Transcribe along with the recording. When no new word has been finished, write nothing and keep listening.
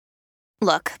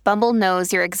Look, Bumble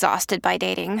knows you're exhausted by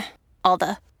dating. All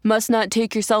the must not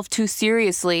take yourself too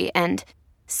seriously and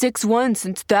 6'1"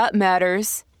 since that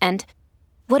matters. And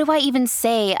what do I even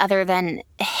say other than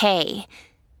hey?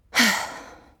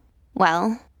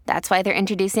 Well, that's why they're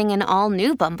introducing an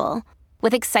all-new Bumble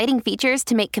with exciting features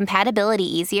to make compatibility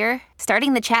easier,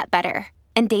 starting the chat better,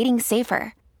 and dating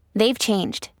safer. They've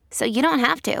changed, so you don't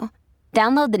have to.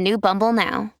 Download the new Bumble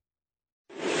now.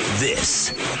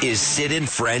 This is Sid and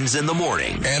Friends in the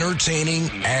Morning.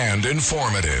 Entertaining and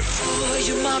informative. Oh,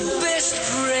 you're my best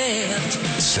friend.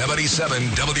 77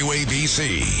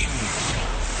 WABC.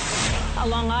 A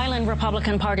Long Island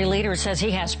Republican Party leader says he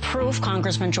has proof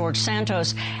Congressman George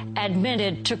Santos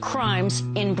admitted to crimes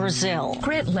in Brazil.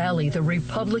 Grant Lally, the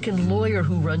Republican lawyer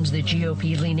who runs the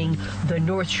GOP-leaning The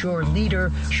North Shore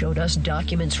Leader, showed us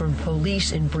documents from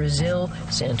police in Brazil.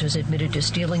 Santos admitted to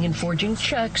stealing and forging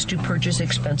checks to purchase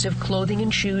expensive clothing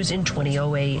and shoes in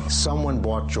 2008. Someone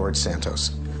bought George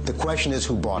Santos. The question is,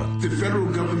 who bought him? The federal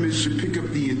government should pick up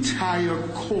the entire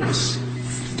course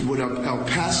what El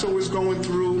Paso is going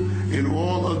through and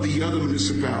all of the other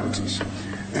municipalities.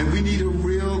 And we need a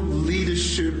real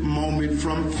leadership moment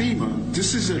from FEMA.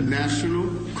 This is a national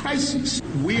crisis.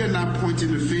 We are not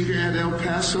pointing the finger at El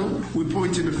Paso. We're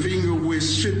pointing the finger where it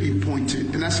should be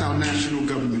pointed, and that's our national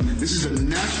government. This is a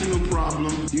national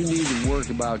problem. You need to work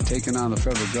about taking on the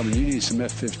federal government. You need some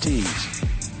F-15s.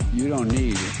 You don't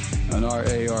need an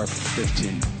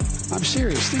AR-15. I'm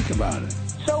serious. Think about it.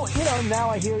 So, now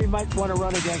I hear you might want to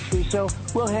run against me, so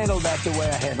we'll handle that the way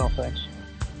I handle things.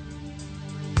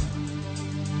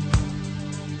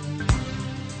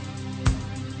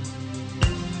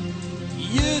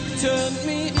 You turned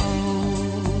me on.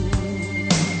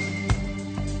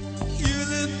 You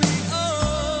lit me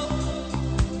up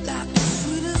like the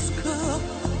sweetest cup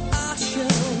I share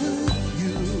with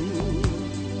you.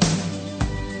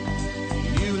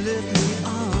 You lit me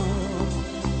up.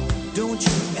 Don't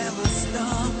you ever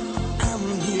stop.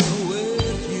 I'm here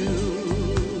with you.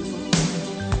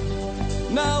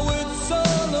 Now it's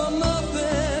all or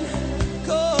nothing,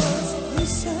 'cause you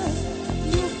said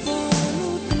you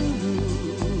followed through.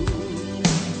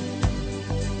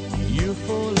 You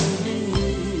followed me,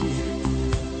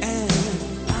 and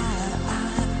I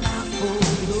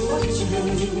followed. What you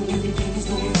gonna do when everything's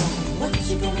going wrong? What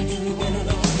you gonna do when it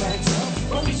all backs up?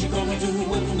 What you gonna do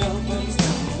when the love breaks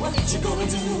down? What you gonna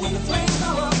do when the flames go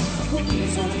up?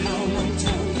 Who's gonna come and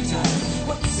turn the tide?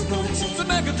 What's it gonna take to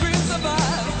make a dream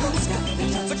survive? Who's got the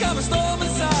time to calm a storm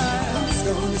inside? Who's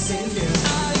gonna save you?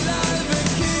 Alive and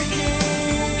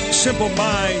kicking. Simple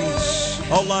Minds,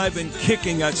 alive and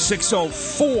kicking at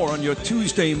 6:04 on your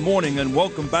Tuesday morning, and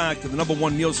welcome back to the number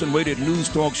one Nielsen-rated news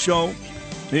talk show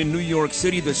in New York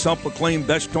City, the self-proclaimed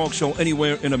best talk show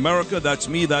anywhere in America. That's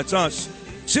me, that's us.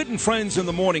 Sid and Friends in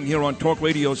the morning here on Talk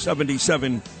Radio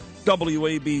 77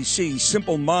 WABC.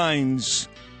 Simple Minds,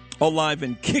 alive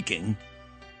and kicking.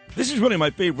 This is really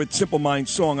my favorite Simple Minds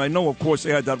song. I know, of course,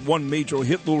 they had that one major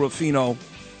hit, Lou Rufino,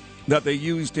 that they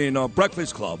used in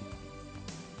Breakfast Club.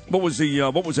 What was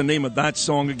the name of that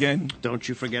song again? Don't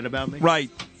You Forget About Me? Right.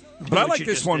 But I like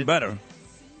this one better. Do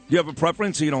you have a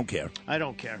preference or you don't care? I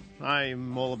don't care.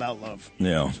 I'm all about love.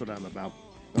 Yeah. That's what I'm about.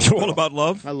 You're all about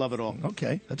love? I love it all.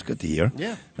 Okay, that's good to hear.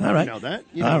 Yeah. All right. You know that.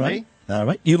 You know me. All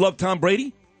right. You love Tom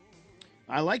Brady?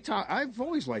 I like Tom. I've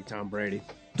always liked Tom Brady.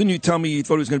 Didn't you tell me you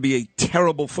thought he was going to be a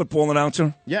terrible football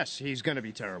announcer? Yes, he's going to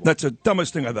be terrible. That's the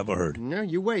dumbest thing I've ever heard. No,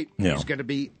 you wait. Yeah. He's going to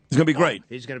be great.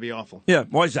 He's going to be awful. Yeah,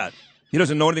 why is that? He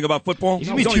doesn't know anything about football? He's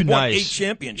only won nice. 8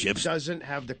 championships. He doesn't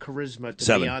have the charisma to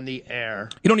 7. be on the air.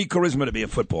 You don't need charisma to be a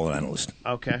football analyst.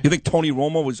 Okay. You think Tony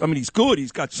Romo was, he's good.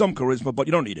 He's got some charisma, but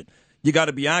you don't need it. You got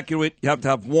to be accurate. You have to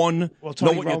have one, know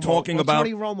what you're talking about.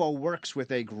 Tony Romo works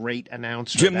with a great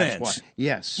announcer. Jim That's Nantz. Why.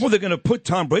 Yes. Well, they're going to put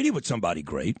Tom Brady with somebody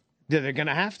great. They're going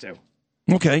to have to.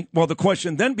 Okay. Well, the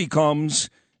question then becomes,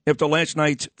 after last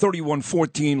night's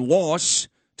 31-14 loss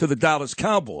to the Dallas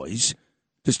Cowboys,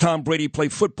 does Tom Brady play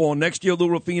football next year, Lou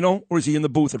Rufino, or is he in the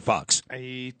booth at Fox?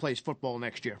 He plays football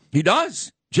next year. He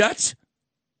does? Jets?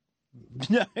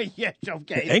 Yeah,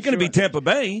 okay. Ain't going to be Tampa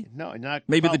Bay. No, not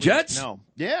maybe probably, the Jets? No.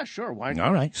 Yeah, sure. Why not?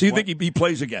 All right. So you think he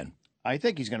plays again? I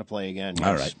think he's going to play again. Yes.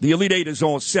 All right. The Elite Eight is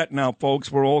all set now,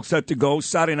 folks. We're all set to go.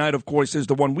 Saturday night, of course, is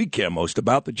the one we care most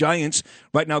about. The Giants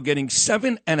right now getting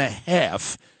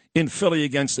 7.5 in Philly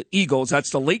against the Eagles. That's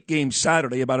the late game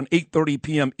Saturday, about an 8:30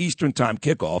 p.m. Eastern Time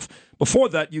kickoff. Before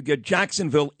that, you get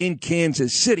Jacksonville in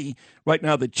Kansas City. Right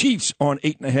now, the Chiefs are an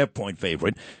 8.5-point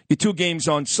favorite. Your two games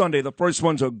on Sunday. The first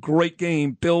one's a great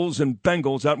game, Bills and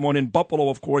Bengals. That one in Buffalo,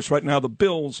 of course. Right now, the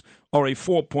Bills are a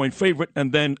 4-point favorite.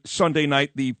 And then Sunday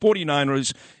night, the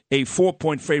 49ers, a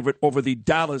 4-point favorite over the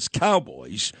Dallas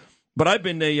Cowboys. But I've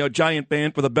been a Giant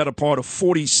fan for the better part of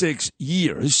 46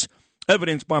 years,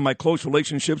 evidenced by my close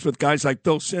relationships with guys like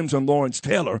Bill Sims and Lawrence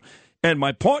Taylor. And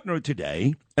my partner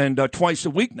today, and twice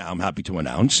a week now, I'm happy to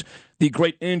announce, the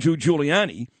great Andrew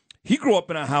Giuliani. He grew up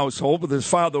in a household with his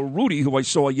father, Rudy, who I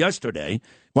saw yesterday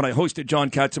when I hosted John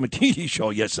Catsimatidis'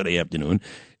 show yesterday afternoon.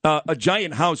 A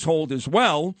Giant household as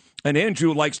well. And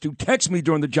Andrew likes to text me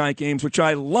during the Giant games, which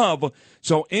I love.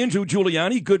 So, Andrew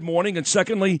Giuliani, good morning. And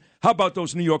secondly, how about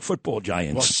those New York football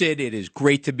Giants? Well, Sid, it is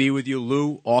great to be with you.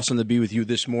 Lou, awesome to be with you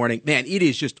this morning. Man, it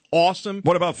is just awesome.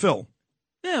 What about Phil?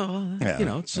 Yeah,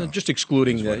 well, it's just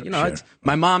excluding the,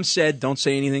 my mom said don't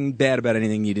say anything bad about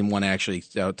anything you didn't want to actually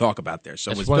talk about there. So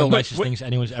it's was one Bill, of the nicest things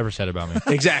anyone's ever said about me.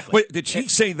 Exactly. Wait, did she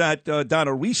say that,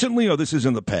 Donna, recently, or this is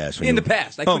in the past? In the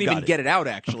past. I couldn't even get it out,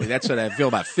 actually. That's what I feel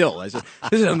about Phil. I said,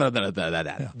 this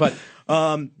is But,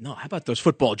 no, how about those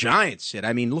football Giants, Sid?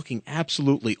 I mean, looking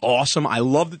absolutely awesome. I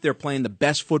love that they're playing the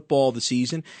best football of the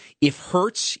season. If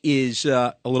Hurts is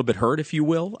a little bit hurt, if you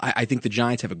will, I think the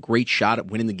Giants have a great shot at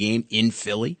winning the game in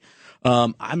Philly.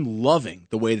 I'm loving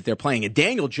the way that they're playing. And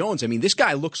Daniel Jones, I mean, this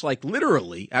guy looks like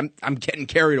literally, I'm getting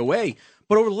carried away,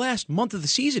 but over the last month of the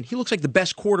season, he looks like the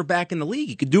best quarterback in the league.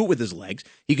 He could do it with his legs.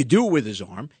 He could do it with his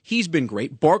arm. He's been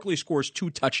great. Barkley scores 2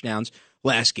 touchdowns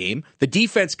last game. The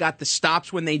defense got the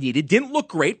stops when they needed. Didn't look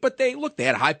great, but they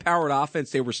had a high-powered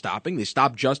offense they were stopping. They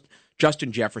stopped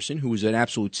Justin Jefferson, who was an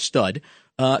absolute stud.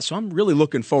 So I'm really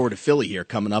looking forward to Philly here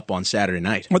coming up on Saturday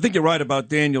night. I think you're right about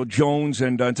Daniel Jones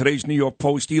and today's New York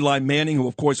Post, Eli Manning, who,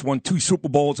 of course, won 2 Super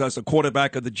Bowls as the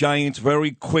quarterback of the Giants.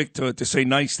 Very quick to say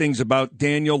nice things about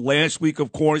Daniel. Last week,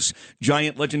 of course,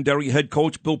 Giant legendary head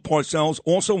coach Bill Parcells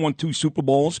also won 2 Super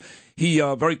Bowls. He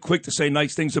very quick to say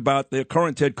nice things about their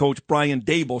current head coach, Brian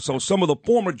Daboll. So some of the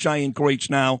former Giant greats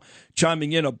now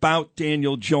chiming in about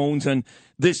Daniel Jones and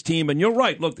this team. And you're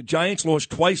right. Look, the Giants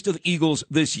lost twice to the Eagles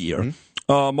this year.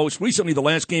 Mm-hmm. Most recently, the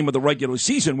last game of the regular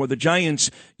season, where the Giants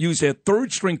used their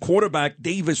third-string quarterback,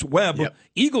 Davis Webb. Yep.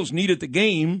 Eagles needed the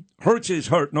game. Hurts is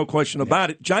hurt, no question about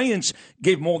it. Giants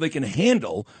gave them all they can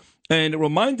handle. And it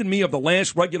reminded me of the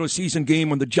last regular season game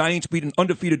when the Giants beat an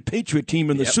undefeated Patriot team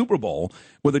in the Super Bowl,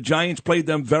 where the Giants played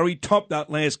them very tough that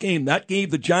last game. That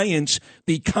gave the Giants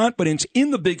the confidence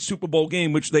in the big Super Bowl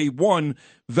game, which they won.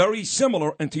 Very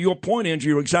similar. And to your point,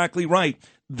 Andrew, you're exactly right.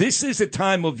 This is a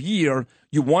time of year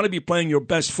you want to be playing your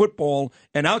best football.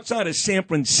 And outside of San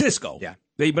Francisco,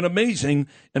 they've been amazing,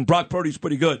 and Brock Purdy's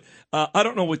pretty good. I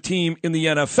don't know a team in the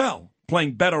NFL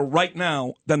playing better right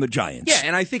now than the Giants. Yeah,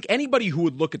 and I think anybody who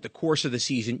would look at the course of the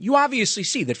season, you obviously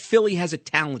see that Philly has a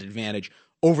talent advantage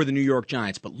over the New York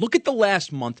Giants. But look at the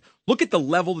last month. Look at the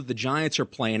level that the Giants are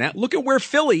playing at. Look at where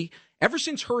Philly, ever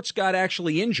since Hurts got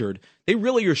actually injured, they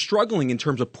really are struggling in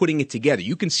terms of putting it together.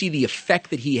 You can see the effect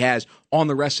that he has on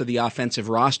the rest of the offensive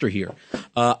roster here.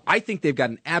 I think they've got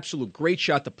an absolute great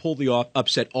shot to pull the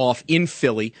upset off in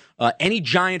Philly. Any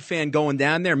Giant fan going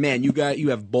down there, man, you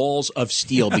have balls of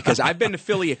steel, because I've been to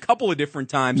Philly a couple of different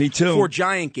times for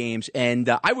Giant games, and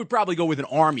I would probably go with an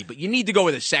army, but you need to go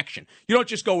with a section. You don't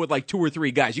just go with like 2 or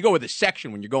 3 guys. You go with a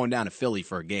section when you're going down to Philly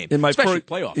for a game, especially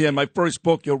playoffs. Yeah, my first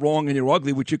book, You're Wrong and You're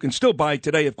Ugly, which you can still buy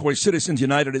today. Of course, Citizens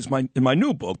United is in my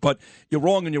new book, but You're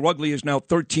Wrong and You're Ugly is now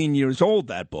 13 years old,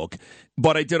 that book.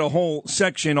 But I did a whole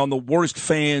section on the worst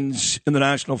fans in the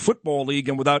National Football League,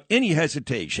 and without any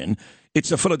hesitation, it's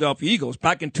the Philadelphia Eagles.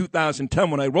 Back in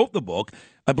 2010, when I wrote the book,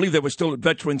 I believe they were still at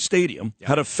Veterans Stadium,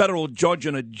 had a federal judge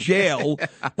in a jail.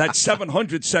 That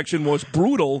 700 section was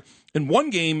brutal. In one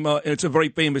game, and it's a very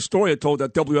famous story I told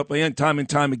at WFAN time and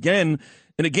time again,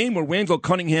 in a game where Randall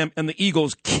Cunningham and the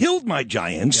Eagles killed my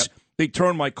Giants, they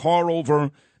turned my car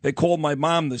over. They called my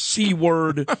mom the C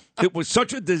word. It was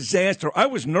such a disaster. I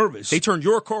was nervous. They turned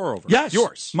your car over. Yes.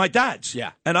 Yours. My dad's.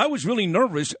 Yeah. And I was really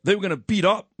nervous. They were going to beat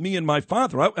up me and my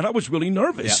father. And I was really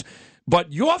nervous. Yeah.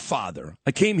 But your father,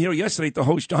 I came here yesterday to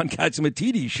host John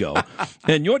Catsimatidis' show,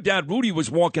 and your dad, Rudy,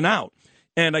 was walking out.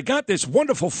 And I got this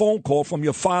wonderful phone call from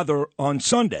your father on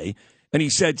Sunday, and he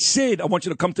said, Sid, I want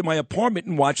you to come to my apartment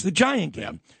and watch the Giant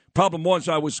game. Yeah. Problem was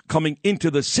I was coming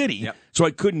into the city, so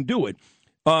I couldn't do it.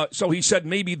 So he said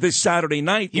maybe this Saturday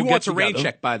night he wants a rain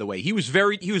check. By the way, he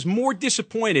was more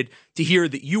disappointed to hear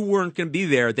that you weren't going to be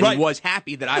there than he was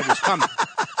happy that I was coming.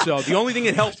 So the only thing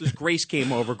that helped is Grace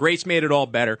came over. Grace made it all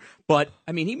better. But,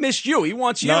 I mean, he missed you. He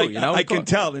wants you. No, you know? I can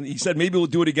tell. And he said maybe we'll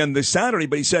do it again this Saturday.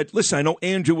 But he said, listen, I know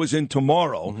Andrew was in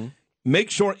tomorrow. Mm-hmm.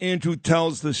 Make sure Andrew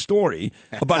tells the story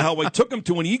about how I took him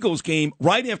to an Eagles game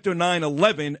right after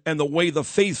 9/11 and the way the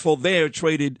faithful there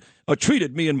treated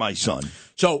me and my son.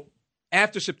 So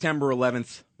after September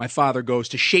 11th, my father goes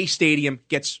to Shea Stadium,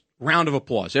 gets round of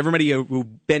applause. Everybody who's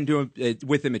been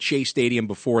with him at Shea Stadium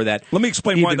before that. Let me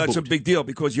explain why that's a big deal,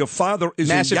 because your father is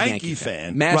Massive a Yankee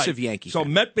fan. Massive right. Yankee so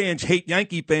fan. Met fans hate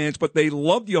Yankee fans, but they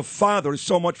loved your father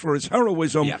so much for his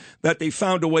heroism that they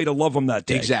found a way to love him that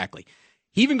day. Exactly.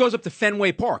 He even goes up to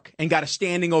Fenway Park and got a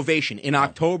standing ovation in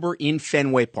October in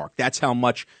Fenway Park. That's how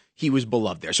much he was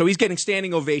beloved there. So he's getting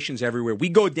standing ovations everywhere. We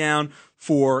go down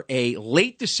for a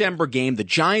late December game, the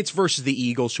Giants versus the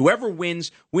Eagles. Whoever wins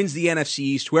the NFC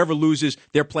East. Whoever loses,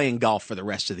 they're playing golf for the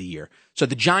rest of the year. So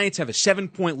the Giants have a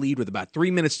 7-point lead with about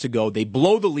 3 minutes to go. They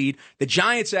blow the lead. The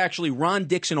Giants actually, Ron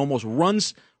Dixon almost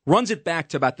runs it back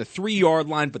to about the 3-yard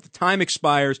line, but the time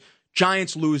expires.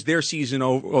 Giants lose, their season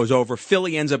goes over.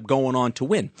 Philly ends up going on to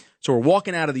win. So we're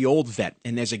walking out of the old vet,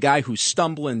 and there's a guy who's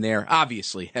stumbling there,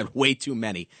 obviously had way too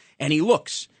many. And he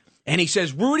looks, and he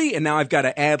says, Rudy, and now I've got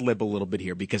to ad-lib a little bit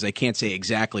here because I can't say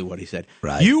exactly what he said.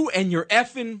 Right. You and your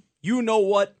effing, you know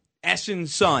what, Essen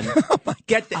son,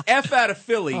 get the F out of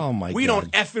Philly. Oh, my we God.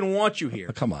 don't effing want you here.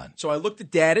 Come on. So I looked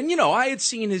at Dad, and, I had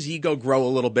seen his ego grow a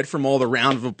little bit from all the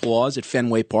round of applause at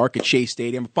Fenway Park, at Shea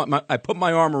Stadium. I put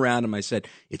my arm around him. I said,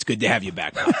 it's good to have you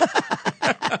back.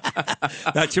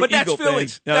 That's your But that's Eagle Philly.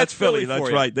 fans. Yeah, That's that's Philly. Philly for That's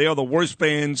you. right. They are the worst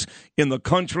fans in the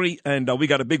country, and we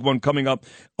got a big one coming up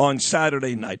on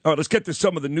Saturday night. All right, let's get to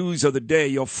some of the news of the day.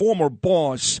 Your former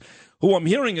boss, who I'm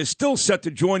hearing is still set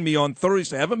to join me on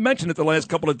Thursday. I haven't mentioned it the last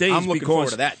couple of days. I'm looking because, forward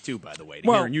to that, too, by the way.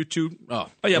 Hearing you two. Oh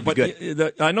yeah, that'd but be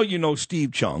good. I know you know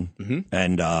Steve Chung,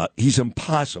 and he's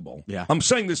impossible. Yeah. I'm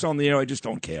saying this on the air. I just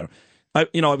don't care. I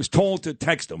was told to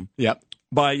text him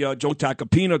by Joe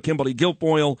Tacopina, Kimberly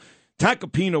Guilfoyle.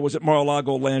 Tacopina was at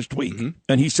Mar-a-Lago last week,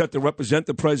 and he's set to represent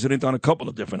the president on a couple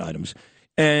of different items.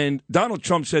 And Donald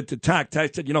Trump said to Tac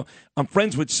said, I'm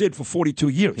friends with Sid for 42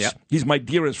 years. Yep. He's my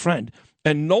dearest friend.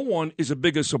 And no one is a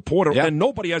bigger supporter, and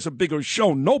nobody has a bigger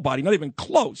show, nobody, not even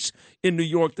close, in New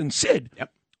York than Sid.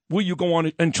 Yep. Will you go on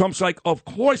it? And Trump's like, of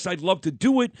course, I'd love to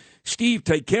do it. Steve,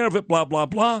 take care of it, blah, blah,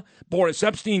 blah. Boris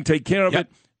Epstein, take care of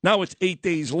it. Now it's 8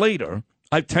 days later.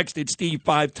 I've texted Steve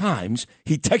 5 times.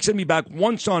 He texted me back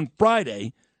once on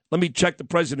Friday. Let me check the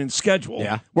president's schedule.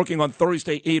 Yeah. Working on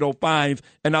Thursday, 8:05,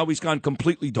 and now he's gone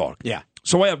completely dark. Yeah.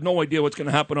 So I have no idea what's going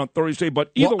to happen on Thursday,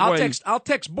 but either way. I'll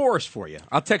text Boris for you.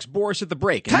 I'll text Boris at the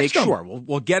break and make Text him. sure.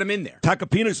 We'll get him in there.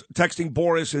 Tacopina's texting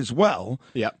Boris as well.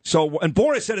 Yeah. So, and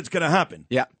Boris said it's going to happen.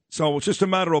 Yeah. So it's just a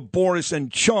matter of Boris and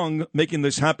Chung making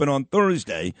this happen on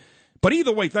Thursday. But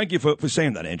either way, thank you for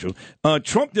saying that, Andrew.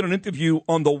 Trump did an interview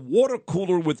on the water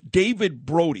cooler with David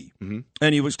Brody,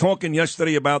 and he was talking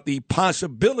yesterday about the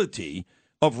possibility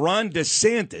of Ron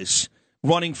DeSantis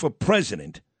running for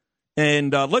president.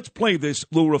 And let's play this,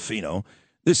 Lou Ruffino.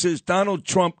 This is Donald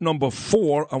Trump number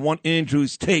 4. I want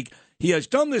Andrew's take. He has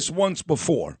done this once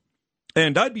before,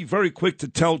 and I'd be very quick to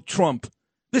tell Trump,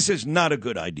 this is not a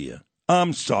good idea.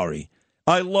 I'm sorry.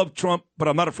 I love Trump, but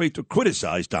I'm not afraid to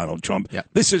criticize Donald Trump. Yeah.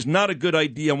 This is not a good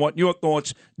idea. I want your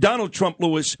thoughts. Donald Trump,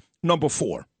 Lewis, number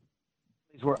 4.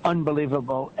 These were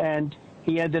unbelievable, and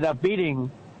he ended up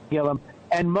beating Gillum.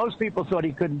 And most people thought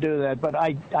he couldn't do that, but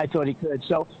I thought he could.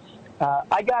 So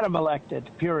I got him elected,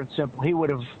 pure and simple. He would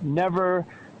have never,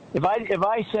 if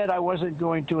I said I wasn't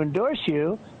going to endorse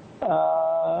you, and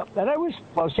I was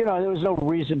close, there was no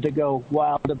reason to go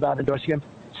wild about endorsing him.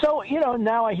 So,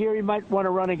 now I hear he might want to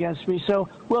run against me, so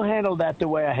we'll handle that the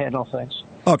way I handle things.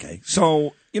 Okay,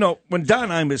 so, when Don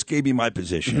Imus gave me my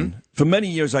position, for many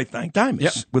years I thanked Imus.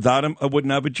 Yep. Without him, I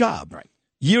wouldn't have a job. Right.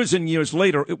 Years and years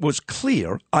later, it was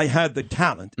clear I had the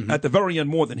talent, at the very end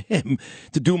more than him,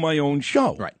 to do my own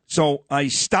show. Right. So I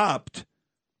stopped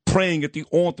praying at the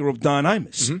altar of Don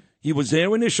Imus. He was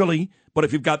there initially, but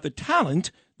if you've got the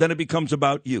talent, then it becomes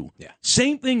about you. Yeah.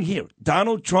 Same thing here.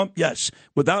 Donald Trump, yes.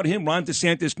 Without him, Ron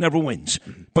DeSantis never wins.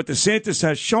 But DeSantis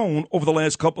has shown over the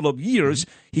last couple of years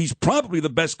he's probably the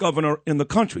best governor in the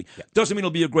country. Yeah. Doesn't mean he'll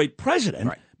be a great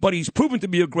president, but he's proven to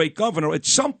be a great governor. At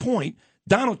some point,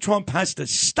 Donald Trump has to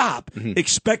stop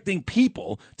expecting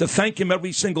people to thank him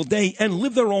every single day and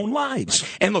live their own lives.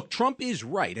 And look, Trump is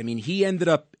right. I mean, he ended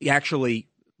up actually,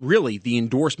 really, the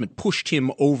endorsement pushed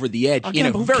him over the edge in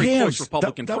a who very cares? close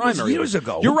Republican that primary. was years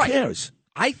ago. You're Who right. cares?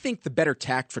 I think the better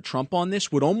tact for Trump on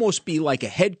this would almost be like a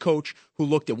head coach who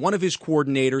looked at one of his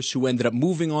coordinators who ended up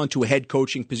moving on to a head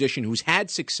coaching position, who's had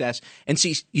success, and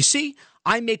sees, you see,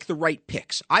 I make the right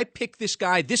picks. I pick this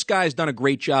guy. This guy has done a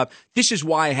great job. This is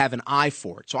why I have an eye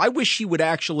for it. So I wish he would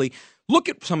actually look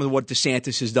at some of what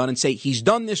DeSantis has done and say, he's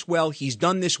done this well. He's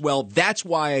done this well. That's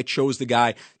why I chose the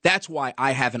guy. That's why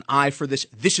I have an eye for this.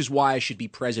 This is why I should be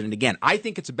president again. I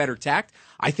think it's a better tact.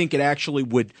 I think it actually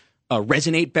would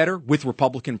resonate better with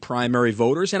Republican primary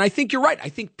voters. And I think you're right. I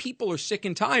think people are sick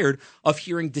and tired of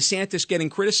hearing DeSantis getting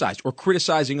criticized or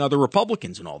criticizing other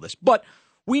Republicans and all this. But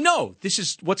we know this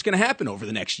is what's going to happen over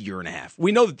the next year and a half.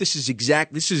 We know that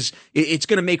it's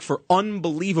going to make for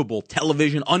unbelievable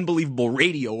television, unbelievable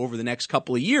radio over the next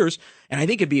couple of years. And I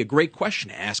think it'd be a great question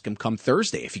to ask him come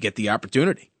Thursday if you get the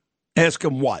opportunity. Ask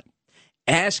him what?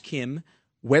 Ask him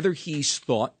whether he's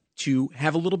thought to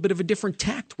have a little bit of a different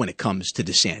tact when it comes to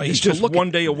DeSantis. He's just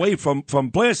one day away from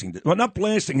blasting, well, not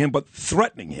blasting him, but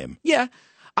threatening him. Yeah.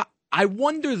 I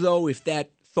wonder, though, if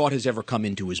that thought has ever come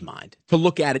into his mind, to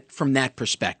look at it from that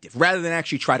perspective, rather than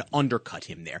actually try to undercut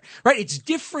him there. Right? It's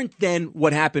different than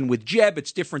what happened with Jeb.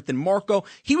 It's different than Marco.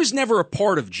 He was never a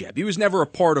part of Jeb. He was never a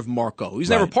part of Marco. He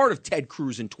was never a part of Ted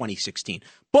Cruz in 2016.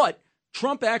 But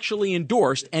Trump actually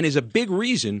endorsed and is a big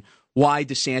reason why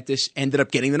DeSantis ended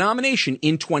up getting the nomination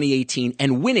in 2018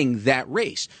 and winning that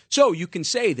race. So you can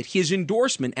say that his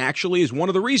endorsement actually is one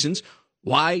of the reasons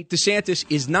why DeSantis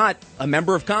is not a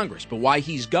member of Congress, but why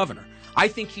he's governor. I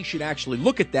think he should actually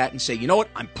look at that and say, you know what,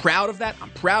 I'm proud of that.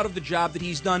 I'm proud of the job that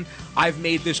he's done. I've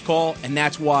made this call, and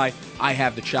that's why I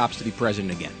have the chops to be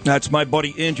president again. That's my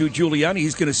buddy Andrew Giuliani.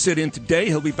 He's going to sit in today.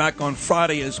 He'll be back on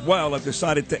Friday as well. I've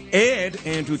decided to add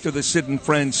Andrew to the Sid and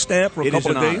Friends staff for a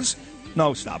couple of days.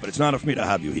 No, stop it. It's not for me to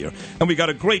have you here. And we got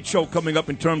a great show coming up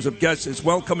in terms of guests as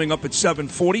well, coming up at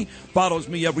 7:40. Follows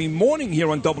me every morning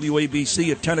here on WABC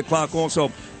at 10 o'clock.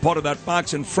 Also part of that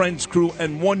Fox and Friends crew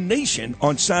and One Nation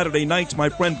on Saturday nights. My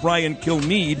friend Brian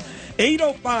Kilmeade.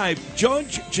 8:05,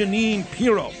 Judge Jeanine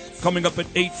Pirro. Coming up at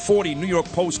 8:40, New York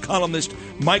Post columnist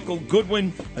Michael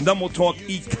Goodwin. And then we'll talk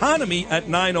economy at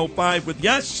 9:05 with,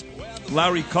 yes,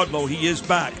 Larry Kudlow. He is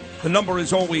back. The number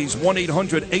is always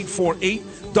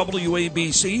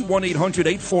 1-800-848-WABC,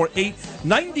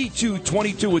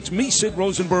 1-800-848-9222. It's me, Sid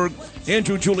Rosenberg,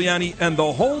 Andrew Giuliani, and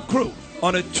the whole crew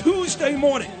on a Tuesday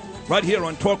morning right here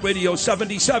on Talk Radio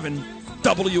 77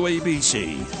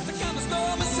 WABC.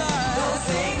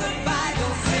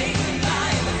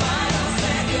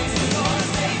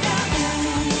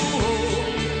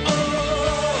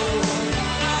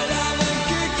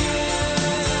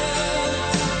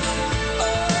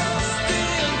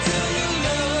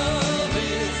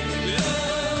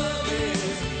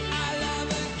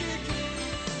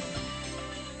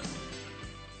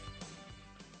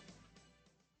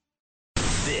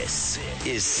 This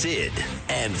is Sid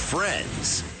and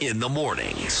Friends in the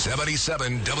morning.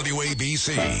 77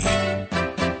 WABC.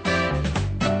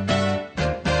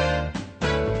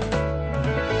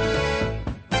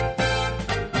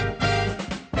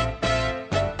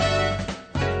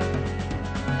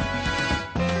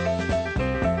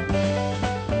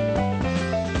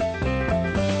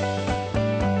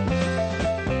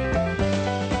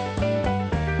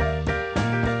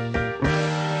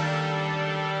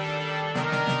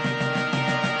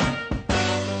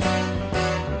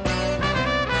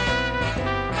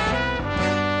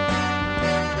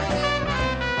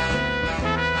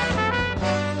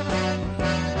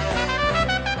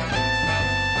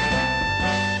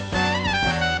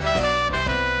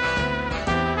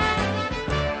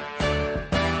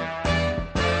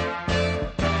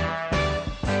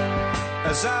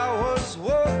 As I was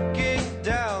walking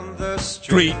down the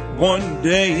street one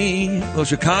day, little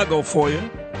Chicago for you.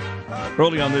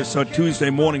 Early on this Tuesday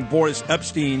morning, Boris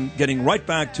Epstein getting right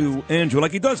back to Andrew,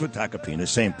 like he does with Tacopina,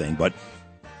 same thing, but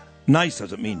nice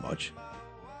doesn't mean much.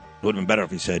 It would have been better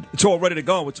if he said, it's all ready to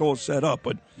go, it's all set up,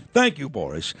 but thank you,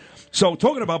 Boris. So,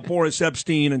 talking about Boris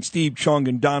Epstein and Steve Chung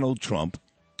and Donald Trump,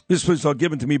 this was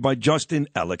given to me by Justin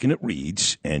Ellick, and it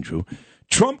reads, Andrew,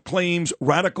 Trump claims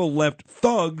radical left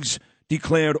thugs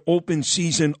declared open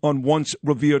season on once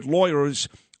revered lawyers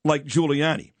like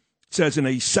Giuliani. It says in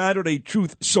a Saturday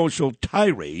Truth Social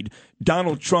tirade,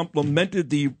 Donald Trump lamented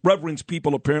the reverence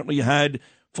people apparently had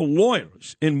for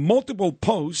lawyers. In multiple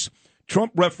posts,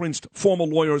 Trump referenced former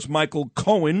lawyers Michael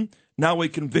Cohen, now a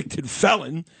convicted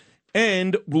felon,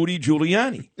 and Rudy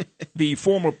Giuliani. The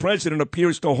former president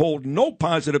appears to hold no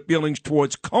positive feelings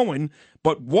towards Cohen,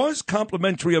 but was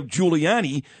complimentary of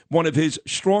Giuliani, one of his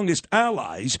strongest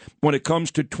allies when it comes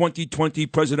to 2020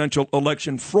 presidential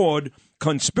election fraud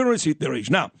conspiracy theories.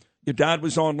 Now, Your dad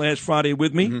was on last Friday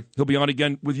with me. He'll be on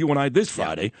again with you and I this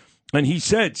Friday. And he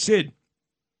said, Sid,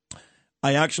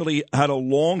 I actually had a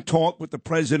long talk with the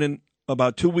president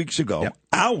about 2 weeks ago,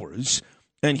 hours,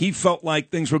 and he felt like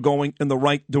things were going in the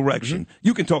right direction.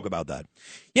 You can talk about that.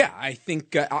 Yeah, I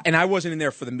think, and I wasn't in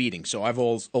there for the meeting, so I've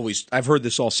heard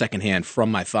this all secondhand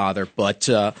from my father. But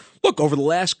look, over the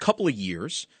last couple of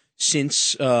years,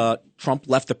 since Trump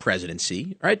left the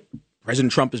presidency, right?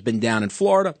 President Trump has been down in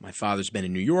Florida. My father's been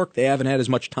in New York. They haven't had as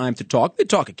much time to talk. They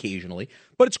talk occasionally,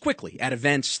 but it's quickly. At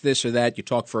events, this or that, you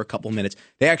talk for a couple minutes.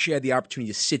 They actually had the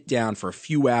opportunity to sit down for a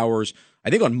few hours, I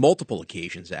think on multiple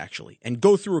occasions, actually, and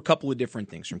go through a couple of different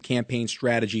things, from campaign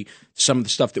strategy, some of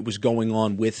the stuff that was going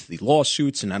on with the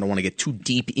lawsuits, and I don't want to get too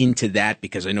deep into that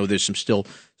because I know there's some still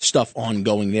stuff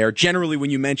ongoing there. Generally, when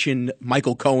you mention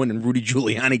Michael Cohen and Rudy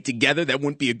Giuliani together, that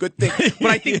wouldn't be a good thing. But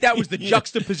I think that was the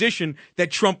juxtaposition that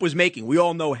Trump was making. We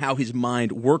all know how his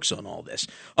mind works on all this.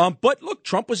 But look,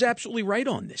 Trump was absolutely right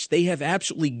on this. They have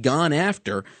absolutely gone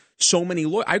after so many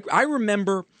lawyers. I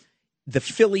remember the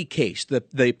Philly case,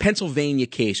 the Pennsylvania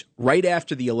case, right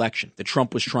after the election that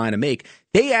Trump was trying to make.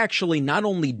 They actually not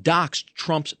only doxed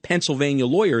Trump's Pennsylvania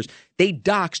lawyers, they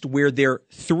doxed where their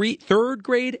third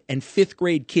grade and fifth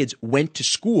grade kids went to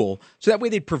school. So that way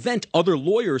they'd prevent other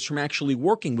lawyers from actually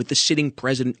working with the sitting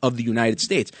president of the United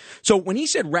States. So when he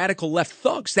said radical left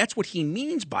thugs, that's what he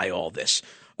means by all this.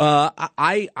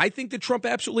 I think that Trump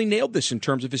absolutely nailed this in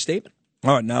terms of his statement.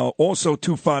 All right, now, also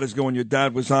 2 Fridays ago when your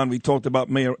dad was on, we talked about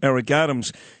Mayor Eric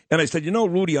Adams. And I said,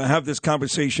 Rudy, I have this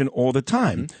conversation all the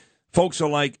time. Folks are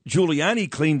like,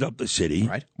 Giuliani cleaned up the city.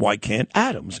 Right. Why can't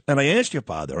Adams? And I asked your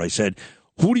father, I said,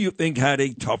 who do you think had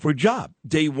a tougher job?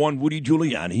 Day one, Rudy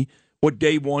Giuliani, or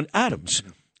day one, Adams?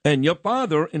 And your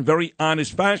father, in very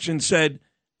honest fashion, said,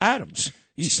 Adams.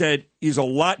 He said, there's a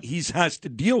lot he has to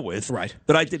deal with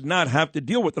that I did not have to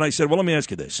deal with. And I said, well, let me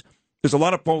ask you this. There's a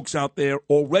lot of folks out there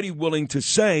already willing to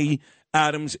say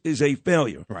Adams is a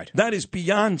failure. Right. That is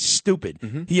beyond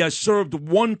stupid. He has served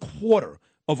 1/4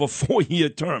 of a 4-year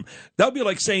term. That would be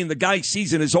like saying the guy's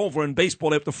season is over in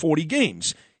baseball after 40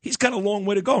 games. He's got a long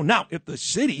way to go. Now, if the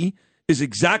city is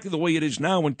exactly the way it is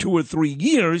now in 2 or 3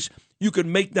 years, you could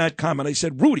make that comment. I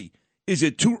said, Rudy, is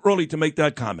it too early to make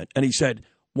that comment? And he said,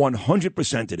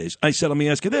 100% it is. I said, let me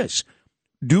ask you this.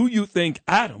 Do you think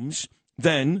Adams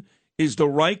then is the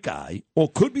right guy or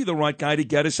could be the right guy to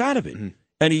get us out of it?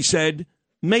 And he said,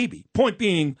 maybe. Point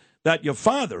being that your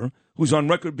father, who's on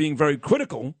record being very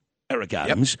critical, Eric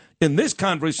Adams, in this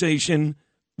conversation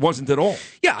wasn't at all.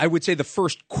 Yeah, I would say the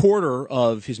first quarter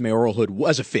of his mayoralhood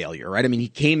was a failure, right? I mean, he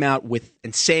came out with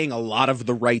and saying a lot of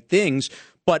the right things,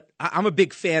 but I'm a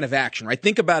big fan of action, right?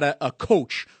 Think about a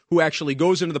coach who actually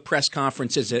goes into the press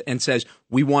conferences and says,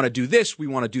 we want to do this, we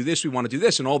want to do this, we want to do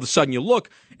this, and all of a sudden you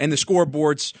look and the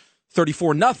scoreboard's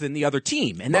 34-0 the other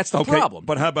team, and that's the problem.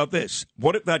 But how about this?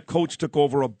 What if that coach took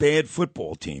over a bad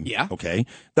football team? Yeah. Okay.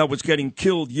 That was getting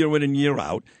killed year in and year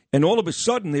out, and all of a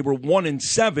sudden they were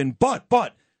 1-7,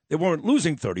 but they weren't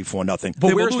losing 34-0.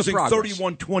 They were losing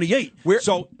 31-28.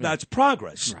 So that's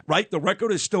progress, right? The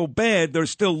record is still bad. They're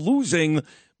still losing,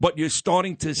 but you're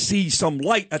starting to see some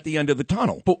light at the end of the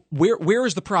tunnel. But where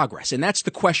is the progress? And that's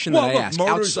the question that I ask.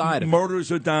 Outside of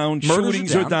murders are down,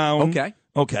 shootings are down.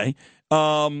 Okay.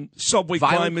 Subway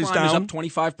crime is down. Is up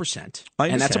 25%,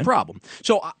 and that's a problem.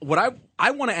 So what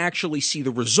I want to actually see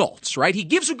the results, right? He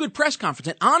gives a good press conference,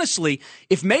 and honestly,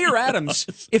 if Mayor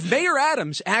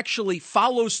Adams actually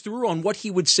follows through on what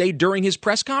he would say during his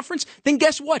press conference, then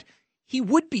guess what? He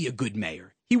would be a good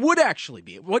mayor. He would actually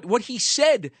be. What he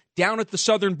said down at the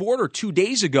southern border 2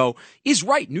 days ago is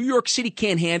right. New York City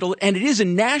can't handle it, and it is a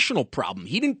national problem.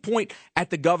 He didn't point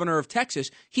at the governor of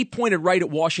Texas. He pointed right at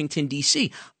Washington,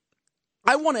 D.C.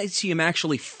 I want to see him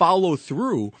actually follow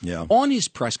through on his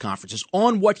press conferences,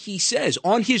 on what he says,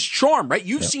 on his charm, right?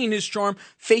 You've seen his charm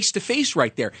face to face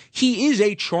right there. He is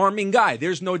a charming guy.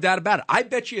 There's no doubt about it. I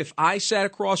bet you if I sat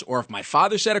across or if my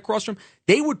father sat across from him,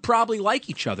 they would probably like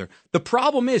each other. The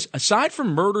problem is, aside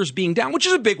from murders being down, which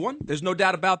is a big one, there's no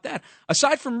doubt about that.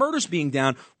 Aside from murders being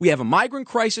down, we have a migrant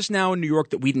crisis now in New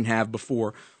York that we didn't have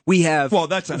before. We have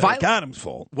that's not Eric Adams'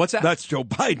 fault. What's that? That's Joe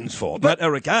Biden's fault, not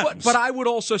Eric Adams. But I would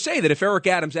also say that if Eric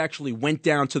Adams actually went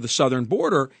down to the southern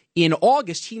border in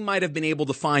August, he might have been able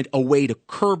to find a way to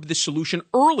curb the solution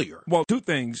earlier. Well, two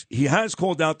things. He has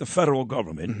called out the federal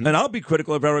government, and I'll be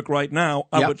critical of Eric right now.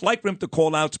 I would like for him to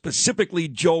call out specifically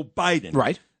Joe Biden.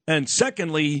 Right. And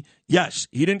secondly, yes,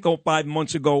 he didn't go 5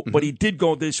 months ago, but he did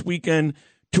go this weekend.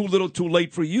 Too little, too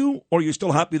late for you, or are you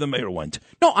still happy the mayor went?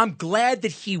 No, I'm glad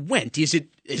that he went. Is it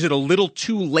a little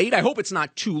too late? I hope it's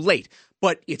not too late.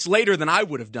 but it's later than I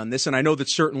would have done this, and I know that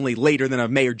certainly later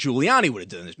than Mayor Giuliani would have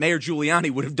done this. Mayor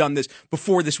Giuliani would have done this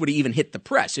before this would have even hit the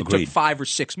press. It took 5 or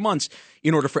 6 months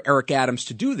in order for Eric Adams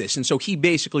to do this. And so he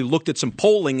basically looked at some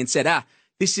polling and said,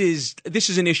 this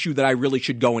is an issue that I really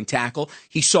should go and tackle.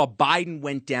 He saw Biden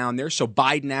went down there, so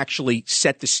Biden actually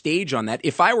set the stage on that.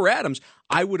 If I were Adams,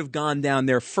 I would have gone down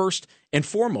there first and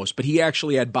foremost, but he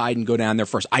actually had Biden go down there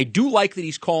first. I do like that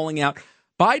he's calling out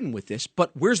Biden with this, but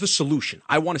where's the solution?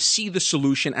 I want to see the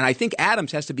solution, and I think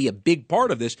Adams has to be a big part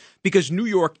of this because New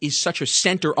York is such a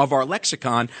center of our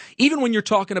lexicon, even when you're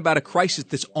talking about a crisis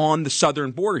that's on the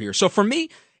southern border here. So for me,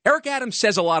 Eric Adams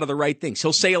says a lot of the right things.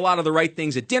 He'll say a lot of the right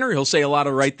things at dinner. He'll say a lot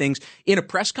of the right things in a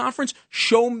press conference.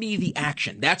 Show me the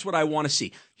action. That's what I want to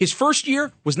see. His first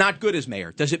year was not good as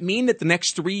mayor. Does it mean that the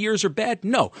next 3 years are bad?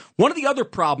 No. One of the other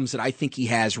problems that I think he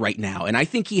has right now, and I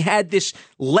think he had this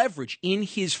leverage in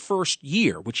his first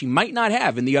year, which he might not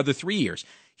have in the other 3 years.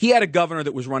 He had a governor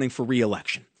that was running for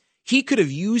re-election. He could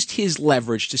have used his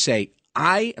leverage to say,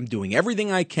 I am doing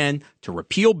everything I can to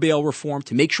repeal bail reform,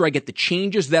 to make sure I get the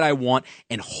changes that I want,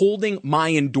 and holding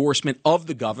my endorsement of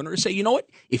the governor to say, you know what,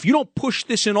 if you don't push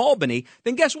this in Albany,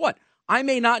 then guess what? I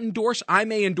may not endorse. I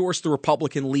may endorse the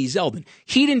Republican Lee Zeldin.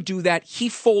 He didn't do that. He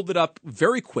folded up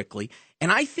very quickly.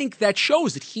 And I think that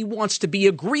shows that he wants to be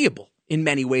agreeable in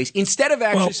many ways, instead of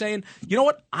actually saying, you know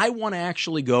what, I want to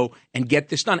actually go and get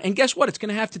this done. And guess what? It's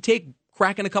going to have to take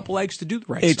cracking a couple eggs to do the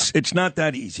right stuff. It's not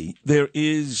that easy. There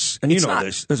is, and you know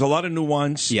this, there's a lot of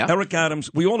nuance. Yeah. Eric Adams,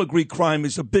 we all agree crime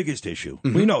is the biggest issue.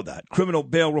 Mm-hmm. We know that. Criminal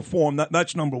bail reform,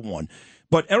 that's number one.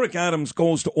 But Eric Adams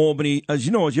goes to Albany, as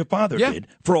you know, as your father did,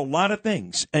 for a lot of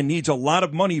things and needs a lot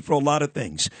of money for a lot of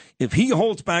things. If he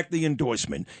holds back the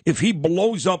endorsement, if he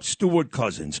blows up Stuart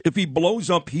Cousins, if he blows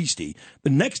up Heastie, the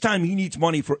next time he needs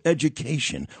money for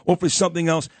education or for something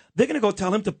else, they're going to go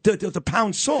tell him to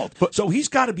pound salt. So he's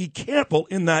got to be careful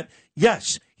in that,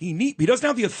 yes, he doesn't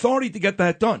have the authority to get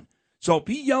that done. So if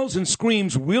he yells and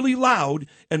screams really loud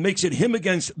and makes it him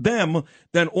against them,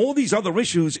 then all these other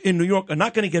issues in New York are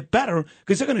not going to get better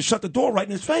because they're going to shut the door right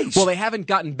in his face. Well, they haven't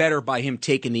gotten better by him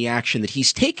taking the action that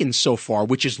he's taken so far,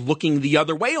 which is looking the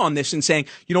other way on this and saying,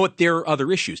 you know what, there are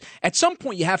other issues. At some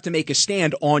point, you have to make a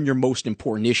stand on your most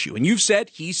important issue. And he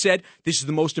said, this is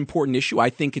the most important issue. I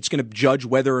think it's going to judge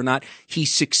whether or not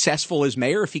he's successful as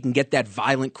mayor, if he can get that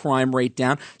violent crime rate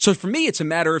down. So for me, it's a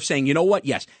matter of saying, you know what,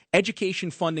 yes, education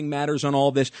funding matters on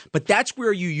all this, but that's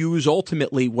where you use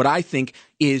ultimately what I think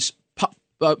is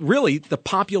really the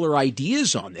popular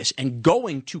ideas on this and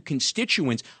going to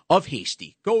constituents of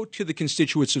Heastie, go to the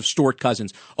constituents of Stuart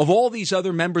Cousins, of all these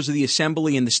other members of the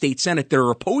Assembly and the state Senate that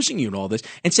are opposing you in all this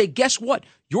and say, guess what?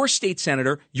 Your state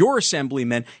senator, your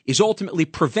assemblyman is ultimately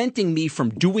preventing me from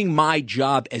doing my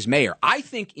job as mayor. I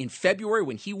think in February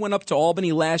when he went up to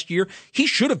Albany last year, he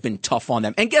should have been tough on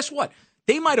them. And guess what?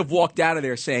 They might have walked out of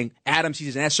there saying, Adams,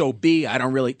 he's an SOB. I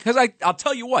don't really – because I'll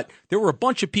tell you what, there were a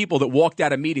bunch of people that walked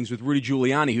out of meetings with Rudy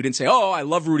Giuliani who didn't say, oh, I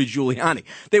love Rudy Giuliani.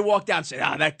 They walked out and said,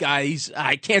 that guy,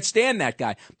 I can't stand that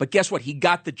guy. But guess what? He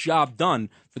got the job done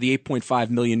for the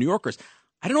 8.5 million New Yorkers.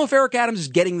 I don't know if Eric Adams is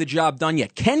getting the job done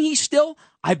yet. Can he still?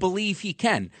 I believe he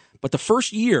can. But the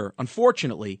first year,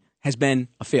 unfortunately, has been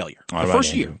a failure.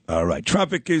 First year. All right.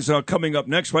 Traffic is coming up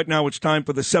next. Right now it's time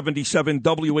for the 77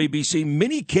 WABC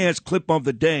minicast clip of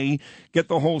the day. Get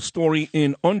the whole story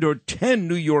in under 10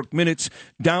 New York minutes.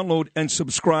 Download and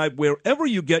subscribe wherever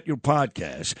you get your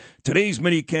podcasts. Today's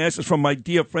minicast is from our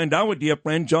dear friend,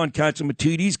 John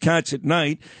Catsimatidis, Cats at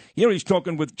Night. Here he's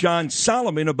talking with John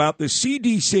Solomon about the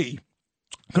CDC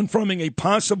confirming a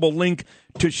possible link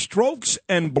to strokes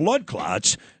and blood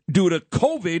clots due to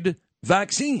COVID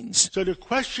vaccines. So the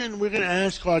question we're going to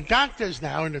ask our doctors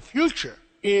now in the future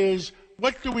is,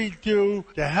 what do we do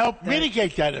to help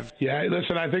mitigate that? Yeah,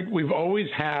 listen, I think we've always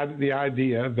had the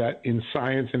idea that in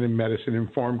science and in medicine,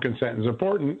 informed consent is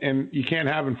important, and you can't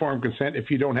have informed consent if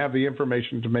you don't have the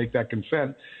information to make that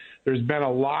consent. There's been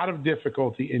a lot of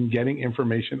difficulty in getting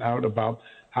information out about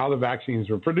how the vaccines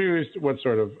were produced, what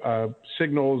sort of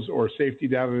signals or safety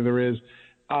data there is.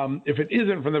 If it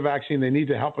isn't from the vaccine, they need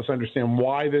to help us understand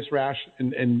why this rash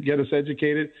and get us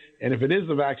educated. And if it is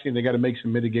the vaccine, they got to make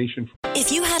some mitigation.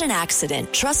 If you had an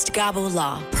accident, trust Gabo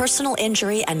Law, personal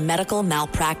injury and medical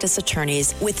malpractice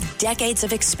attorneys with decades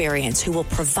of experience who will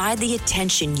provide the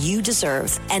attention you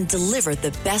deserve and deliver the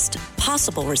best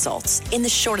possible results in the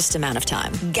shortest amount of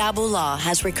time. Gabo Law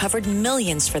has recovered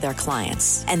millions for their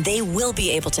clients, and they will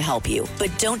be able to help you.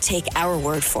 But don't take our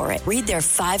word for it. Read their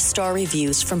 5-star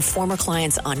reviews from former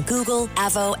clients on Google,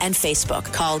 Avo, and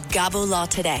Facebook. Call Gabo Law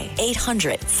today,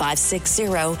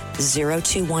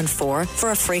 800-560-0214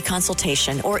 for a free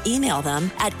consultation, or email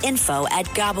them at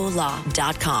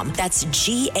info@gabolaw.com. That's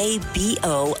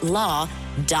GABO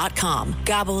Law.com.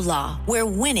 Gabo Law, where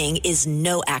winning is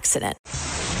no accident.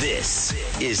 This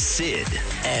is Sid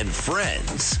and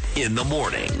Friends in the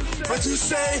morning. But you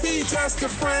say he just a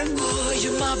friend. Oh,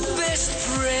 you're my best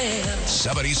friend.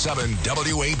 77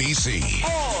 WABC.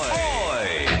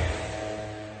 Oi!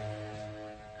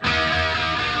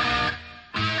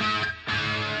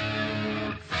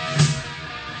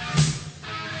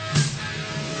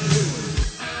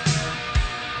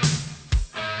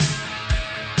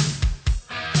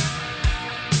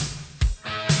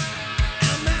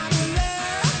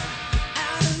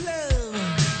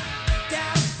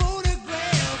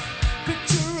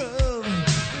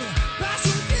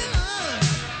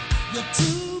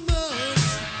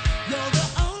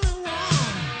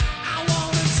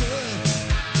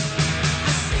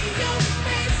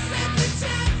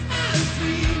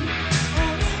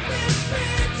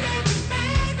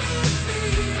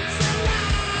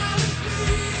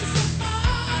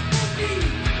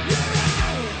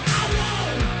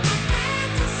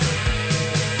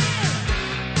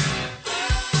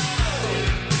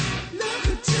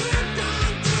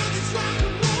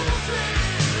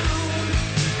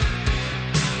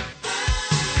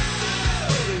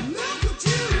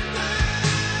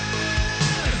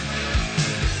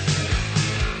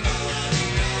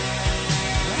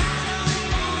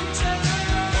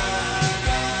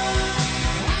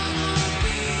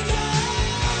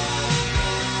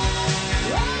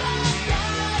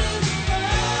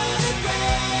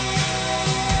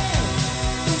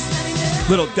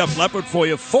 Little Def Leppard for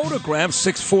you. Photograph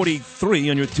 6:43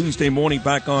 on your Tuesday morning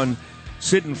back on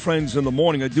Sid and Friends in the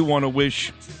Morning. I do want to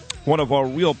wish one of our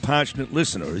real passionate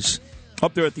listeners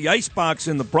up there at the Icebox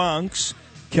in the Bronx,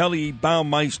 Kelly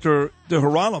Baumeister de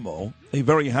Gerolamo, a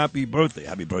very happy birthday.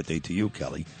 Happy birthday to you,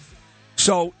 Kelly.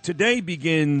 So today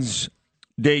begins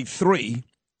day 3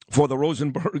 for the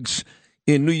Rosenbergs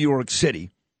in New York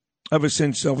City. Ever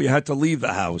since we had to leave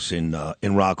the house in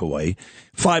Rockaway.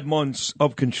 5 months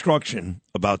of construction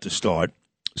about to start.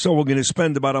 So we're going to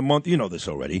spend about a month, you know this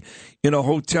already, in a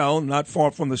hotel not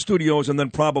far from the studios, and then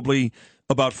probably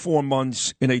about 4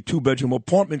 months in a 2-bedroom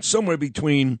apartment somewhere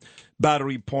between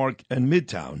Battery Park and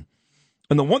Midtown.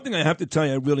 And the one thing I have to tell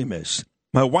you I really miss,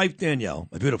 my wife Danielle,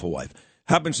 my beautiful wife,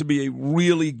 happens to be a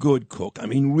really good cook. I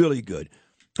mean, really good.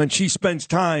 And she spends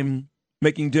time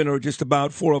making dinner just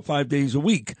about 4 or 5 days a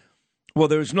week. Well,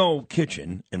 there's no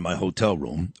kitchen in my hotel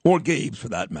room, or Gabe's for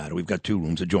that matter. We've got 2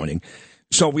 rooms adjoining.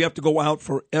 So we have to go out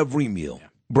for every meal,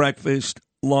 breakfast,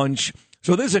 lunch.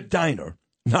 So there's a diner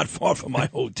not far from my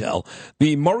hotel,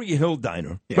 the Murray Hill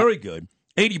Diner. Very good.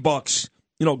 $80,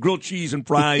 you know, grilled cheese and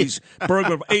fries,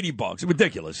 burger, $80.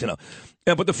 Ridiculous, you know.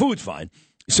 Yeah, but the food's fine.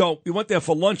 So we went there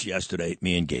for lunch yesterday,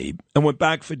 me and Gabe, and went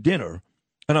back for dinner.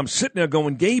 And I'm sitting there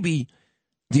going, Gabe,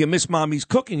 do you miss Mommy's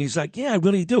cooking? He's like, yeah, I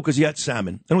really do, because he had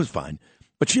salmon, and it was fine.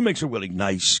 But she makes a really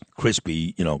nice,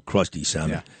 crispy, you know, crusty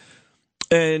salmon.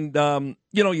 Yeah. And,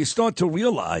 you know, you start to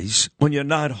realize when you're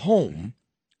not home,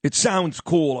 it sounds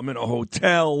cool. I'm in a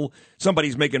hotel.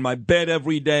 Somebody's making my bed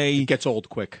every day. It gets old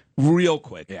quick. Real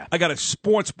quick. Yeah. I got a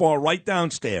sports bar right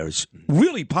downstairs.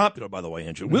 Really popular, by the way,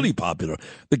 Andrew. Really popular.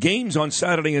 The games on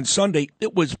Saturday and Sunday,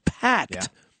 it was packed. Yeah.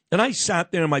 And I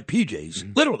sat there in my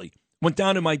PJs, literally. Went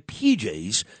down in my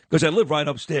PJs because I live right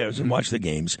upstairs and watch the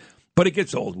games. But it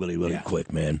gets old really, really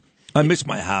quick, man. I miss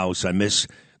my house. I miss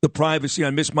the privacy.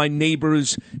 I miss my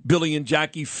neighbors, Billy and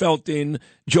Jackie Felton,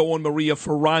 Joe and Maria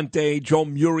Ferrante, Joe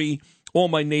Murray, all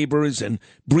my neighbors, and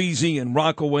Breezy and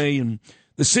Rockaway. And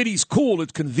the city's cool.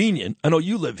 It's convenient. I know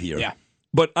you live here. Yeah.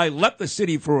 But I left the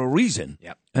city for a reason.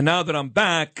 Yep. And now that I'm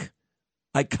back,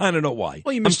 I kind of know why.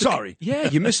 Well, I'm sorry.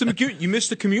 You miss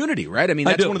the community, right? I mean,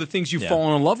 that's one of the things you've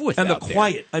fallen in love with. And the out there.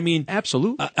 quiet. I mean,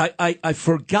 absolutely. I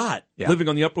forgot living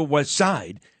on the Upper West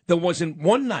Side. There wasn't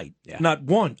one night, not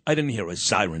one, I didn't hear a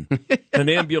siren, an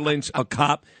ambulance, a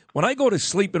cop. When I go to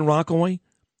sleep in Rockaway,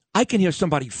 I can hear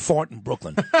somebody fart in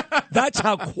Brooklyn. That's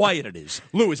how quiet it is.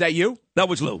 Lou, is that you? That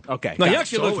was Lou. Okay. No, he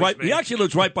actually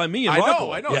lives right by me in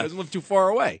Rockaway. I know. He doesn't live too far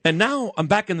away. And now I'm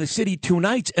back in the city 2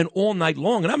 nights and all night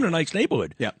long, and I'm in a nice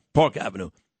neighborhood. Yeah. Park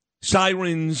Avenue.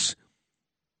 Sirens,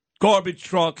 garbage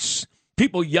trucks,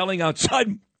 people yelling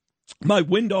outside my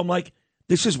window. I'm like,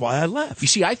 this is why I left. You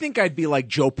see, I think I'd be like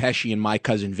Joe Pesci and My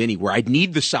Cousin Vinny, where I'd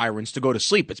need the sirens to go to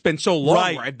sleep. It's been so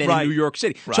long where I've been in New York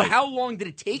City. Right. So how long did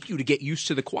it take you to get used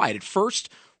to the quiet? At first,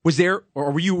 Was there,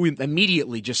 or were you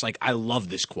immediately just like, I love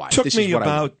this quiet? Took this me is what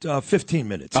about 15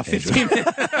 minutes. 15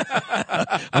 minutes.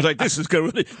 I was like, this is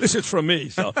good. This is from me.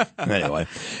 So anyway,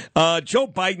 Joe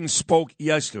Biden spoke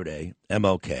yesterday,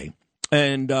 MLK,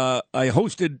 and I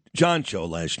hosted John's show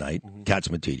last night,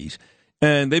 Katzmatidis,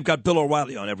 and they've got Bill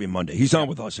O'Reilly on every Monday. He's on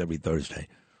with us every Thursday.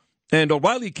 And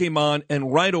O'Reilly came on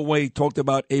and right away talked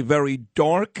about a very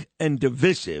dark and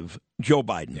divisive Joe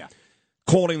Biden,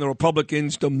 calling the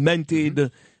Republicans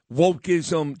demented,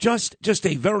 wokeism, just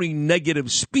a very negative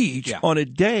speech on a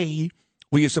day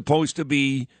where you're supposed to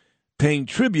be paying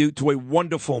tribute to a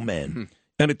wonderful man.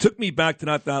 And it took me back to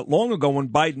not that long ago when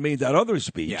Biden made that other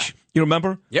speech. You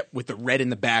remember? Yep, with the red in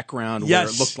the background Yes.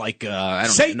 where it looked like, I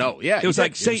don't Satan. know. Yeah, It was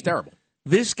like It Satan. was terrible.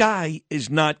 This guy is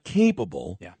not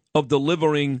capable of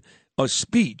delivering a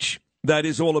speech that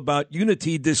is all about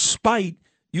unity despite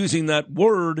using that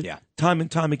word time and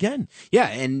time again. Yeah,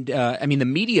 and I mean, the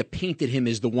media painted him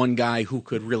as the one guy who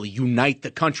could really unite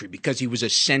the country because he was a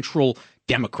central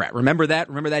Democrat. Remember that?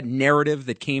 Remember that narrative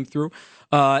that came through?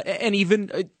 And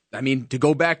even, I mean, to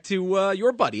go back to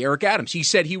your buddy, Eric Adams, he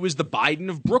said he was the Biden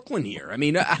of Brooklyn here. I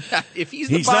mean, if he's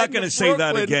the He's Biden not going to of say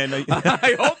that Brooklyn, again.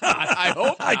 I hope not. I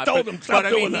hope not. I told him, stop but I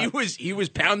doing mean, that. he was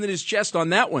pounding his chest on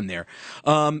that one there.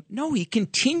 No, he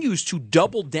continues to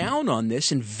double down on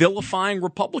this and vilifying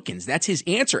Republicans. That's his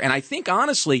answer. And I think,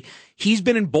 honestly, he's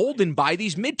been emboldened by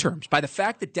these midterms, by the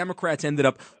fact that Democrats ended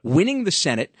up winning the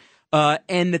Senate.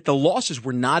 And that the losses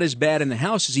were not as bad in the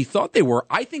House as he thought they were.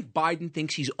 I think Biden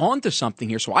thinks he's onto something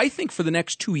here. So I think for the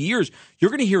next 2 years, you're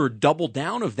going to hear a double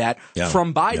down of that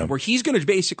from Biden, where he's going to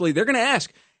basically, they're going to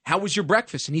ask, how was your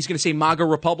breakfast? And he's going to say MAGA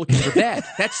Republicans are bad.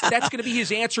 That's going to be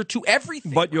his answer to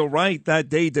everything. But you're right. That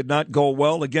day did not go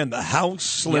well. Again, the House,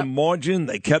 slim margin.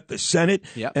 They kept the Senate.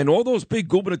 And all those big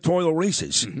gubernatorial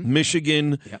races.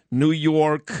 Michigan, New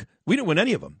York. We didn't win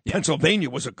any of them. Pennsylvania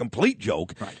was a complete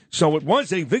joke. So it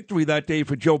was a victory that day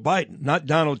for Joe Biden, not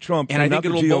Donald Trump, And I not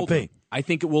think the it'll GOP. embolden him. I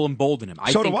think it will embolden him.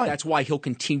 I So think do I. that's why he'll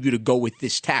continue to go with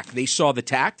this tact. They saw the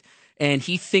tact, and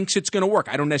he thinks it's going to work.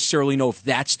 I don't necessarily know if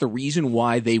that's the reason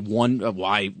why they won,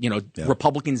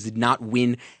 Republicans did not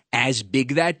win as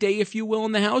big that day, if you will,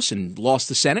 in the House and lost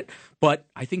the Senate. But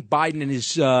I think Biden and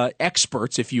his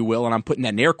experts, if you will, and I'm putting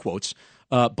that in air quotes,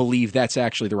 believe that's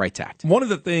actually the right tact. One of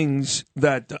the things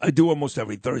that I do almost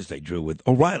every Thursday, Drew, with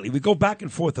O'Reilly, we go back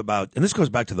and forth about, and this goes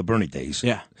back to the Bernie days,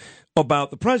 about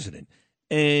the president.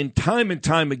 And time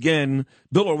again,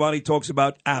 Bill O'Reilly talks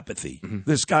about apathy.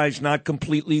 This guy's not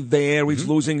completely there. He's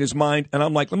losing his mind. And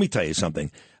I'm like, let me tell you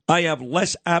something. I have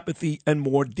less apathy and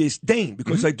more disdain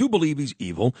because I do believe he's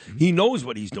evil. He knows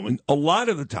what he's doing a lot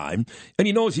of the time, and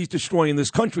he knows he's destroying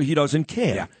this country. He doesn't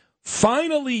care.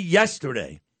 Finally,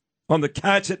 yesterday, on the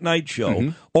Cats at Night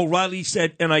show, O'Reilly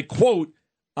said, and I quote,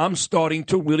 I'm starting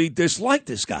to really dislike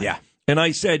this guy. And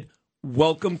I said,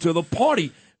 welcome to the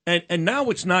party. And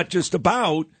now it's not just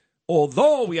about,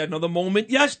 although we had another moment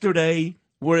yesterday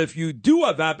where if you do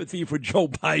have apathy for Joe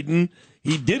Biden,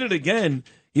 he did it again.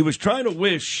 He was trying to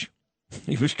wish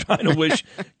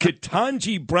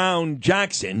Ketanji Brown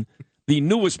Jackson, the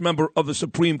newest member of the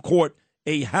Supreme Court,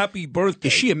 a happy birthday.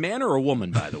 Is she a man or a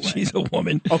woman, by the way? She's a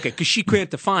woman. Okay, because she can't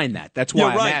define that. That's why You're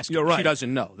right, I'm asking. you're right. She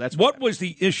doesn't know. That's what was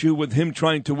the issue with him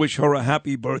trying to wish her a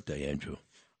happy birthday, Andrew?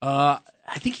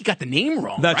 I think he got the name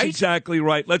wrong, That's right? exactly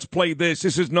right. Let's play this.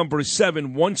 This is number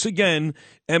 7. Once again,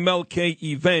 MLK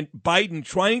event. Biden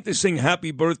trying to sing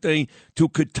happy birthday to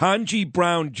Ketanji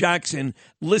Brown Jackson.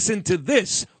 Listen to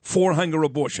this for hunger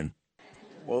abortion.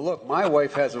 Well, look, my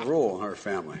wife has a rule in her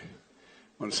family.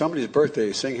 When somebody's birthday,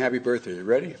 you sing happy birthday. You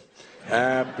ready?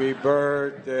 Happy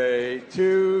birthday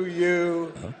to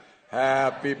you.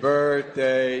 Happy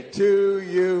birthday to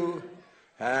you.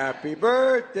 Happy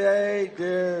birthday,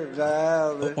 dear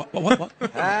Valen. What?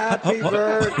 Happy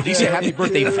birthday. Did he say happy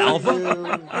birthday, to Valva? you.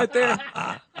 Right there.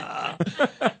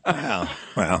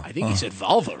 Well, I think he said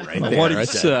Valva right there. What did he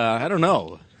That's, say? I don't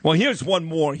know. Well, here's one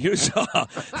more. Here's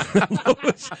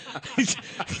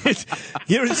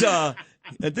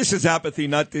this is apathy,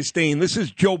 not disdain. This is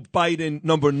Joe Biden,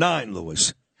 number 9,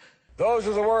 Lewis. Those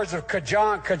are the words of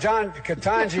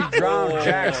Ketanji Brown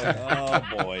Jackson.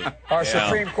 Oh, boy. Our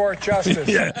Supreme Court Justice.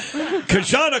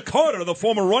 Kajana Carter, the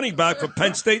former running back for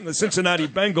Penn State and the Cincinnati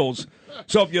Bengals.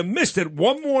 So if you missed it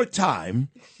one more time,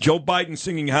 Joe Biden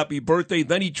singing happy birthday.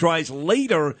 Then he tries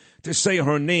later to say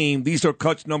her name. These are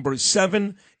cuts numbers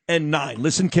 7 and 9.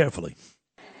 Listen carefully.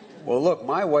 Well, look,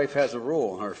 my wife has a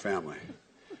rule in her family.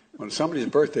 When somebody's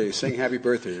birthday, you sing happy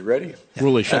birthday. You ready?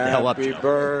 Really, shut the hell up, Happy Joe.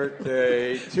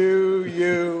 birthday to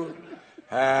you.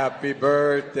 Happy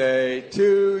birthday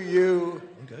to you.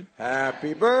 good.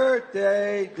 Happy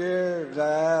birthday, dear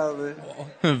Val.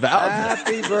 Val.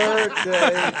 Happy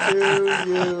birthday to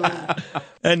you.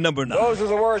 And number 9. Those are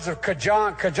the words of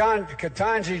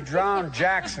Ketanji Brown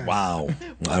Jackson. Wow.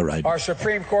 All right. Our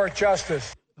Supreme Court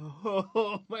Justice.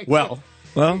 Well,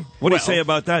 what do you say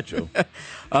about that, Joe?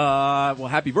 Well,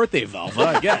 happy birthday,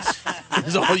 Velva, I guess.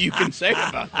 Is all you can say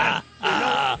about that.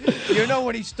 You know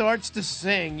when he starts to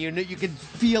sing, you can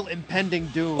feel impending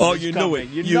doom. Oh, is you coming. knew it.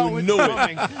 You know knew it's it.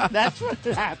 coming. That's what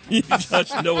happens. You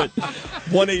just knew it.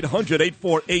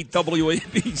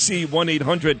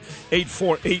 1-800-848-WABC.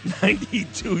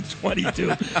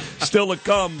 1-800-848-9222. Still to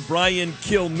come, Brian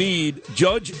Kilmeade,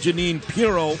 Judge Janine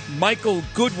Pirro, Michael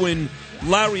Goodwin,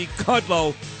 Larry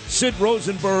Kudlow, Sid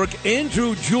Rosenberg,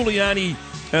 Andrew Giuliani,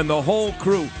 and the whole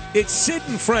crew. It's Sid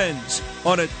and Friends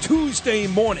on a Tuesday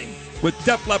morning with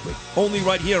Def Leppard, only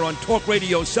right here on Talk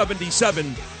Radio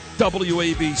 77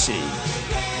 WABC.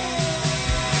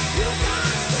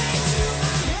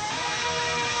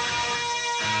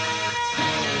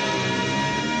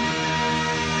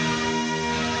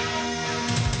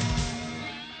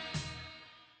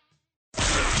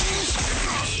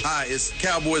 Hi, it's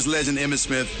Cowboys legend Emmitt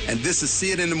Smith, and this is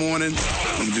See It in the Morning.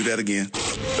 Let me do that again.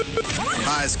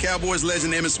 Hi, it's Cowboys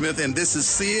legend Emmitt Smith, and this is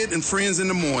See It and Friends in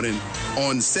the Morning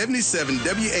on 77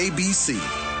 WABC.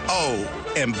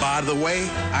 Oh, and by the way,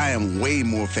 I am way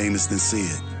more famous than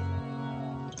Sid.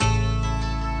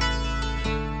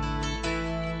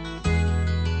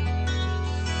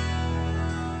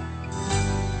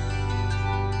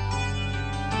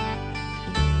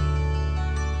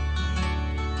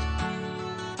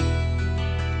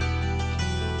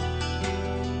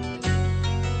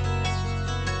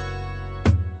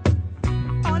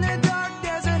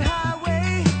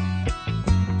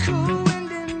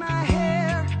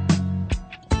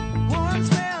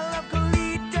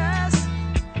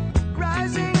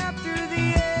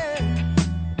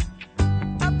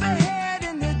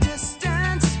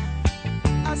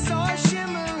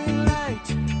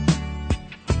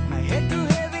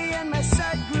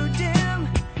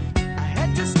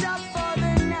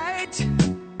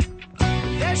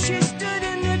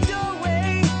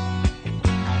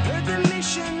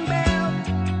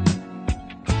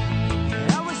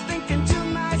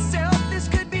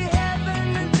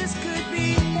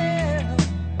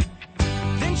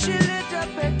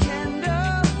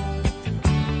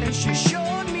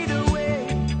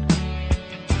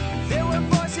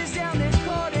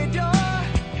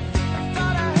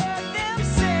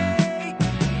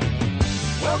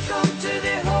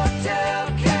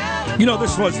 You know,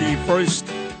 this was the first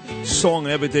song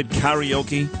I ever did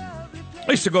karaoke.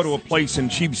 I used to go to a place in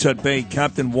Sheepshead Bay,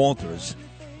 Captain Walters,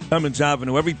 Clemens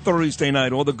Avenue. Every Thursday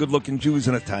night, all the good-looking Jews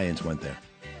and Italians went there.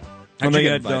 How'd you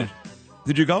get invited?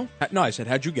 Did you go? No, I said,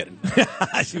 how'd you get invited?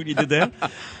 I see what you did there.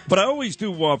 But I always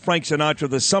do Frank Sinatra,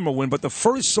 The Summer Wind. But the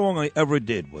first song I ever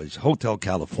did was Hotel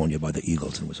California by the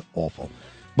Eagles, and it was awful.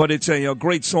 But it's a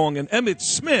great song. And Emmitt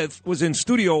Smith was in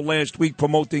studio last week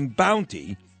promoting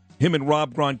Bounty, him and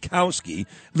Rob Gronkowski,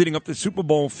 leading up to Super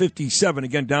Bowl 57,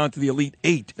 again down to the Elite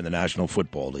Eight in the National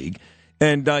Football League.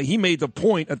 And he made the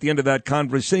point at the end of that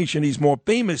conversation, he's more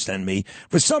famous than me.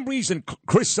 For some reason,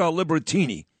 Chris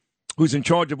Libertini, who's in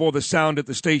charge of all the sound at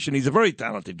the station, he's a very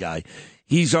talented guy.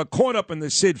 He's caught up in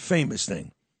the Sid famous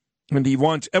thing. And he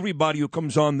wants everybody who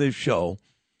comes on this show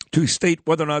to state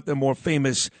whether or not they're more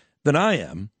famous than I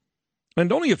am.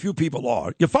 And only a few people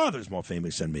are. Your father's more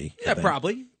famous than me. Yeah,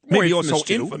 probably. Maybe More also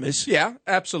too. infamous. Yeah,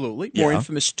 absolutely. More Yeah.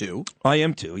 infamous, too. I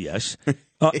am too, yes.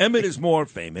 Emmett is more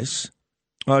famous.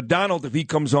 Donald, if he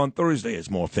comes on Thursday, is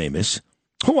more famous.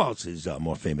 Who else is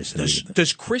more famous than me?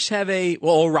 Does Chris have a...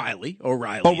 Well, O'Reilly.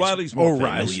 O'Reilly's more famous.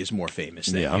 O'Reilly is more famous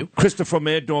than you. Christopher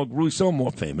Mad Dog Russo,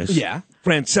 more famous. Yeah.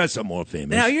 Francesa, more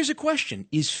famous. Now, here's a question.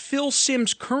 Is Phil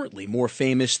Simms currently more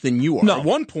famous than you are? No. At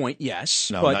one point, yes.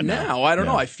 No, but not now. now, I don't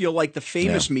know. Yeah. I feel like the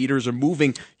famous Yeah. meters are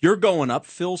moving. You're going up.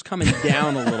 Phil's coming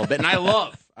down a little bit. And I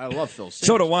love Phil Simms.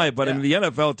 So do I, but in the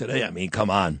NFL today, I mean,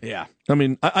 come on. Yeah. I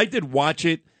mean, I did watch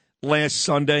it last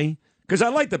Sunday because I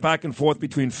like the back and forth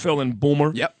between Phil and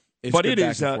Boomer. Yep. It's But good it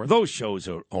back is, and forth. those shows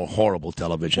are horrible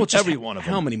television. Well, just Every one of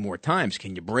them. How many more times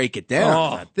can you break it down?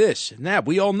 Oh. About this and that.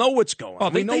 We all know what's going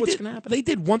on. We know what's going to happen. They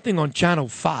did one thing on Channel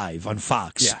 5 on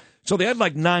Fox. Yeah. So they had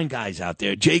like 9 guys out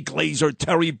there. Jay Glazer,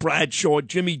 Terry Bradshaw,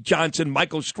 Jimmy Johnson,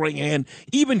 Michael Strahan,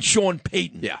 even Sean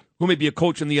Payton. Yeah. who may be a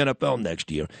coach in the NFL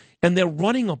next year, and they're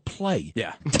running a play.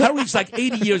 Yeah. Terry's like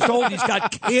 80 years old. He's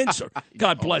got cancer.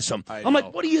 God bless him. I'm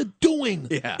like, what are you doing?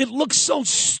 Yeah. It looks so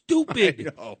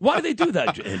stupid. Why do they do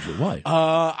that, Andrew? Why?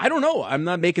 I don't know. I'm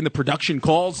not making the production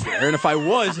calls there. And if I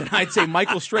was, I'd say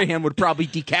Michael Strahan would probably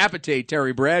decapitate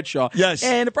Terry Bradshaw. Yes.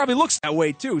 And it probably looks that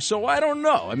way, too. So I don't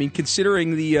know. I mean,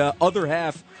 considering the other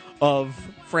half of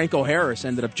Franco Harris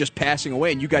ended up just passing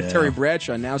away, and you got Terry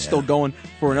Bradshaw now still going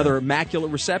for another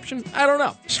immaculate reception. I don't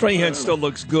know. Strahan still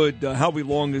looks good. Howie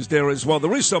Long is there as well.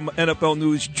 There is some NFL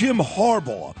news. Jim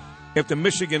Harbaugh, after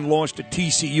Michigan lost to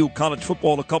TCU college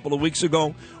football a couple of weeks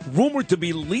ago, rumored to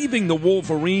be leaving the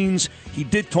Wolverines. He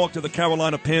did talk to the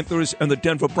Carolina Panthers and the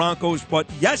Denver Broncos,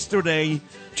 but yesterday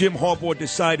Jim Harbaugh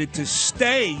decided to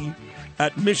stay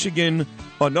at Michigan.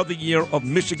 Another year of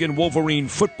Michigan Wolverine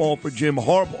football for Jim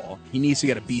Harbaugh. He needs to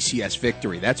get a BCS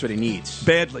victory. That's what he needs.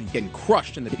 Badly. Getting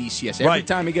crushed in the BCS every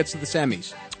time he gets to the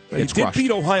semis. He did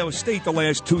beat Ohio State the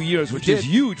last 2 years, which is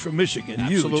huge for Michigan.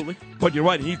 Absolutely. Huge. But you're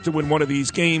right, he needs to win one of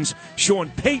these games. Sean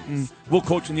Payton will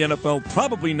coach in the NFL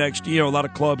probably next year. A lot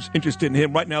of clubs interested in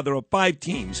him. Right now, there are 5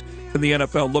 teams in the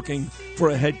NFL looking for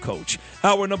a head coach.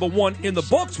 Hour number 1 in the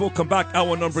books. We'll come back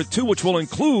hour number 2, which will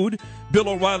include Bill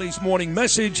O'Reilly's morning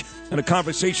message and a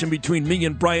conversation between me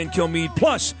and Brian Kilmeade,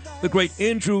 plus the great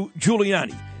Andrew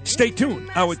Giuliani. Stay tuned.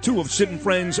 Hour 2 of Sid and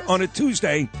Friends on a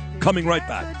Tuesday. Coming right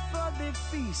back.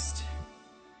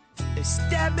 They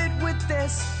stab it with their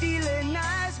stealing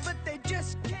eyes, but they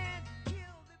just can't kill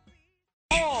the beast.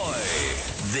 Boy,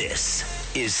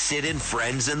 this is Sid and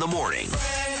Friends in the morning.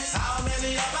 How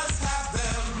many of us have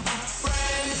them?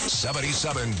 Friends.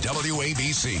 77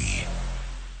 WABC.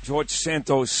 George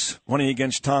Santos running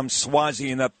against Tom Suozzi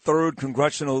in that 3rd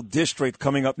congressional district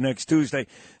coming up next Tuesday.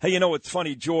 Hey, you know, it's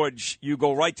funny, George, you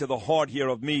go right to the heart here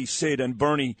of me, Sid, and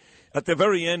Bernie. At the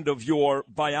very end of your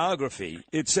biography,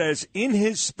 it says, in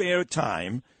his spare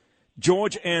time,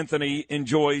 George Anthony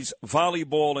enjoys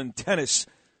volleyball and tennis.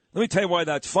 Let me tell you why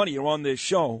that's funny. You're on this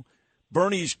show.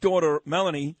 Bernie's daughter,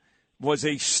 Melanie, was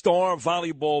a star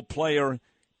volleyball player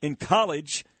in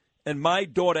college, and my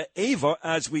daughter, Ava,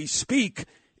 as we speak,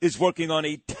 is working on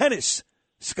a tennis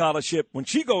scholarship when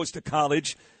she goes to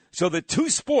college. So the 2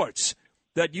 sports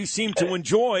that you seem to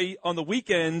enjoy on the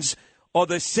weekends are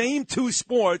the same 2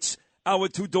 sports our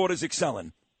 2 daughters excel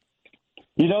in.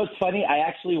 You know, it's funny. I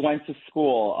actually went to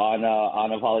school on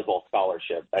a volleyball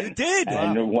scholarship. You did?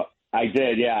 And I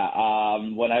did, yeah.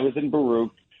 When I was in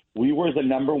Baruch, we were the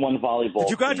number 1 volleyball.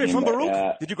 Did you graduate team. from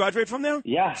Baruch? Did you graduate from there?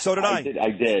 Yeah. So did I. I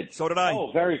did. So did I.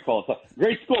 Oh, very cool. So,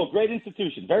 great school, great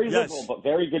institution. Very liberal, but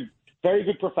very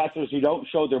good professors who don't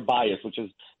show their bias, which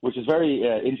is very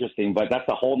interesting. But that's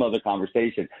a whole nother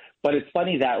conversation. But it's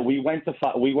funny that we went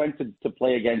to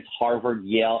play against Harvard,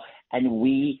 Yale, and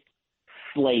we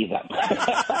slay them.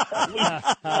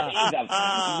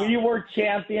 We were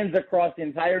champions across the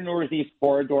entire Northeast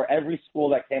corridor. Every school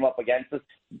that came up against us,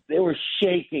 they were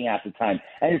shaking at the time.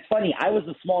 And it's funny, I was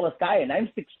the smallest guy, and I'm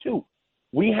 6'2".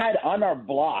 We had on our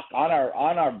block, on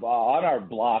our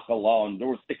block alone, there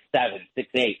were 6'7",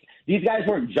 6'8". These guys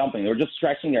weren't jumping; they were just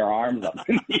stretching their arms up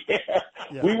in the air.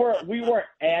 Yeah. We were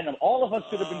animals. All of us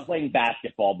should have been playing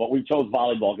basketball, but we chose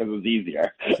volleyball because it was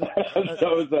easier.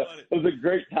 So it was a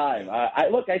great time. I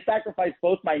sacrificed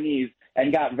both my knees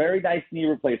and got very nice knee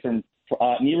replacements from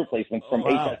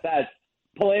HSS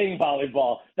playing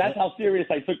volleyball. That's how serious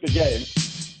I took the game.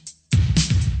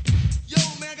 Yo,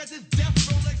 man, I got this death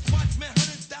Rolex watch, man,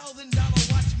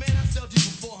 $100,000 watch, man. I sold you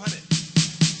for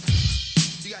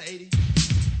 $400. You got 80.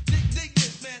 Dig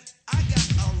this, man. I got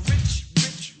a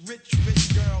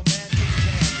rich girl, man.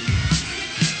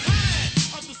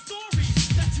 Of the stories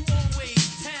that you always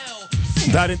tell.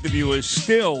 That interview is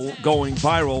still going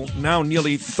viral. Now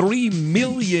nearly 3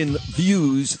 million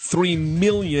views. 3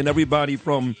 million. Everybody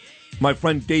from my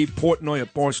friend Dave Portnoy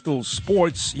at Barstool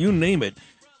Sports, you name it,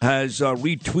 has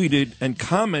retweeted and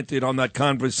commented on that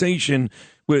conversation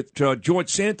with George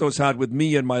Santos had with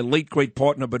me and my late great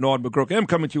partner Bernard McGuirk. I'm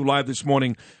coming to you live this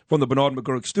morning from the Bernard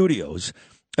McGuirk studios.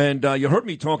 And you heard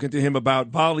me talking to him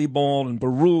about volleyball and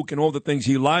Baruch and all the things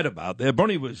he lied about there.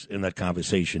 Bernie was in that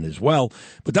conversation as well.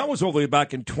 But that was all the way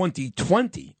back in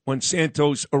 2020 when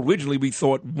Santos originally, we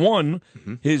thought, won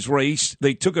his race.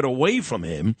 They took it away from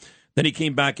him. Then he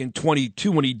came back in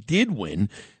 22 when he did win.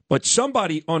 But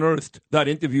somebody unearthed that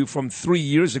interview from 3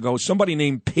 years ago, somebody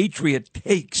named Patriot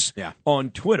Takes on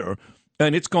Twitter,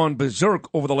 and it's gone berserk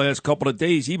over the last couple of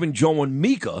days. Even Joe and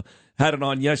Mika had it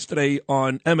on yesterday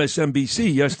on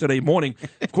MSNBC yesterday morning.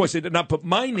 Of course, they did not put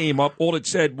my name up. All it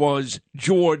said was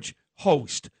George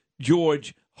Host.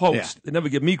 George host. They never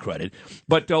give me credit.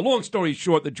 But long story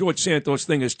short, the George Santos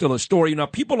thing is still a story. Now,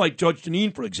 people like Judge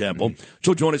Janine, for example,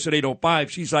 she'll join us at 8:05.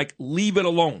 She's like, leave it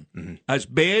alone. As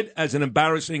bad as and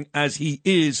embarrassing as he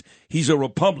is, he's a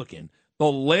Republican.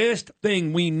 The last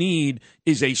thing we need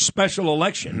is a special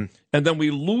election, and then we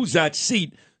lose that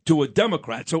seat to a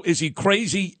Democrat. So is he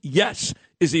crazy? Yes.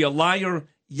 Is he a liar?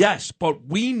 Yes. But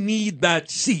we need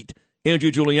that seat.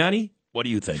 Andrew Giuliani, what do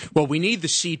you think? Well, we need the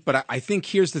seat, but I think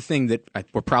here's the thing that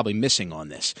we're probably missing on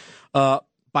this.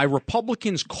 By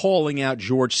Republicans calling out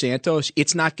George Santos,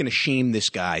 it's not going to shame this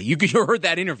guy. You heard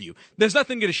that interview. There's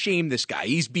nothing going to shame this guy.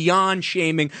 He's beyond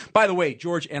shaming. By the way,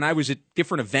 George, and I was at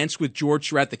different events with George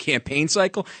throughout the campaign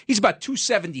cycle, he's about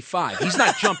 275. He's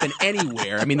not jumping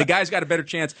anywhere. I mean, the guy's got a better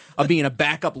chance of being a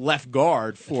backup left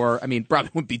guard probably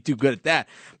wouldn't be too good at that.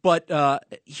 But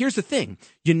here's the thing.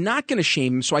 You're not going to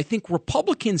shame him. So I think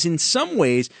Republicans in some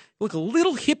ways look a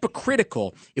little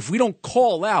hypocritical if we don't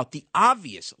call out the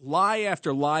obvious lie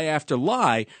after lie after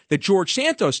lie that George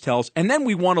Santos tells. And then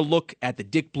we want to look at the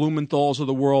Dick Blumenthals of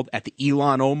the world, at the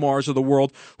Ilhan Omars of the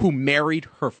world, who married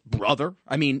her brother.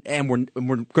 I mean, and we're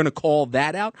going to call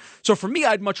that out. So for me,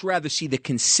 I'd much rather see the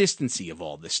consistency of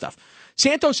all this stuff.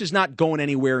 Santos is not going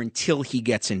anywhere until he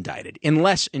gets indicted,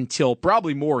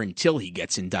 probably more until he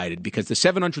gets indicted, because the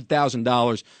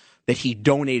 $700,000 that he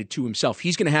donated to himself,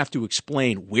 he's going to have to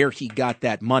explain where he got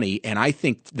that money, and I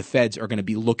think the feds are going to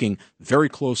be looking very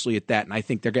closely at that, and I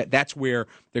think that's where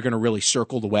they're going to really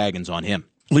circle the wagons on him.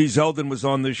 Lee Zeldin was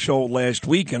on this show last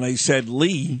week, and I said,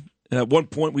 Lee, at one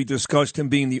point we discussed him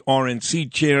being the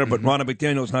RNC chair, but Ronna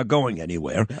McDaniel's not going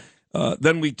anywhere.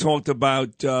 Then we talked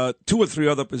about 2 or 3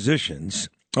 other positions,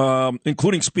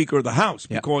 including Speaker of the House,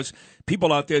 because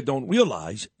people out there don't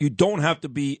realize you don't have to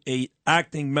be an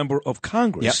acting member of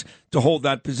Congress to hold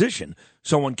that position.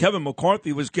 So when Kevin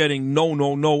McCarthy was getting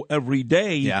no every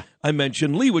day, I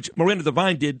mentioned Lee, which Miranda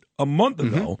Devine did a month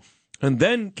ago. And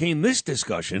then came this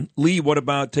discussion. Lee, what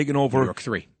about taking over New York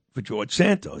 3 for George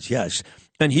Santos? Yes.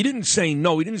 And he didn't say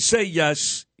no. He didn't say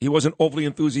yes. He wasn't overly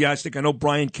enthusiastic. I know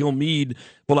Brian Kilmeade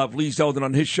will have Lee Zeldin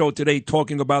on his show today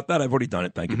talking about that. I've already done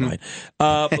it. Thank you, Brian.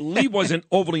 But Lee wasn't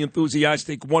overly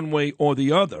enthusiastic one way or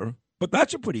the other. But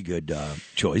that's a pretty good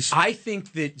choice. I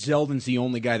think that Zeldin's the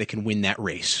only guy that can win that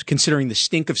race, considering the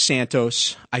stink of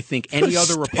Santos. I think any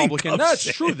other Republican. No, it's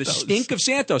true. The stink of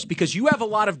Santos, because you have a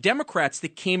lot of Democrats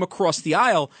that came across the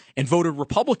aisle and voted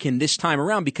Republican this time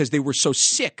around because they were so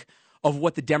sick of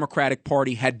what the Democratic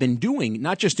Party had been doing,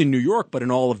 not just in New York, but in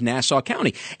all of Nassau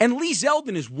County. And Lee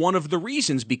Zeldin is one of the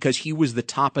reasons, because he was the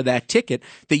top of that ticket,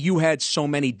 that you had so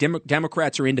many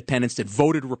Democrats or independents that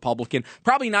voted Republican,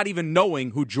 probably not even knowing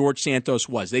who George Santos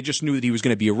was. They just knew that he was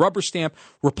going to be a rubber stamp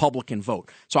Republican vote.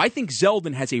 So I think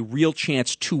Zeldin has a real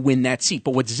chance to win that seat.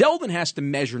 But what Zeldin has to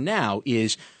measure now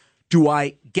is, do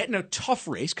I get in a tough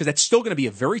race? Because that's still going to be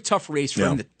a very tough race for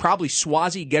him. That probably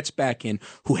Suozzi gets back in,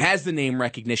 who has the name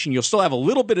recognition. You'll still have a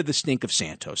little bit of the stink of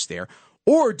Santos there.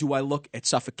 Or do I look at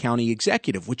Suffolk County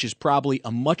Executive, which is probably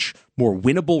a much more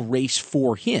winnable race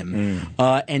for him?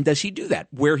 And does he do that,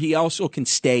 where he also can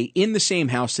stay in the same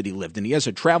house that he lived in? He has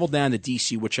to travel down to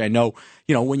D.C., which I know,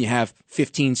 when you have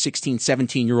 15, 16,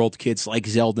 17-year-old kids like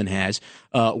Zeldin has,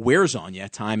 wears on you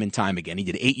time and time again. He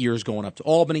did 8 years going up to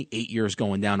Albany, 8 years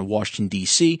going down to Washington,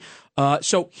 D.C.,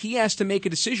 so he has to make a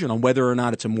decision on whether or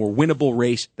not it's a more winnable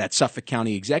race, that Suffolk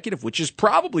County Executive, which is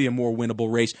probably a more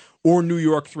winnable race, or New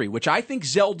York 3, which I think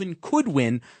Zeldin could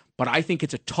win, but I think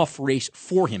it's a tough race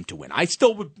for him to win. I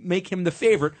still would make him the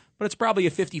favorite, but it's probably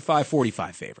a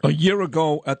 55-45 favorite. A year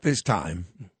ago at this time,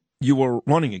 you were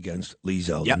running against Lee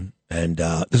Zeldin. And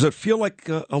does it feel like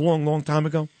a long, long time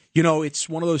ago? It's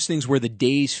one of those things where the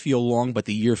days feel long, but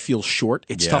the year feels short.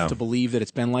 It's tough to believe that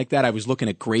it's been like that. I was looking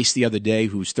at Grace the other day,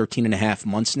 who's 13 and a half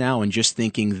months now, and just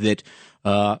thinking that,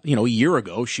 a year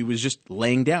ago, she was just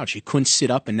laying down. She couldn't sit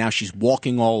up, and now she's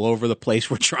walking all over the place.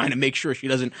 We're trying to make sure she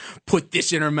doesn't put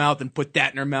this in her mouth and put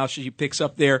that in her mouth she picks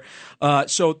up there.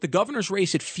 So the governor's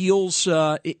race, it feels,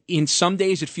 in some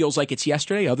days it feels like it's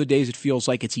yesterday. Other days it feels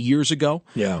like it's years ago.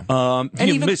 Yeah. Do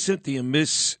you miss it? Do you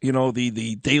miss,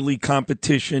 the daily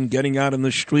competition, getting out in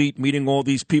the street, meeting all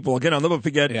these people? Again, I'll never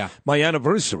forget my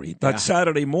anniversary. That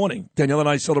Saturday morning, Danielle and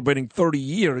I celebrating 30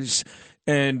 years.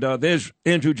 And there's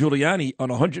Andrew Giuliani on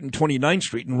 129th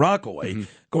Street in Rockaway,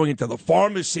 going into the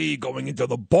pharmacy, going into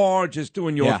the bar, just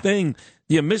doing your thing.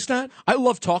 You miss that? I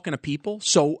love talking to people,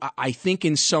 so I think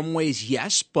in some ways,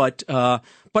 yes, but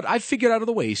I've figured out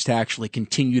other ways to actually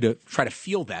continue to try to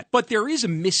feel that. But there is a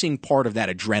missing part of that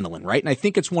adrenaline, right? And I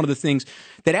think it's one of the things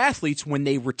that athletes, when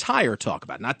they retire, talk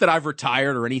about. Not that I've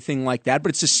retired or anything like that, but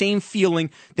it's the same feeling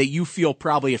that you feel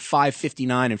probably at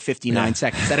 5:59 and 59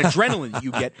 seconds. That adrenaline that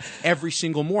you get every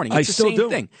single morning. It's I still the same do.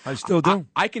 thing. I still do.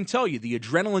 I can tell you the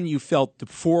adrenaline you felt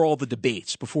before all the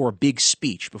debates, before a big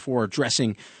speech, before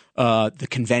addressing the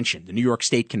convention, the New York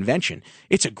State Convention.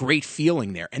 It's a great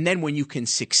feeling there. And then when you can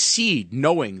succeed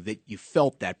knowing that you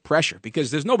felt that pressure,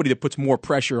 because there's nobody that puts more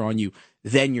pressure on you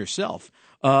than yourself,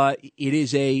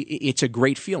 it's a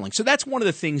great feeling. So that's one of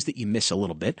the things that you miss a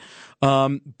little bit.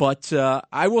 But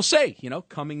I will say,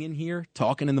 coming in here,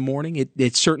 talking in the morning,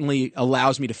 it certainly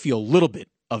allows me to feel a little bit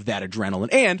of that adrenaline.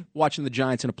 And watching the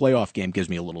Giants in a playoff game gives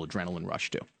me a little adrenaline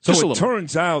rush, too. So it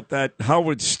turns out that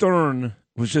Howard Stern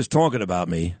was just talking about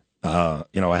me. I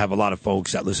have a lot of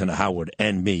folks that listen to Howard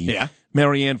and me. Yeah.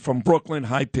 Marianne from Brooklyn,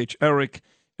 High Pitch Eric,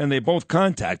 and they both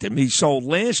contacted me. So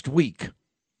last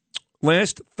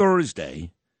Thursday,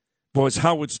 was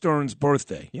Howard Stern's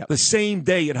birthday. Yep. The same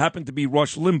day it happened to be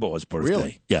Rush Limbaugh's birthday.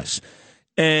 Really? Yes.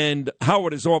 And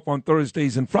Howard is off on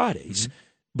Thursdays and Fridays. Mm-hmm.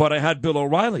 But I had Bill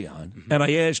O'Reilly on, and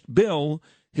I asked Bill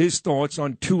his thoughts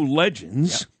on two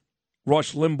legends,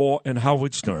 Rush Limbaugh and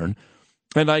Howard Stern.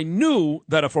 And I knew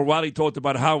that if O'Reilly talked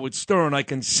about Howard Stern, I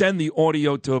can send the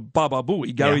audio to Baba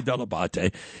Booey, Gary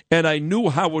Delabate, and I knew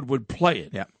Howard would play it.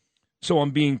 Yeah. So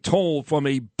I'm being told from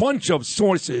a bunch of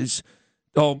sources,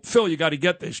 Phil, you got to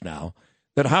get this now,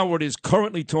 that Howard is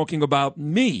currently talking about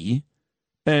me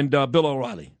and Bill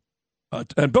O'Reilly.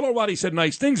 And Bill O'Reilly said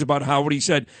nice things about Howard. He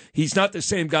said he's not the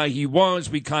same guy he was.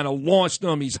 We kind of lost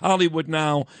him. He's Hollywood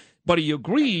now. But he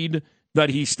agreed that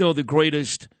he's still the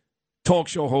greatest talk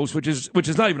show host, which is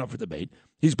not even up for debate.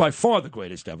 He's by far the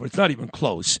greatest ever. It's not even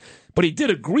close. But he did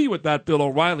agree with that, Bill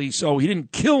O'Reilly, so he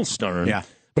didn't kill Stern. Yeah.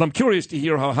 But I'm curious to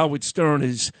hear how Howard Stern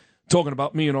is talking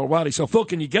about me and O'Reilly. So, Phil,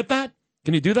 can you get that?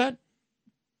 Can you do that?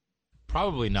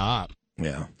 Probably not.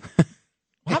 Yeah.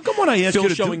 How come when I ask Phil you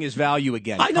to showing his value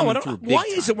again? I know. Why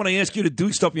is it when I ask you to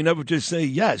do stuff, you never just say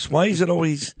yes? Why is it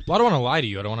always... Well, I don't want to lie to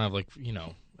you. I don't want to have,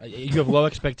 you have low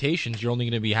expectations. You're only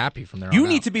going to be happy from there on You out.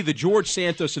 need to be the George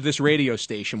Santos of this radio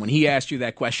station when he asked you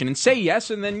that question and say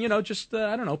yes, and then, just,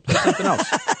 I don't know, play something else.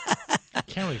 I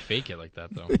can't really fake it like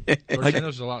that, though. George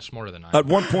Santos is a lot smarter than I am. At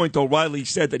one point, O'Reilly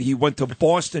said that he went to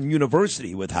Boston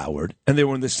University with Howard, and they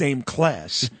were in the same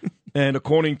class. And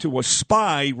according to a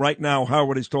spy, right now,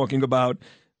 Howard is talking about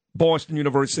Boston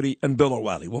University and Bill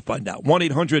O'Reilly. We'll find out.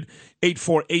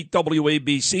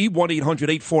 1-800-848-WABC,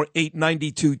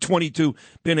 1-800-848-9222.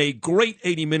 Been a great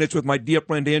 80 minutes with my dear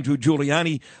friend Andrew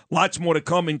Giuliani. Lots more to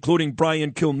come, including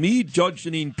Brian Kilmeade, Judge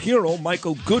Janine Pirro,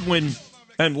 Michael Goodwin,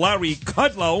 and Larry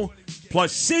Kudlow,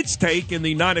 plus Sid's take in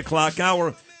the 9 o'clock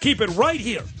hour. Keep it right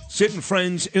here. Sid and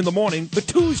Friends in the Morning, the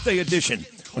Tuesday edition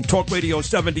on Talk Radio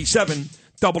 77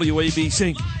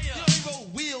 WABC.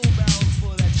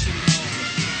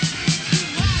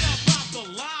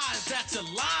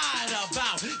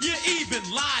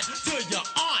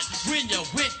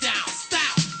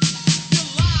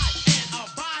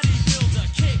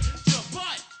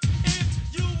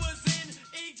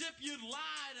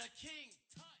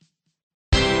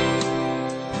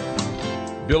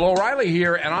 Bill O'Reilly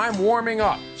here, and I'm warming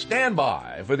up. Stand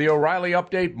by for the O'Reilly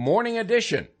Update Morning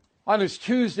Edition. On this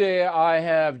Tuesday, I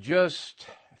have just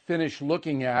finished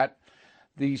looking at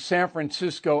the San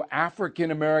Francisco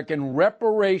African American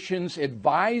Reparations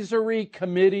Advisory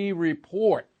Committee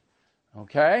report.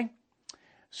 Okay?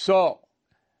 So,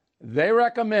 they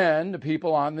recommend, the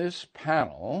people on this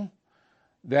panel,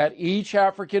 that each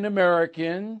African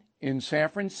American in San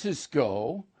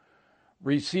Francisco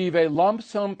receive a lump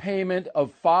sum payment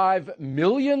of $5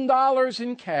 million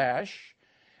in cash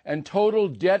and total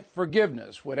debt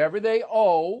forgiveness. Whatever they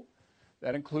owe,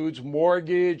 that includes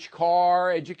mortgage,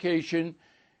 car, education,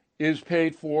 is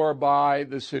paid for by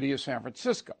the city of San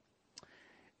Francisco.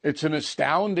 It's an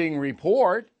astounding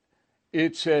report.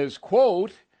 It says,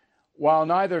 quote, while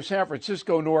neither San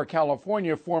Francisco nor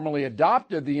California formally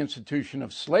adopted the institution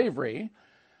of slavery,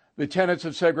 the tenets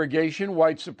of segregation,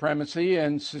 white supremacy,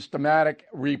 and systematic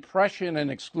repression and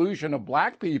exclusion of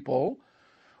black people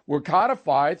were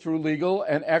codified through legal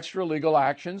and extra-legal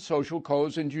actions, social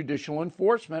codes, and judicial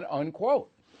enforcement, unquote.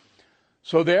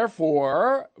 So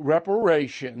therefore,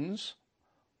 reparations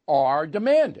are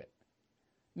demanded.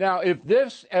 Now, if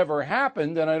this ever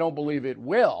happened, and I don't believe it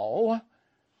will,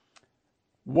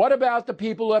 what about the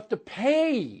people who have to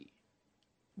pay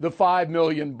the $5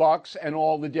 million and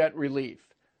all the debt relief?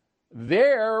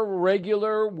 They're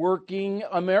regular working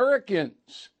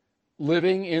Americans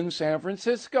living in San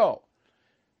Francisco.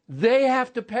 They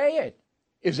have to pay it.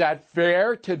 Is that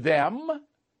fair to them?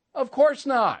 Of course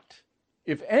not.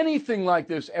 If anything like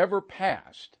this ever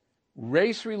passed,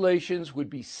 race relations would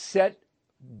be set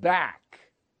back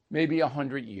maybe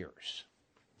 100 years.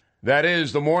 That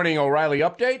is the Morning O'Reilly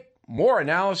Update. More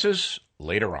analysis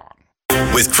later on.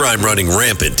 With crime running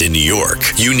rampant in New York,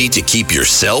 you need to keep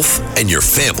yourself and your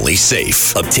family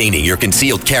safe. Obtaining your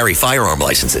concealed carry firearm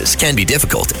licenses can be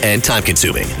difficult and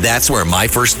time-consuming. That's where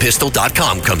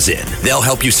MyFirstPistol.com comes in. They'll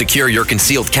help you secure your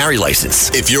concealed carry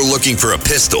license. If you're looking for a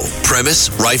pistol, premise,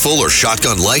 rifle, or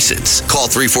shotgun license, call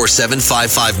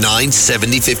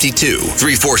 347-559-7052.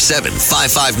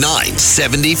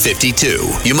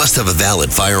 347-559-7052. You must have a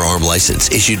valid firearm license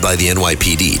issued by the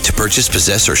NYPD to purchase,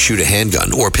 possess, or shoot a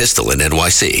handgun or pistol in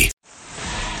NYC.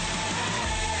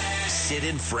 Sid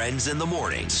and Friends in the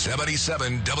Morning.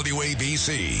 77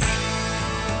 WABC.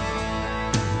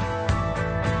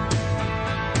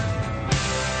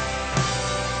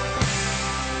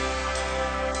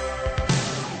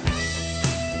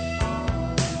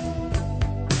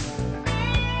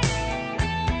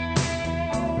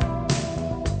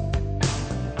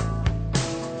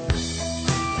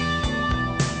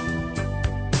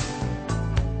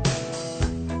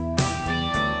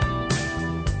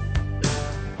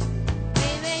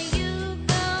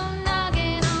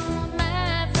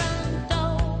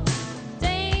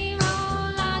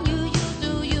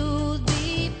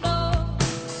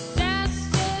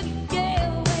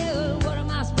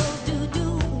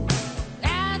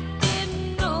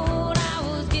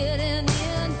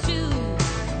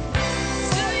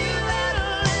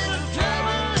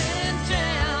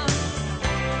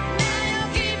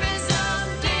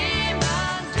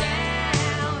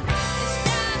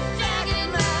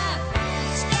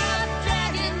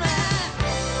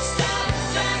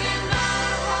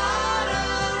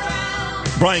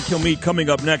 Brian Kilmeade coming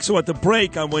up next. So at the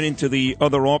break, I went into the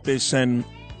other office, and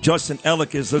Justin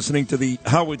Ellick is listening to the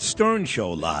Howard Stern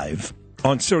Show live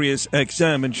on Sirius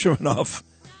XM. And sure enough,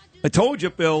 I told you,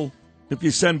 Bill, if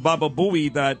you send Baba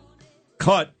Booey that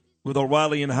cut with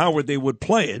O'Reilly and Howard, they would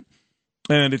play it.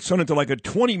 And it turned into like a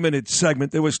 20-minute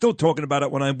segment. They were still talking about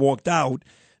it when I walked out.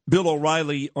 Bill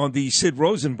O'Reilly on the Sid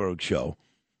Rosenberg Show.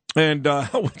 And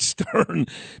Howard Stern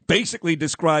basically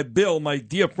described Bill, my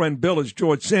dear friend Bill, as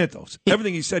George Santos.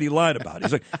 Everything he said, he lied about.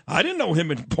 He's like, I didn't know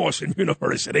him in Boston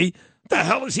University. What the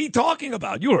hell is he talking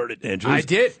about? You heard it, Andrew. I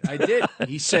did.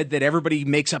 He said that everybody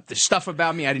makes up this stuff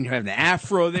about me. I didn't have an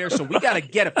afro there. So we got to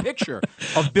get a picture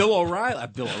of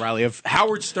of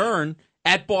Howard Stern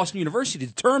at Boston University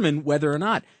to determine whether or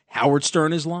not Howard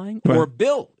Stern is lying or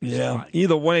Bill is lying.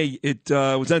 Either way, it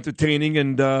was entertaining,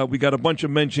 and we got a bunch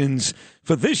of mentions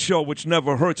for this show, which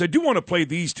never hurts. I do want to play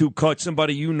these two cuts.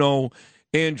 Somebody you know,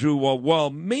 Andrew, well,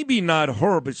 maybe not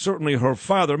her, but certainly her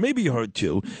father, maybe her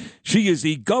too. She is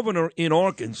the governor in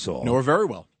Arkansas. Know her very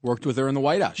well. Worked with her in the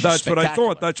White House. That's what I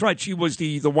thought. That's right. She was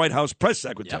the White House press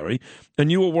secretary,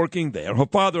 and you were working there. Her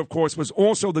father, of course, was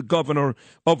also the governor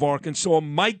of Arkansas,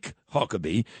 Mike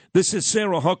Huckabee. This is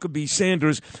Sarah Huckabee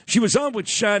Sanders. She was on with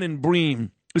Shannon Bream.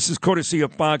 This is courtesy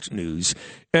of Fox News,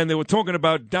 and they were talking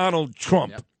about Donald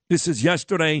Trump. This is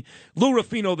yesterday. Lou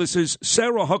Ruffino, this is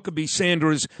Sarah Huckabee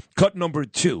Sanders, cut number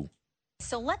 2.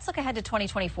 So let's look ahead to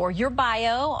 2024. Your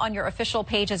bio on your official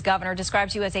page as governor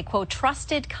describes you as a, quote,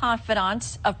 trusted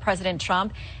confidant of President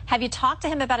Trump. Have you talked to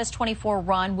him about his 24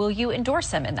 run? Will you endorse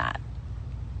him in that?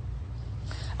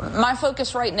 My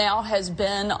focus right now has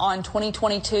been on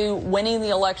 2022, winning the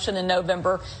election in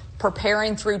November,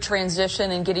 preparing through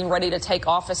transition and getting ready to take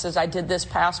office as I did this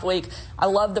past week. I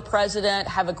love the president,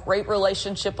 have a great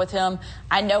relationship with him.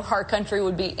 I know our country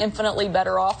would be infinitely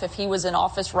better off if he was in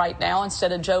office right now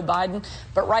instead of Joe Biden.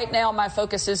 But right now, my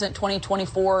focus isn't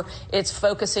 2024. It's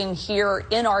focusing here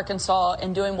in Arkansas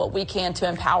and doing what we can to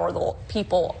empower the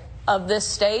people of this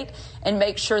state and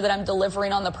make sure that I'm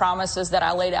delivering on the promises that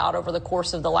I laid out over the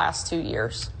course of the last 2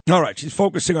 years. All right, she's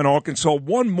focusing on Arkansas.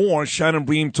 One more, Shannon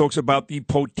Bream talks about the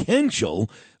potential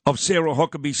of Sarah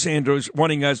Huckabee Sanders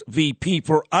running as VP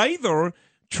for either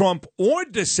Trump or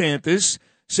DeSantis.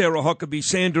 Sarah Huckabee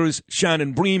Sanders,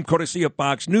 Shannon Bream, courtesy of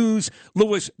Fox News.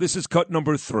 Lewis, this is cut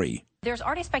number 3. There's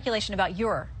already speculation about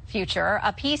your future.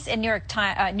 A piece in New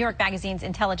York Magazine's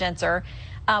Intelligencer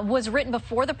was written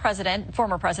before the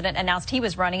former president, announced he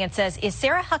was running. It says, is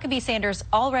Sarah Huckabee Sanders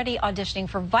already auditioning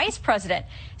for vice president?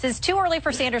 It says it's too early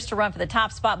for Sanders to run for the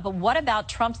top spot, but what about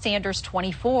Trump Sanders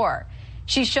 24?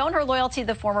 She's shown her loyalty to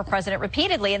the former president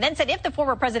repeatedly and then said if the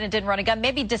former president didn't run a gun,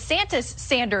 maybe DeSantis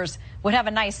Sanders would have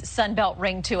a nice Sunbelt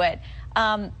ring to it.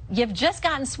 You've just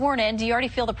gotten sworn in. Do you already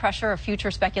feel the pressure of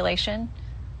future speculation?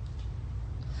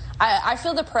 I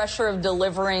feel the pressure of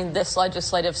delivering this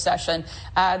legislative session.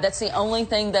 That's the only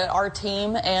thing that our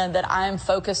team and that I am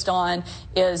focused on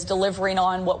is delivering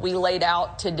on what we laid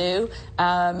out to do.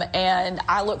 And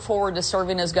I look forward to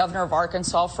serving as governor of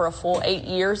Arkansas for a full 8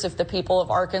 years. If the people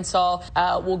of Arkansas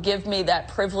will give me that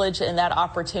privilege and that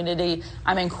opportunity,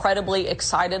 I'm incredibly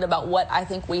excited about what I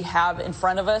think we have in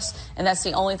front of us. And that's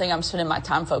the only thing I'm spending my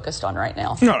time focused on right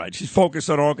now. All right, she's focused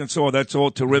on Arkansas. That's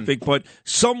all terrific. But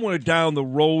somewhere down the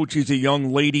road, she's a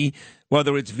young lady,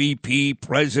 whether it's VP,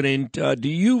 president. Do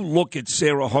you look at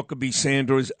Sarah Huckabee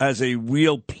Sanders as a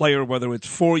real player, whether it's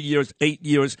 4 years, 8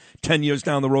 years, 10 years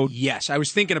down the road? Yes. I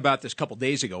was thinking about this a couple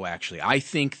days ago, actually. I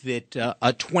think that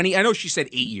I know she said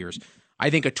 8 years. I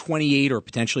think a 28 or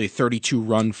potentially a 32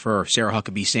 run for Sarah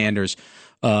Huckabee Sanders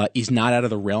is not out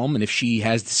of the realm. And if she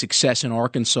has the success in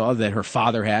Arkansas that her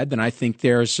father had, then I think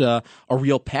there's a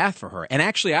real path for her. And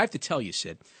actually, I have to tell you,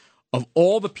 Sid, of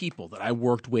all the people that I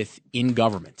worked with in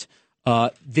government,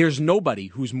 there's nobody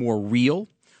who's more real,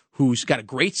 who's got a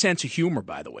great sense of humor,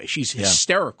 by the way. She's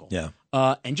hysterical. Yeah.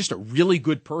 And just a really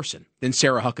good person than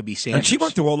Sarah Huckabee Sanders. And she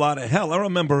went through a lot of hell. I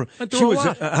remember she was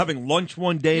having lunch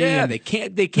one day. Yeah, and they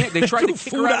tried to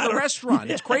kick her out of the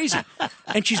restaurant. It's crazy.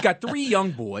 And she's got 3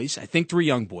 young boys, 3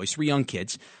 young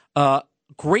kids.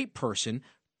 Great person.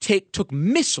 Took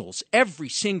missiles every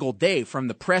single day from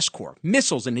the press corps,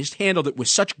 missiles, and just handled it with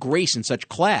such grace and such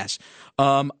class.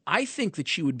 I think that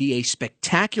she would be a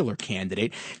spectacular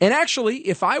candidate. And actually,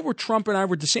 if I were Trump and I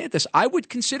were DeSantis, I would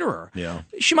consider her. Yeah.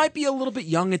 She might be a little bit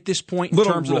young at this point in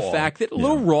Little terms raw. of the fact that a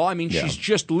little raw. I mean, she's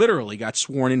just literally got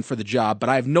sworn in for the job, but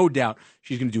I have no doubt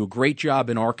she's going to do a great job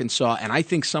in Arkansas, and I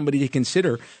think somebody to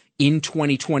consider in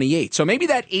 2028. So maybe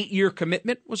that 8-year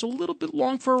commitment was a little bit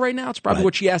long for her right now. It's probably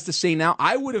what she has to say now.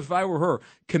 I would, if I were her,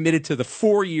 committed to the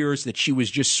 4 years that she was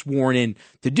just sworn in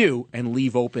to do and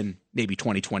leave open maybe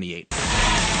 2028.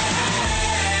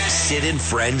 Sid and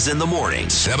Friends in the Morning.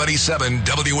 77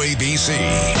 WABC.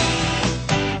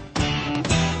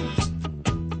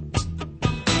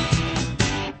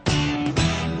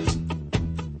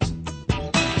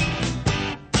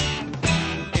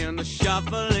 In the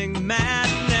shuffling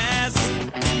madness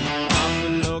of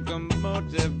the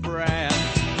locomotive breath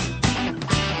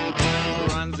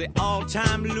runs the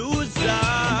all-time loser,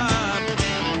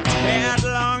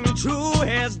 headlong to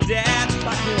his death.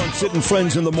 On Sid and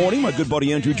Friends in the Morning, my good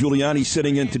buddy Andrew Giuliani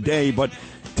sitting in today, but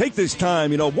take this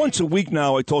time, once a week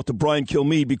now I talk to Brian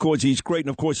Kilmeade because he's great. And,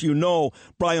 of course,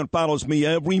 Brian follows me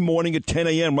every morning at 10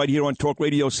 a.m. right here on Talk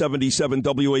Radio 77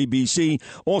 WABC.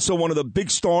 Also one of the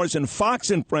big stars in Fox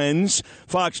and Friends,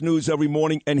 Fox News every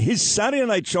morning. And his Saturday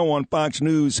night show on Fox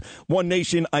News, One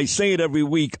Nation, I say it every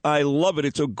week. I love it.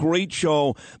 It's a great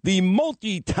show. The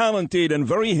multi-talented and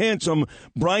very handsome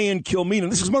Brian Kilmeade.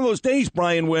 And this is one of those days,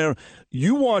 Brian, where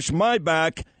you wash my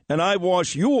back and I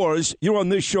wash yours. You're on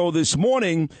this show this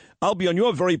morning. I'll be on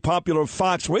your very popular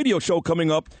Fox radio show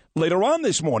coming up later on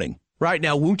this morning. Right.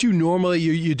 Now, won't you normally,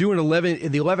 you're doing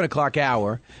in the 11 o'clock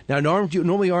hour. Now,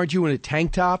 normally aren't you in a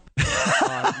tank top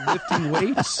lifting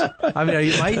weights? I mean,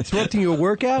 am I interrupting your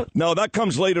workout? No, that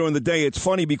comes later in the day. It's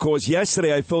funny because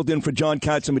yesterday I filled in for John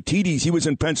Catsimatidis. He was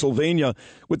in Pennsylvania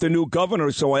with the new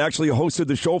governor, so I actually hosted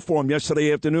the show for him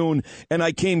yesterday afternoon, and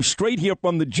I came straight here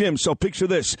from the gym. So picture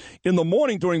this. In the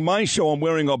morning during my show, I'm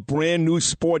wearing a brand new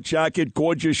sport jacket,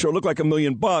 gorgeous shirt, look like $1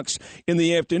 million. In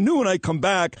the afternoon, I come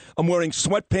back, I'm wearing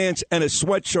sweatpants and a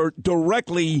sweatshirt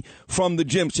directly from the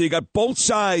gym. So you got both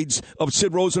sides of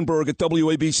Sid Rosenberg at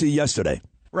WABC yesterday.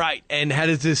 Right. And how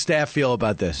does the staff feel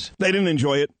about this? They didn't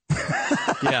enjoy it.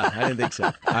 Yeah, I didn't think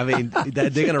so. I mean, they're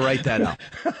going to write that up.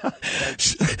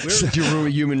 Where's your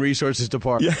human resources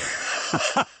department?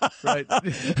 Yeah. Right.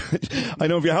 I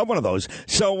know if you have one of those.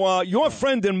 So your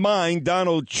friend and mine,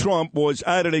 Donald Trump, was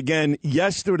at it again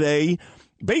yesterday,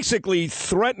 basically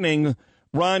threatening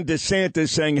Ron DeSantis,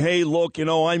 saying, hey, look,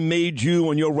 I made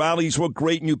you and your rallies were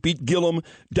great and you beat Gillum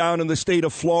down in the state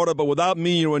of Florida, but without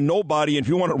me, you're a nobody. And if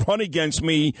you want to run against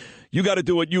me, you got to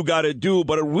do what you got to do.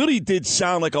 But it really did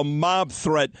sound like a mob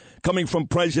threat coming from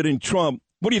President Trump.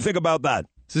 What do you think about that?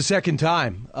 It's the second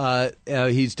time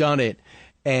he's done it,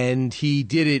 and he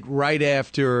did it right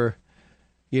after.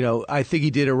 I think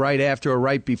he did it right after or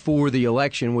right before the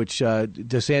election, which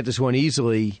DeSantis won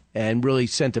easily and really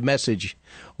sent a message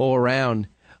all around.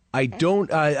 I think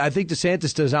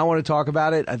DeSantis does not want to talk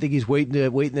about it. I think he's waiting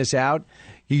this out.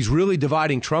 He's really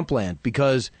dividing Trump land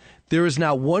because there is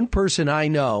not one person I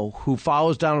know who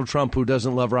follows Donald Trump who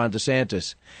doesn't love Ron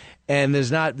DeSantis. And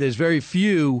there's very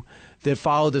few that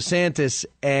follow DeSantis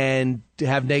and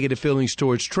have negative feelings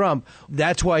towards Trump.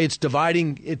 That's why it's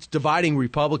dividing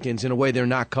Republicans in a way they're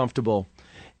not comfortable.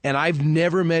 And I've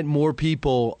never met more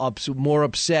people more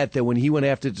upset than when he went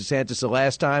after DeSantis the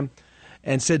last time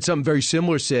and said something very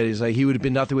similar. Said is like he would have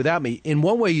been nothing without me. In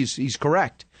one way, he's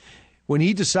correct. When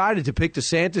he decided to pick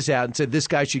DeSantis out and said this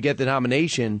guy should get the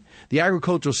nomination, the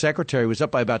agricultural secretary was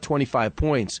up by about 25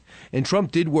 points. And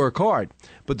Trump did work hard.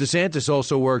 But DeSantis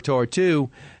also worked hard, too,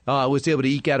 was able to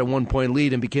eke out a 1-point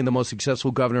lead and became the most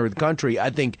successful governor of the country.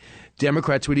 I think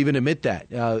Democrats would even admit that.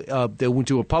 They wouldn't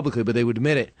do it publicly, but they would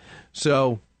admit it.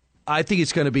 So I think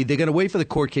it's going to be, they're going to wait for the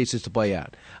court cases to play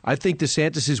out. I think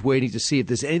DeSantis is waiting to see if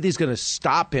there's anything that's going to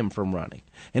stop him from running,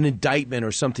 an indictment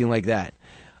or something like that.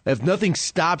 If nothing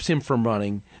stops him from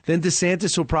running, then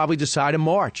DeSantis will probably decide in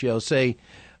March. He'll say,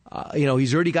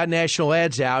 he's already got national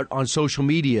ads out on social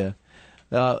media,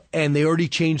 and they already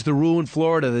changed the rule in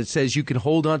Florida that says you can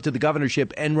hold on to the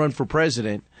governorship and run for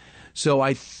president. So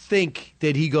I think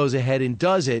that he goes ahead and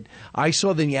does it. I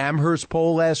saw the Amherst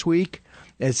poll last week.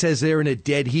 It says they're in a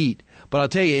dead heat. But I'll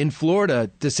tell you, in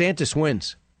Florida, DeSantis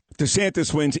wins.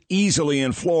 DeSantis wins easily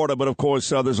in Florida, but of course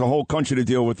there's a whole country to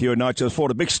deal with here, not just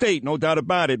Florida. Big state, no doubt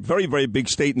about it. Very, very big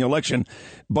state in the election.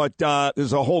 But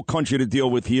there's a whole country to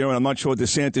deal with here, and I'm not sure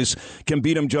DeSantis can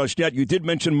beat him just yet. You did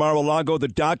mention Mar-a-Lago. The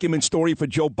document story for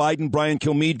Joe Biden, Brian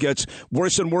Kilmeade, gets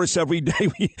worse and worse every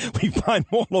day. We find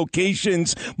more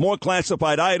locations, more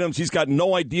classified items. He's got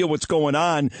no idea what's going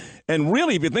on. And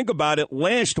really, if you think about it,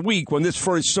 last week when this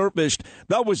first surfaced,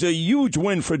 that was a huge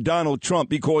win for Donald Trump,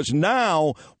 because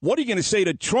now what are you going to say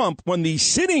to Trump when the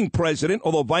sitting president,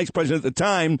 although vice president at the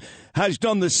time, has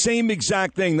done the same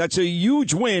exact thing? That's a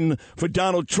huge win for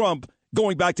Donald Trump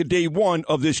going back to day one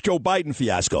of this Joe Biden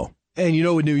fiasco. And,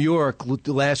 in New York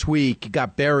last week,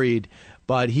 got buried,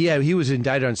 but he was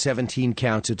indicted on 17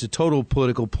 counts. It's a total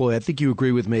political ploy. I think you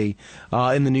agree with me.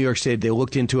 In the New York State, they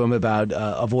looked into him about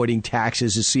avoiding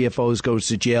taxes. His CFO goes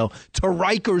to jail to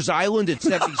Rikers Island at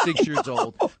 76 years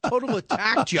old. Total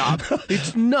attack job.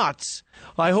 It's nuts.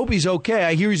 I hope he's okay.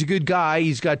 I hear he's a good guy.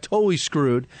 He's got totally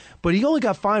screwed. But he only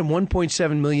got fined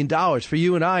 $1.7 million. For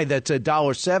you and I, that's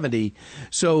 $1.70.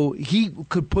 So he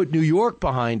could put New York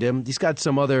behind him. He's got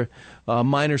some other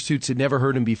minor suits that never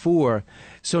hurt him before.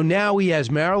 So now he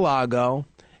has Mar-a-Lago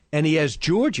and he has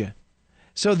Georgia.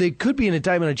 So there could be an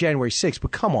indictment on January 6th,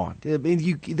 but come on. I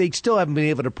mean, they still haven't been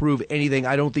able to prove anything.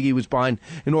 I don't think he was behind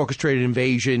an orchestrated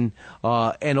invasion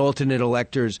and alternate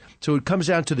electors. So it comes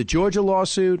down to the Georgia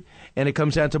lawsuit, and it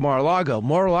comes down to Mar-a-Lago.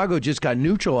 Mar-a-Lago just got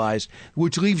neutralized,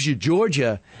 which leaves you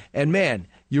Georgia. And, man,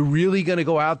 you're really going to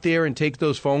go out there and take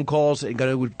those phone calls and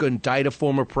going to indict a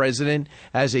former president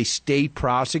as a state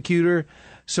prosecutor?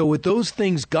 So with those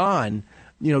things gone,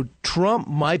 Trump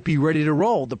might be ready to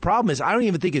roll. The problem is I don't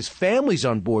even think his family's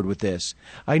on board with this.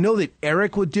 I know that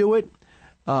Eric would do it.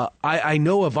 I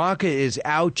know Ivanka is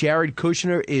out. Jared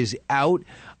Kushner is out.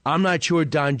 I'm not sure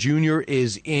Don Jr.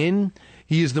 is in.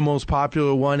 He is the most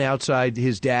popular one outside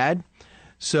his dad.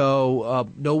 So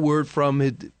no word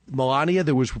from Melania.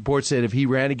 There was reports that if he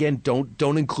ran again,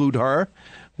 don't include her,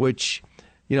 which,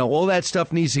 all that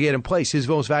stuff needs to get in place. His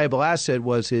most valuable asset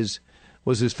was his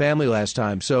family last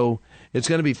time. So it's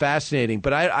going to be fascinating.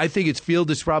 But I think its field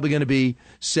is probably going to be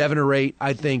 7 or 8.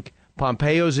 I think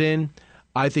Pompeo's in.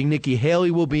 I think Nikki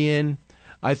Haley will be in.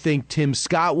 I think Tim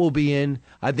Scott will be in.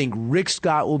 I think Rick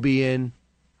Scott will be in.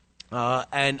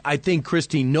 And I think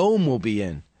Kristi Noem will be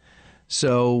in.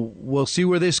 So we'll see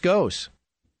where this goes.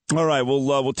 All right,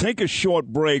 we'll take a short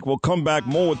break. We'll come back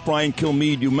more with Brian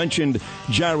Kilmeade. You mentioned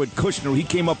Jared Kushner. He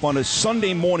came up on a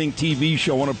Sunday morning TV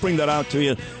show. I want to bring that out to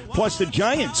you. Plus the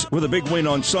Giants with a big win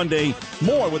on Sunday.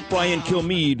 More with Brian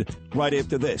Kilmeade right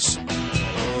after this.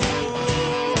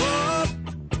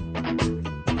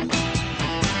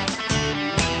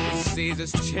 He sees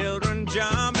his children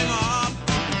jumping off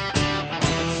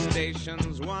the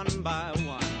stations one by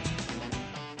one.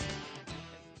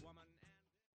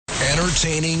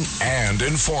 Entertaining and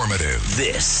informative.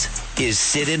 This is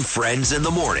Sid and Friends in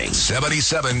the Morning.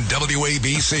 77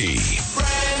 WABC.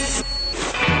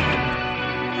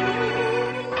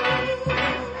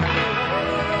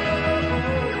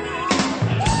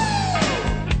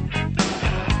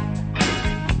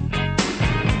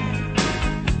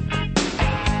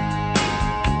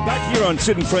 On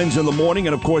Sid and Friends in the Morning,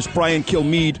 and of course Brian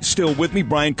Kilmeade still with me.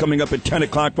 Brian coming up at 10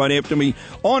 o'clock right after me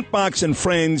on Fox and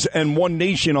Friends and One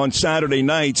Nation on Saturday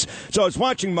nights. So I was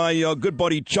watching my good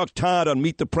buddy Chuck Todd on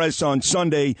Meet the Press on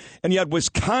Sunday, and you had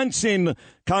Wisconsin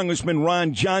Congressman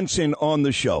Ron Johnson on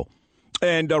the show.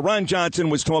 And Ron Johnson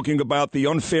was talking about the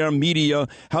unfair media,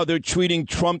 how they're treating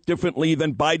Trump differently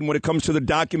than Biden when it comes to the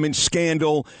document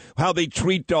scandal, how they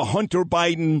treat Hunter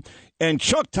Biden. And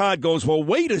Chuck Todd goes, well,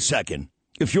 wait a second.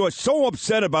 If you're so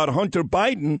upset about Hunter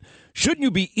Biden, shouldn't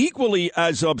you be equally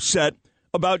as upset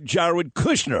about Jared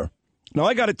Kushner? Now,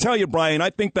 I got to tell you, Brian, I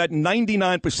think that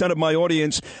 99% of my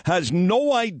audience has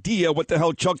no idea what the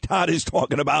hell Chuck Todd is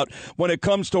talking about when it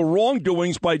comes to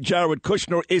wrongdoings by Jared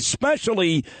Kushner,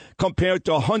 especially compared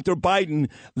to Hunter Biden.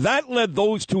 That led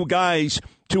those two guys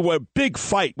to a big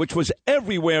fight, which was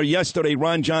everywhere yesterday,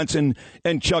 Ron Johnson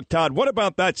and Chuck Todd. What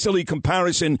about that silly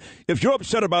comparison? If you're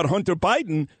upset about Hunter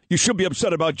Biden, you should be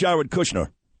upset about Jared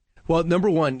Kushner. Well, number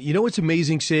one, you know what's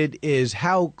amazing, Sid, is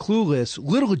how clueless,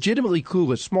 legitimately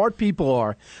clueless, smart people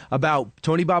are about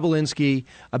Tony Bobulinski,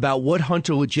 about what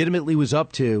Hunter legitimately was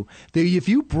up to. If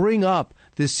you bring up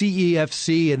the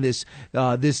CEFC and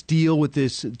this deal with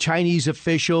this Chinese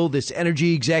official, this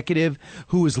energy executive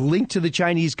who was linked to the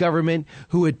Chinese government,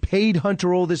 who had paid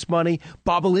Hunter all this money.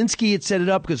 Bobulinski had set it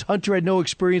up because Hunter had no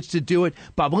experience to do it.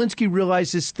 Bobulinski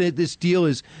realized this deal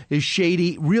is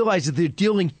shady, realized that they're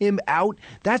dealing him out.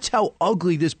 That's how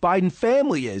ugly this Biden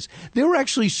family is. They were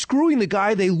actually screwing the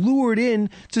guy they lured in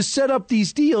to set up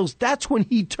these deals. That's when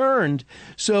he turned.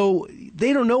 So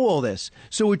they don't know all this.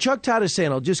 So what Chuck Todd is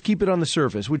saying, I'll just keep it on the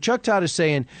surface. What Chuck Todd is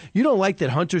saying, you don't like that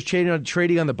Hunter's trading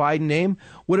on the Biden name?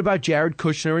 What about Jared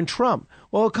Kushner and Trump?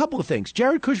 Well, a couple of things.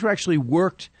 Jared Kushner actually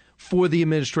worked for the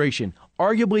administration,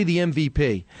 arguably the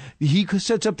MVP. He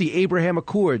sets up the Abraham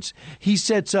Accords. He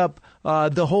sets up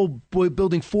the whole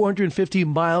building 450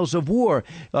 miles of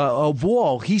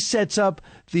wall. He sets up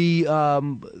the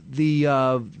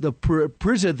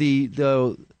prison,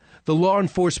 the law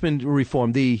enforcement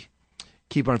reform,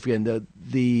 keep on forgetting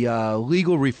the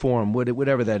legal reform,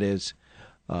 whatever that is.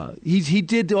 He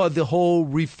did the whole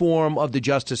reform of the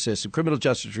justice system, criminal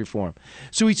justice reform.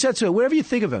 So he said so. Whatever you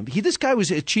think of him, this guy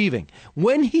was achieving.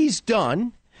 When he's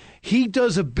done, he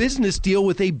does a business deal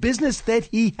with a business that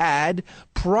he had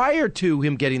prior to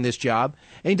him getting this job,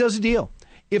 and he does a deal.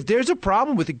 If there's a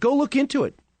problem with it, go look into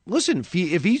it. Listen,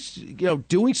 if he's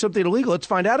doing something illegal, let's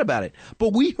find out about it.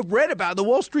 But we have read about it in the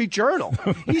Wall Street Journal.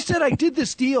 He said, I did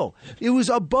this deal. It was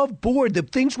above board. The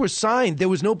things were signed. There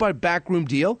was no backroom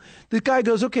deal. The guy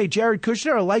goes, okay, Jared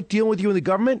Kushner, I like dealing with you in the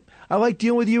government. I like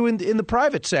dealing with you in the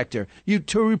private sector.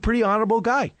 You're a pretty honorable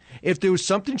guy. If there was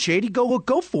something shady, go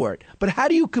for it. But how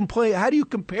do you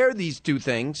compare these two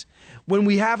things when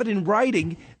we have it in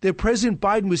writing that President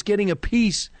Biden was getting a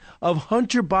piece of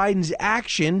Hunter Biden's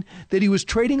action, that he was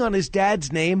trading on his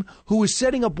dad's name, who was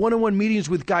setting up one-on-one meetings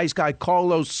with guys like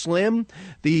Carlos Slim,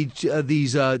 these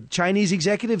Chinese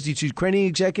executives, these Ukrainian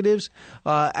executives,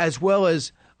 as well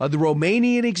as the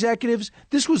Romanian executives?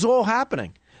 This was all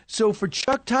happening. So for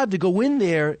Chuck Todd to go in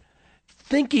there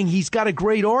thinking he's got a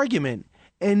great argument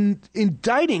and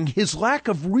indicting his lack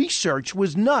of research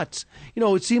was nuts.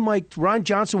 It seemed like Ron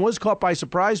Johnson was caught by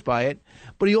surprise by it,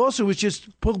 but he also was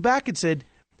just pulled back and said,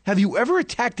 have you ever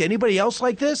attacked anybody else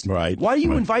like this? Right. Why do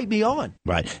you invite me on?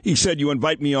 Right. He said you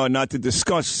invite me on not to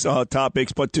discuss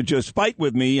topics, but to just fight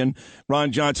with me. And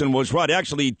Ron Johnson was right.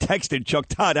 Actually, he texted Chuck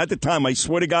Todd at the time. I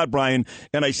swear to God, Brian.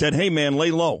 And I said, hey, man, lay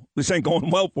low. This ain't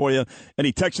going well for you. And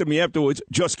he texted me afterwards,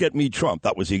 just get me Trump.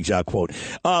 That was the exact quote.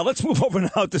 Let's move over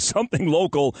now to something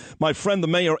local. My friend, the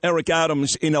mayor, Eric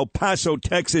Adams, in El Paso,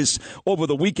 Texas, over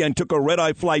the weekend, took a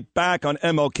red-eye flight back on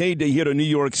MLK Day here to New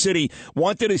York City.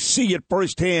 Wanted to see it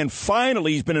firsthand.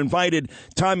 Finally, he's been invited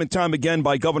time and time again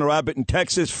by Governor Abbott in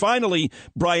Texas. Finally,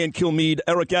 Brian Kilmeade,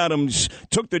 Eric Adams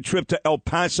took the trip to El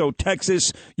Paso,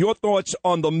 Texas. Your thoughts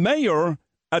on the mayor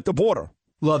at the border?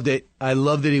 Loved it. I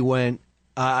loved that he went.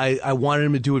 I wanted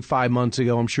him to do it 5 months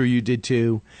ago. I'm sure you did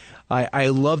too. I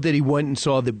love that he went and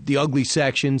saw the ugly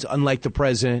sections, unlike the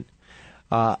president.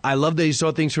 I love that he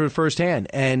saw things for firsthand.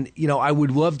 And, I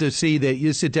would love to see that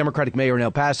this is a Democratic mayor in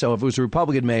El Paso. If it was a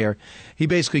Republican mayor, he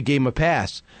basically gave him a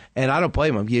pass. And I don't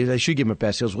blame him. I should give him a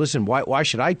pass. He goes, listen, why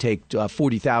should I take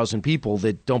 40,000 people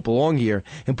that don't belong here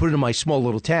and put it in my small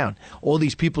little town? All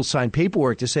these people signed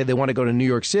paperwork to say they want to go to New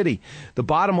York City. The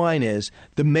bottom line is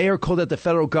the mayor called out the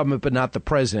federal government, but not the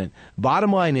president.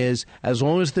 Bottom line is, as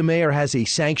long as the mayor has a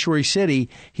sanctuary city,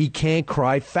 he can't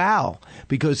cry foul,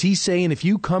 because he's saying if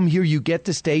you come here, you get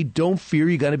to stay. Don't fear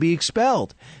you're going to be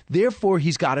expelled. Therefore,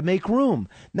 he's got to make room.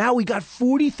 Now we got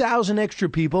 40,000 extra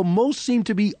people. Most seem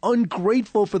to be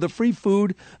ungrateful for the free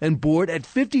food and board at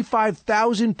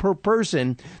 $55,000 per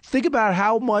person. Think about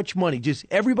how much money, just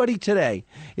everybody today,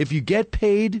 if you get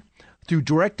paid through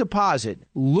direct deposit,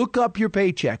 look up your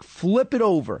paycheck, flip it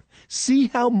over, see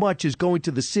how much is going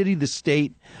to the city, the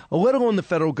state, let alone the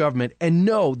federal government, and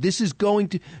know this is going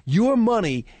to, your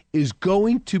money is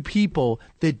going to people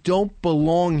that don't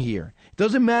belong here. It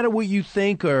doesn't matter what you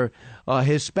think or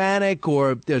Hispanic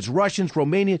or there's Russians,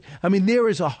 Romanians. I mean, there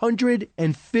is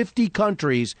 150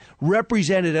 countries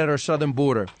represented at our southern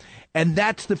border. And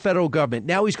that's the federal government.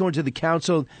 Now he's going to the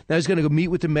council. Now he's going to go meet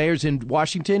with the mayors in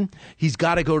Washington. He's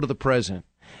got to go to the president.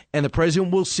 And the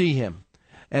president will see him.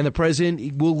 And the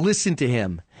president will listen to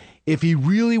him. If he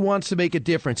really wants to make a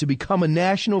difference and become a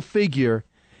national figure,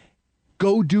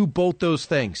 go do both those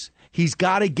things. He's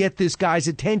got to get this guy's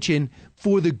attention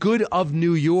for the good of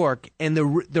New York. And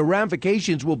the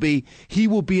ramifications will be he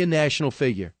will be a national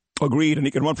figure. Agreed, and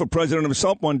he can run for president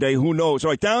himself one day. Who knows? All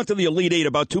right, down to the Elite Eight.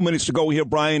 About 2 minutes to go here,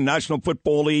 Brian. National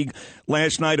Football League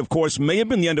last night, of course, may have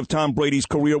been the end of Tom Brady's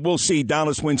career. We'll see.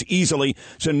 Dallas wins easily.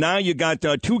 So now you got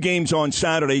 2 games on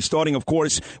Saturday, starting, of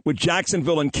course, with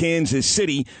Jacksonville and Kansas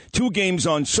City. 2 games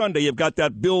on Sunday. You've got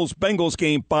that Bills-Bengals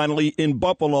game finally in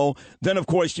Buffalo. Then, of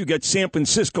course, you get San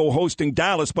Francisco hosting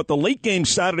Dallas. But the late game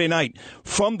Saturday night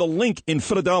from the Link in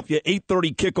Philadelphia,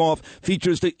 8:30 kickoff,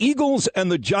 features the Eagles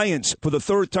and the Giants for the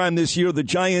third time this year. The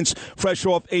Giants fresh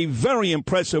off a very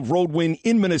impressive road win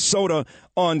in Minnesota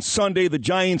on Sunday. The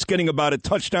Giants getting about a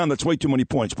touchdown. That's way too many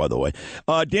points, by the way.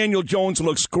 Daniel Jones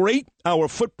looks great. Our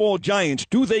football Giants,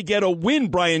 do they get a win,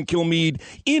 Brian Kilmeade,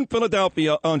 in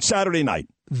Philadelphia on Saturday night?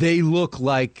 They look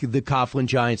like the Coughlin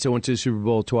Giants that went to the Super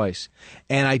Bowl twice.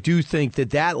 And I do think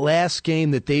that last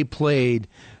game that they played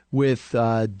with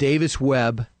Davis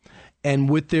Webb and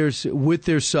with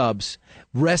their subs,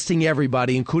 resting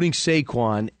everybody, including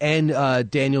Saquon and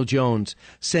Daniel Jones,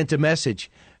 sent a message.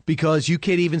 Because you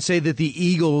can't even say that the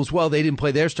Eagles, well, they didn't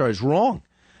play their stars. Wrong.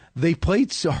 They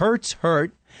played Hurts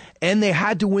hurt, and they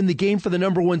had to win the game for the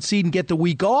number 1 seed and get the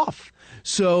week off.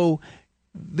 So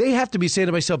they have to be saying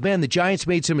to myself, man, the Giants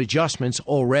made some adjustments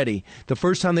already. The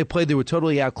first time they played, they were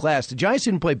totally outclassed. The Giants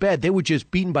didn't play bad. They were just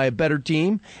beaten by a better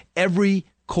team every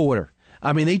quarter.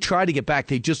 I mean, they tried to get back.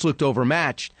 They just looked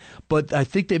overmatched. But I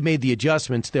think they've made the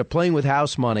adjustments. They're playing with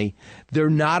house money. They're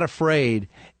not afraid.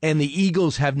 And the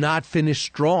Eagles have not finished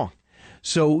strong.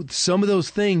 So some of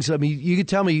those things, I mean, you could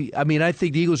tell me, I mean, I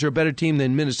think the Eagles are a better team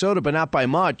than Minnesota, but not by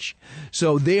much.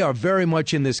 So they are very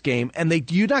much in this game. And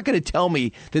you're not going to tell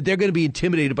me that they're going to be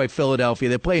intimidated by Philadelphia.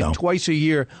 They play it twice a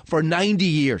year for 90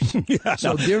 years.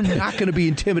 So they're not going to be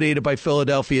intimidated by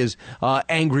Philadelphia's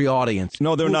angry audience.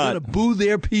 No, they're not. They're going to boo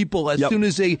their people as soon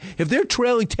as if they're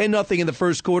trailing 10-0 in the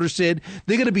first quarter, Sid,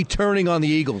 they're going to be turning on the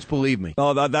Eagles, believe me.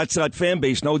 Oh, that's that fan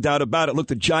base, no doubt about it. Look,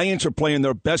 the Giants are playing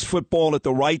their best football at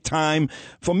the right time.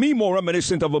 For me, more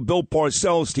reminiscent of a Bill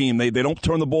Parcells team. They don't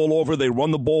turn the ball over. They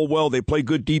run the ball well. They play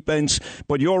good defense.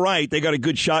 But you're right. They got a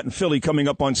good shot in Philly coming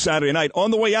up on Saturday night.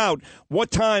 On the way out, what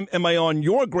time am I on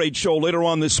your great show later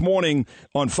on this morning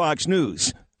on Fox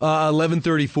News?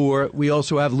 11:34. We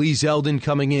also have Lee Zeldin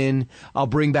coming in. I'll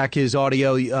bring back his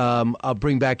audio. I'll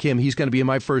bring back him. He's going to be in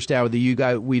my first hour that you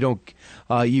guys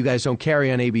don't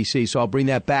carry on ABC. So I'll bring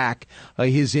that back.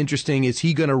 His interesting is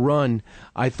he going to run?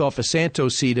 I thought for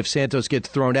Santos' seat. If Santos gets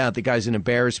thrown out, the guy's an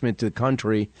embarrassment to the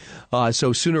country.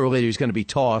 So sooner or later he's going to be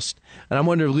tossed. And I'm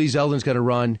wondering if Lee Zeldin's going to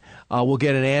run. We'll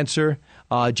get an answer.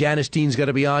 Janice Dean's going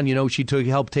to be on. You know, she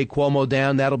helped take Cuomo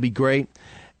down. That'll be great.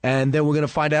 And then we're going to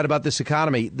find out about this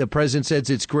economy. The president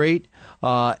says it's great,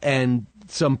 and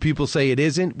some people say it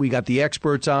isn't. We got the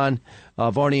experts on.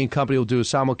 Varney and Company will do a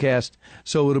simulcast,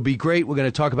 so it'll be great. We're going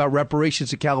to talk about reparations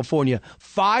to California.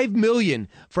 $5 million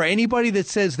for anybody that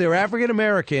says they're African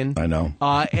American. I know,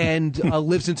 and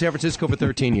lives in San Francisco for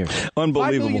 13 years.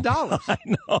 Unbelievable. $5 million. I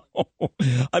know.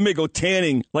 I may go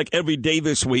tanning like every day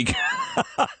this week.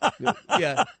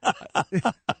 Yeah.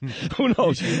 Who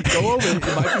knows? Go over.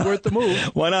 It might be worth the move.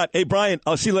 Why not? Hey, Brian,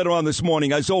 I'll see you later on this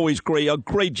morning. As always, a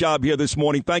great job here this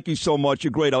morning. Thank you so much.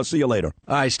 You're great. I'll see you later.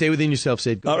 All right. Stay within yourself,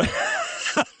 Sid. All right.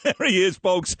 There he is,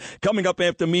 folks, coming up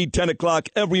after me, 10 o'clock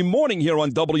every morning here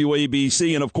on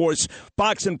WABC. And, of course,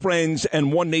 Fox and Friends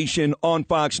and One Nation on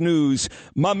Fox News.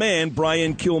 My man,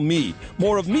 Brian Kilmeade.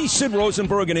 More of me, Sid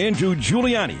Rosenberg, and Andrew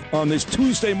Giuliani on this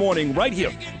Tuesday morning right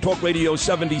here, Talk Radio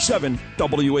 77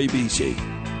 WABC.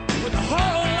 With a whole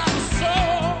lot of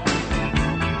soul,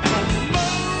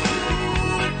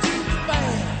 moving too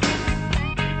fast.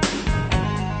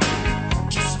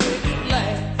 Just make it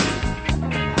last.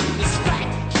 The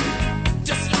scratch,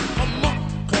 just like a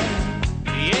monkey.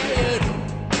 Yeah,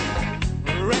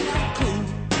 real cool.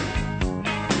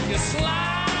 You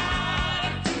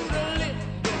slide through the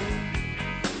window.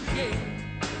 Yeah,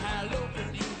 how low can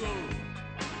you go?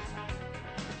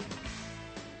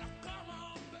 Come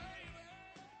on, baby.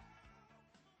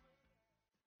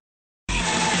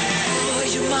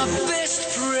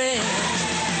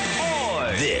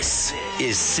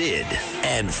 Sid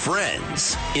and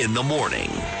Friends in the morning.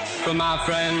 For my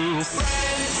friends.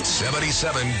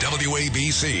 77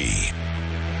 WABC.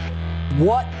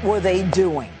 What were they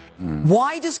doing?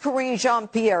 Why does Karine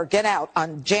Jean-Pierre get out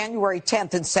on January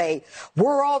 10th and say,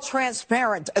 we're all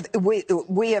transparent?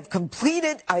 We have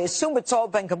completed, I assume it's all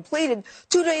been completed.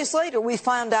 2 days later, we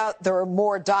found out there are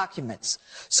more documents.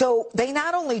 So they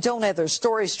not only don't have their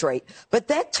story straight, but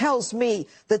that tells me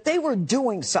that they were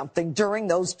doing something during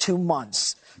those 2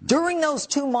 months. During those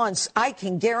 2 months, I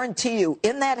can guarantee you,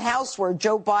 in that house where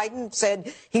Joe Biden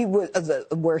said he was,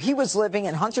 where he was living,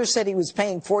 and Hunter said he was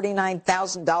paying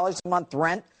 $49,000 a month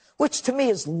rent, which to me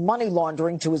is money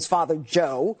laundering to his father,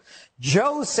 Joe.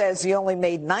 Joe says he only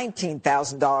made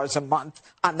 $19,000 a month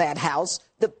on that house,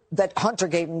 that Hunter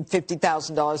gave him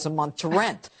 $50,000 a month to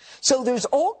rent. So there's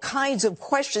all kinds of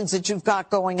questions that you've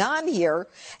got going on here,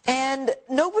 and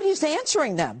nobody's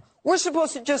answering them. We're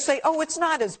supposed to just say, oh, it's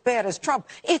not as bad as Trump.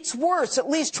 It's worse. At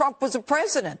least Trump was a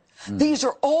president. These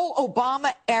are all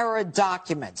Obama-era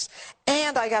documents.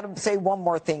 And I got to say one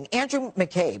more thing. Andrew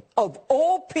McCabe, of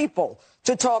all people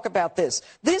to talk about this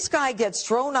guy gets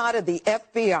thrown out of the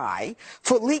FBI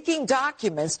for leaking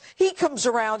documents. He comes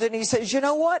around and he says, you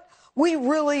know what? We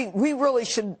really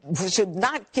should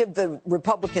not give the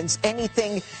Republicans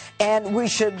anything, and we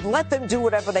should let them do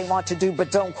whatever they want to do,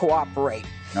 but don't cooperate.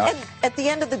 And at the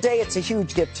end of the day, it's a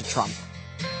huge gift to Trump.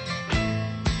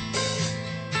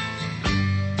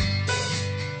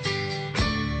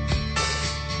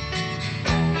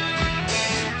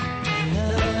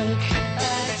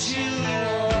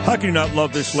 How can you not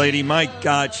love this lady? My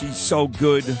God, she's so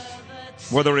good.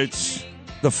 Whether it's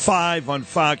The 5 on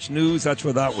Fox News, that's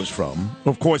where that was from.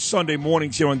 Of course, Sunday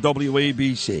mornings here on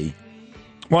WABC.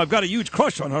 Well, I've got a huge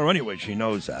crush on her anyway. She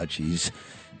knows that. She's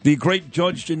the great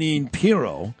Judge Jeanine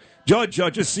Pirro. Judge,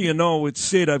 just so you know, it's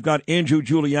Sid. I've got Andrew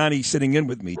Giuliani sitting in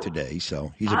with me today,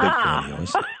 so he's a big fan of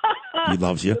yours. He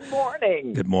loves you. Good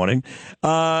morning. Good morning.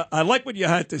 I like what you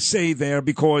had to say there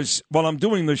because while I'm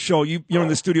doing the show, you're in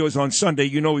the studios on Sunday.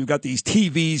 You know we've got these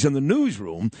TVs in the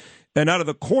newsroom. And out of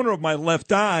the corner of my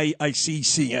left eye, I see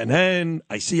CNN,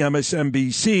 I see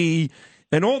MSNBC,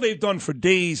 and all they've done for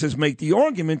days is make the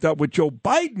argument that what Joe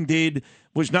Biden did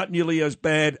was not nearly as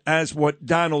bad as what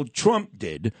Donald Trump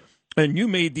did. And you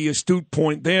made the astute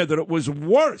point there that it was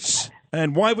worse.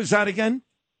 And why was that again?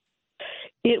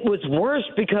 It was worse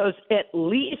because at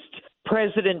least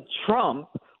President Trump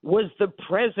was the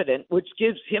president, which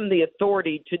gives him the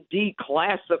authority to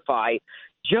declassify.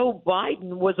 Joe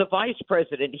Biden was a vice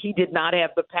president. He did not have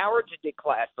the power to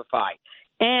declassify.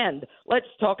 And let's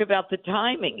talk about the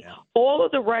timing. All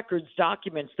of the records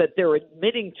documents that they're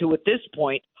admitting to at this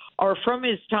point are from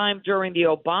his time during the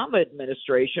Obama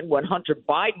administration when Hunter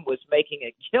Biden was making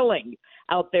a killing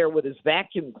out there with his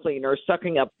vacuum cleaner,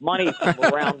 sucking up money from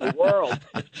around the world.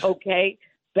 Okay?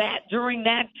 That during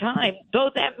that time, though,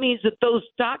 that means that those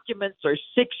documents are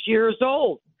 6 years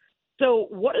old. So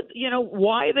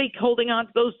why are they holding on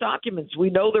to those documents? We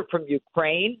know they're from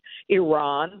Ukraine,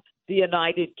 Iran, the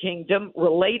United Kingdom,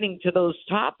 relating to those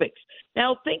topics.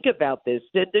 Now think about this.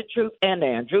 The truth, and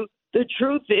Andrew, the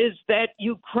truth is that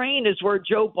Ukraine is where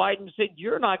Joe Biden said,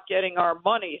 you're not getting our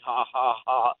money, ha, ha,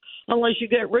 ha, unless you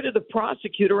get rid of the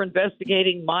prosecutor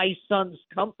investigating my son's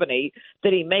company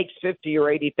that he makes $50,000 or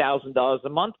 $80,000 a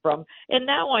month from. And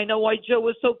now I know why Joe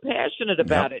was so passionate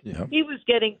about it. Yep. He was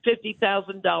getting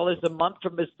 $50,000 a month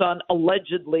from his son,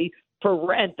 allegedly, for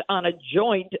rent on a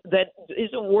joint that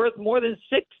isn't worth more than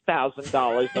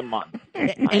 $6,000 a month.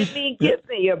 I mean, give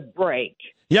me a break.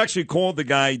 He actually called the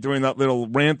guy during that little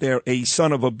rant there a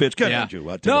son of a bitch.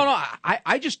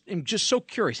 I just am just so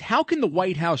curious. How can the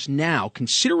White House now,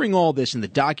 considering all this and the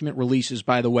document releases,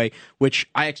 by the way, which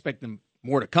I expect them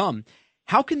more to come,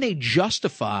 how can they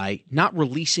justify not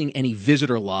releasing any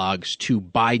visitor logs to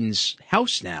Biden's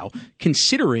house now,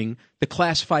 considering the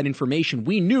classified information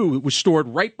we knew it was stored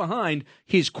right behind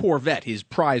his Corvette, his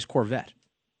prize Corvette?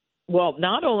 Well,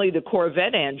 not only the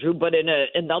Corvette, Andrew, but in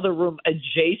another room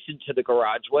adjacent to the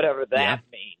garage, whatever that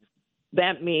means.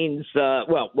 That means,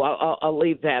 I'll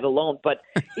leave that alone. But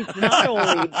it's not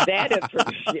only that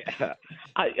information.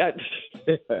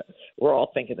 We're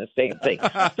all thinking the same thing.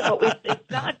 So it's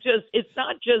not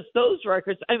just those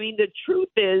records. I mean, the truth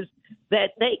is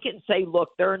that they can say,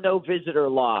 look, there are no visitor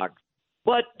logs,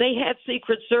 but they had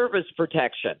Secret Service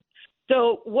protection.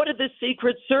 So what did the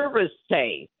Secret Service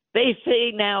say? They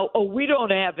say now, we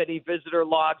don't have any visitor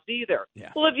logs either.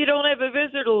 Yeah. Well, if you don't have a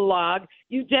visitor log,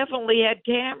 you definitely had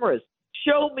cameras.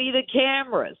 Show me the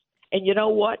cameras. And you know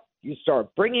what? You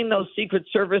start bringing those Secret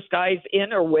Service guys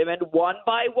in or women one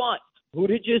by one. Who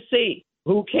did you see?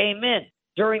 Who came in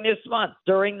during this month,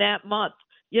 during that month?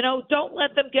 Don't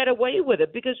let them get away with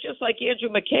it, because just like Andrew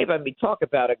McCabe, I mean, talk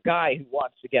about a guy who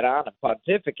wants to get on and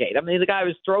pontificate. I mean, the guy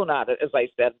was thrown out, as I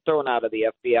said, thrown out of the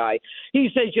FBI. He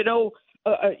says,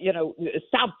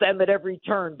 stop them at every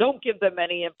turn. Don't give them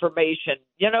any information.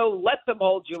 Let them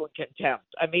hold you in contempt.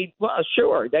 I mean, well,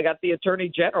 sure, they got the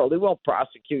Attorney General. They won't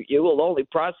prosecute you. Will only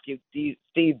prosecute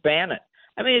Steve Bannon.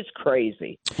 I mean, it's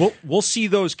crazy. We'll see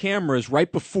those cameras right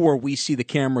before we see the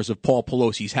cameras of Paul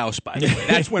Pelosi's house, by the way.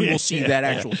 That's when we'll see that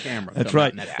actual camera. That's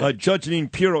right. Judge Janine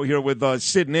Pirro here with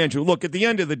Sid and Andrew. Look, at the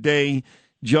end of the day,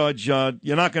 Judge,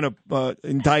 you're not going to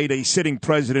indict a sitting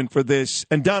president for this,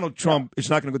 and Donald Trump is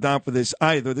not going to go down for this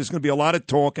either. There's going to be a lot of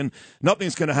talk, and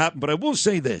nothing's going to happen. But I will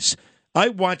say this. I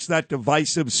watched that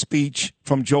divisive speech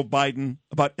from Joe Biden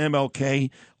about MLK.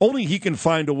 Only he can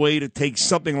find a way to take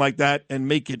something like that and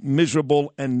make it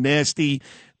miserable and nasty.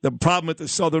 The problem at the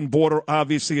southern border,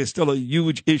 obviously, is still a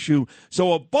huge issue.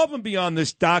 So above and beyond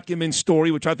this document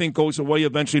story, which I think goes away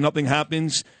eventually, nothing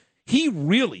happens, he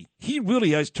really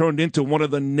has turned into one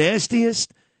of the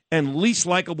nastiest and least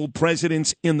likable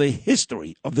presidents in the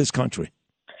history of this country.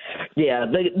 Yeah,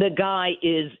 the guy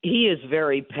is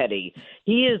very petty.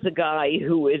 He is a guy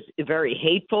who is very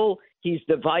hateful. He's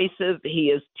divisive. He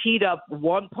has teed up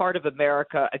one part of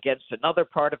America against another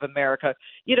part of America.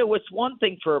 It's one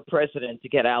thing for a president to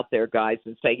get out there, guys,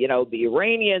 and say, the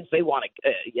Iranians, they want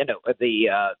to, the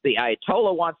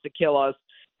Ayatollah wants to kill us.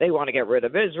 They want to get rid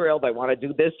of Israel. They want to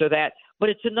do this or that. But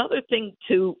it's another thing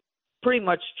to pretty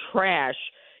much trash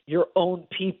your own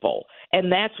people. And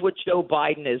that's what Joe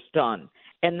Biden has done.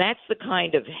 And that's the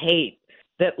kind of hate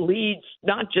that leads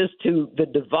not just to the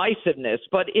divisiveness,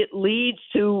 but it leads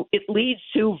to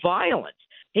violence.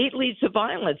 Hate leads to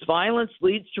violence. Violence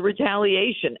leads to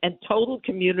retaliation and total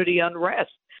community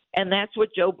unrest. And that's what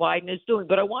Joe Biden is doing.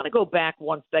 But I want to go back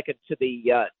 1 second to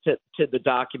the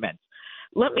documents.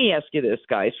 Let me ask you this,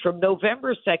 guys. From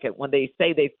November 2nd, when they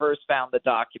say they first found the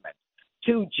documents,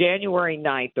 to January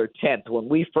 9th or 10th, when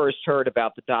we first heard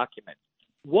about the documents,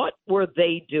 what were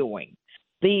they doing?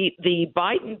 The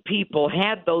Biden people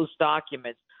had those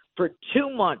documents for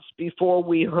 2 months before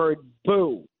we heard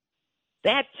boo.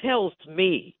 That tells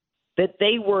me that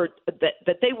they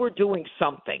were doing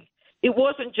something. It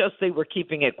wasn't just they were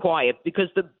keeping it quiet, because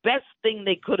the best thing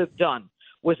they could have done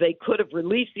was they could have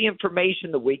released the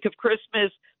information the week of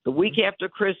Christmas, the week after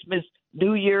Christmas,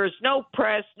 New Year's, no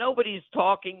press, nobody's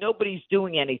talking, nobody's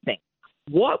doing anything.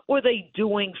 What were they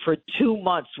doing for 2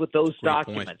 months with those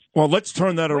documents? Well, let's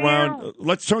turn that around.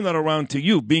 Let's turn that around to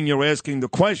you, being you're asking the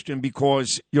question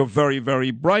because you're very,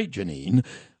 very bright, Janine.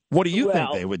 What do you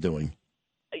think they were doing?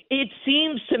 It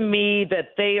seems to me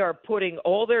that they are putting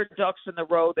all their ducks in the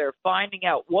row. They're finding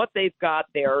out what they've got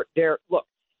there. Look,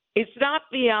 it's not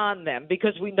beyond them,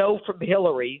 because we know from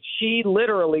Hillary, she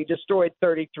literally destroyed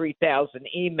 33,000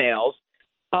 emails.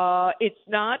 It's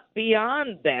not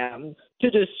beyond them to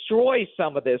destroy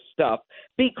some of this stuff,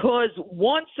 because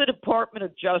once the Department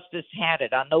of Justice had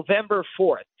it on November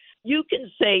 4th, you can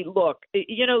say, look, they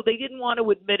didn't want to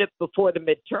admit it before the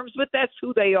midterms, but that's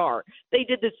who they are. They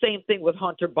did the same thing with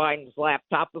Hunter Biden's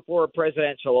laptop before a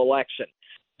presidential election.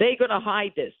 They're going to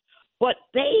hide this. But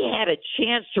they had a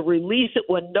chance to release it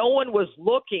when no one was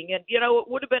looking. And, it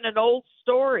would have been an old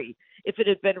story if it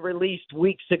had been released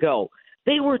weeks ago.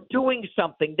 They were doing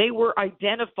something. They were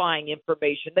identifying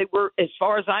information. They were, as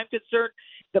far as I'm concerned,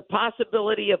 the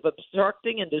possibility of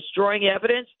obstructing and destroying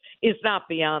evidence is not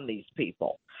beyond these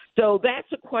people. So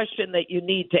that's a question that you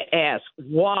need to ask.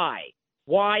 Why?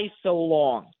 Why so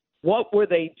long? What were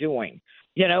they doing?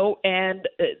 And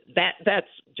that's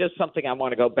just something I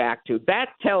want to go back to. That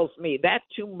tells me, that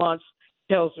 2 months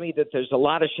tells me that there's a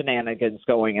lot of shenanigans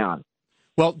going on.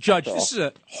 Well, Judge, this is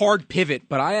a hard pivot,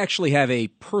 but I actually have a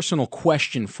personal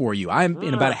question for you. I'm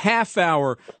in about a half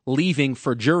hour leaving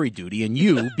for jury duty, and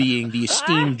you, being the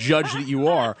esteemed judge that you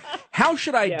are, how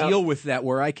should I deal with that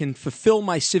where I can fulfill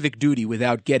my civic duty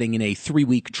without getting in a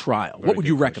 3-week trial? What would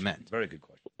you recommend? Very good question.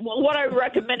 Well, what I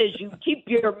recommend is you keep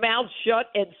your mouth shut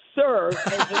and serve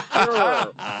as a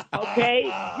juror, okay?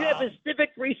 You have a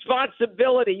civic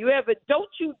responsibility. Don't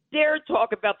you dare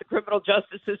talk about the criminal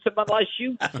justice system unless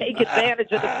you take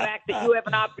advantage of the fact that you have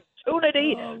an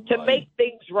opportunity to make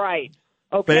things right,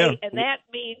 okay? Fair. And that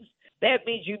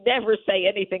means you never say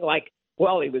anything like,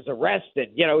 well, he was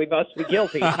arrested. He must be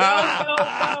guilty. No.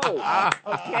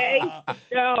 Okay?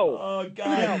 No. Oh,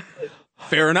 God.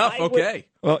 Fair enough. Okay.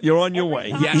 Well, you're on your way.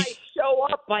 Yes. I show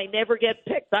up, I never get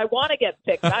picked. I want to get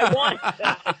picked. I want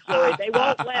jury. They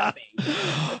won't let me.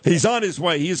 He's on his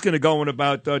way. He's going to go in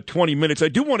about 20 minutes. I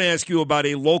do want to ask you about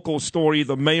a local story.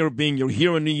 The mayor being you're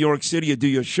here in New York City, you do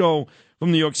your show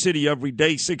from New York City every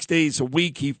day, 6 days a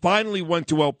week. He finally went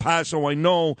to El Paso. I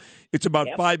know it's about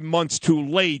 5 months too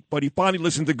late, but he finally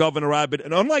listened to Governor Abbott.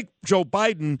 And unlike Joe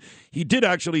Biden, he did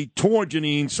actually tour,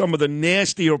 Janine, some of the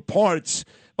nastier parts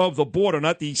of the border,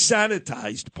 not the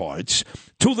sanitized parts.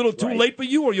 Too little, too late for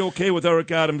you, or are you okay with Eric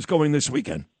Adams going this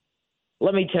weekend?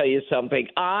 Let me tell you something.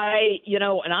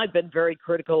 And I've been very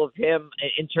critical of him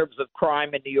in terms of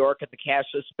crime in New York and the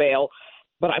cashless bail,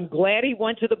 but I'm glad he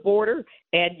went to the border.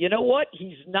 And you know what?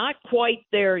 He's not quite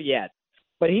there yet,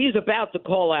 but he's about to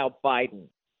call out Biden.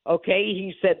 Okay,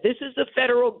 he said this is a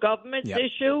federal government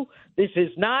issue. This is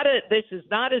not a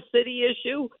city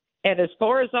issue. And as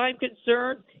far as I'm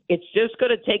concerned, it's just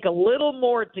going to take a little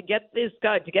more to get this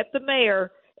guy, to get the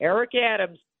mayor, Eric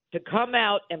Adams, to come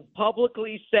out and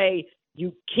publicly say,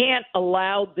 you can't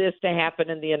allow this to happen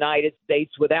in the United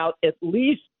States without at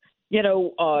least,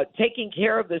 taking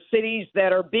care of the cities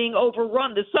that are being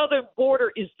overrun. The southern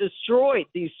border is destroyed,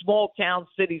 these small town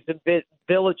cities and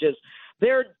villages.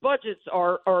 Their budgets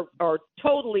are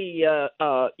totally,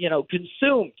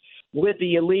 consumed with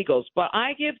the illegals. But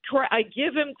I give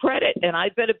him credit, and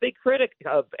I've been a big critic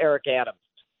of Eric Adams.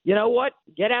 You know what?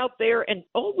 Get out there, and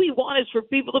all we want is for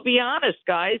people to be honest,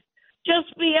 guys.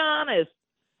 Just be honest.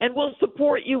 And we'll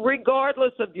support you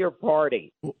regardless of your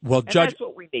party. Well, and Judge, that's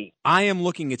what we need. I am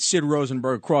looking at Sid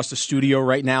Rosenberg across the studio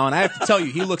right now, and I have to tell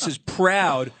you, he looks as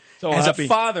proud as happy. a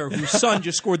father whose son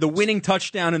just scored the winning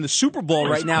touchdown in the Super Bowl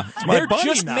right now. There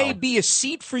just may be a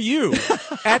seat for you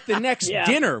at the next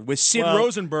dinner with Sid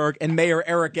Rosenberg and Mayor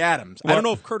Eric Adams. I don't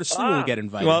know if Curtis Sewell will get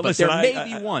invited, but listen, there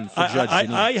may be one for Judge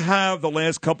Janine. I have the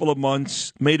last couple of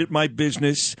months made it my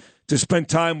business to spend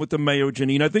time with the mayor,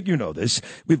 Janine. I think you know this.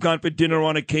 We've gone for dinner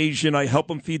on occasion. I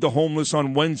help him feed the homeless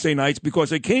on Wednesday nights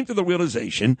because I came to the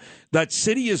realization that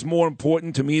city is more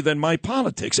important to me than my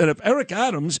politics. And if Eric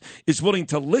Adams is willing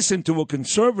to listen to a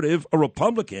conservative, a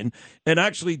Republican, and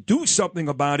actually do something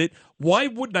about it, why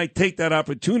wouldn't I take that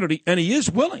opportunity? And he is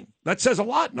willing. That says a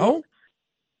lot, no?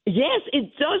 Yes,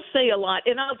 it does say a lot.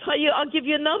 And I'll give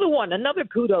you another one, another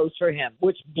kudos for him,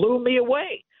 which blew me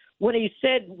away. When he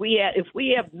said if we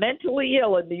have mentally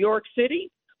ill in New York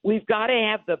City, we've got to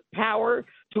have the power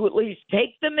to at least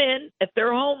take them in if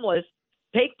they're homeless,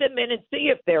 take them in and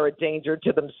see if they're a danger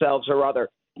to themselves or others,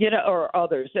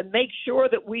 and make sure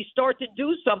that we start to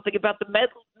do something about the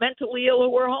mentally ill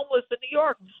who are homeless in New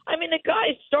York. I mean, the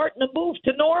guy's starting to move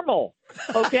to normal,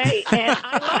 okay? And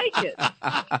I like it.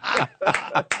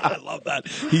 I love that.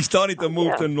 He's starting to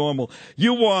move to normal.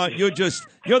 You're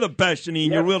the best,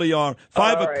 Janine. You really are.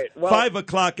 5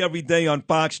 o'clock every day on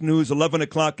Fox News, 11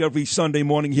 o'clock every Sunday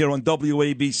morning here on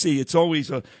WABC. It's always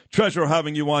a treasure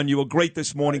having you on. You were great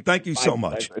this morning. Thank you so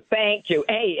much. Thank you.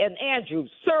 Hey, and Andrew,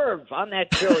 serve on that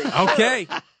jury. Okay.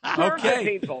 Serve the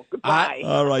people. Goodbye.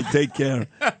 All right, take care.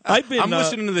 I'm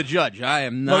listening to the judge. I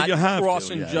am not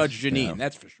crossing Judge Janine.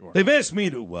 That's for sure. They've asked me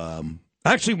to.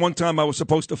 Actually, one time I was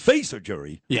supposed to face a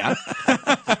jury. Yeah.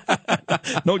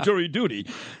 No jury duty,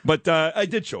 but I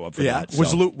did show up for that.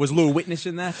 Was Lou a witness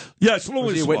in that? Yes, Lou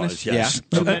was a witness. Yes.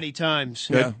 Too many times.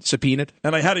 Yeah. Subpoenaed.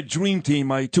 And I had a dream team.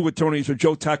 My two attorneys were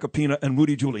Joe Tacopina and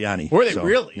Rudy Giuliani. Were they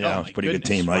really? Yeah, oh, my pretty goodness.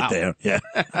 good team right there. Yeah.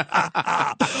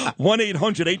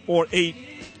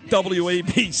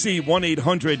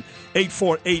 1-800-848-WABC.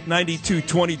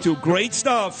 1-800-848-9222. Great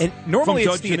stuff. And normally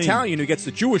from it's Judge the Janine. Italian who gets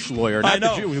the Jewish lawyer, not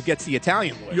the Jew who gets the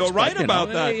Italian lawyer. You're right about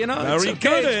that. Very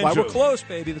good, That's why Andrew. we're close,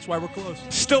 baby. That's why we're close.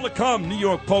 Still to come, New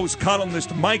York Post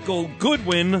columnist Michael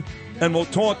Goodwin, and we'll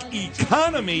talk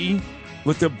economy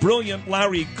with the brilliant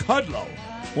Larry Kudlow.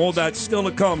 All that still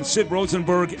to come. Sid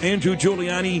Rosenberg, Andrew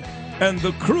Giuliani, and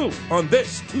the crew on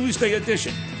this Tuesday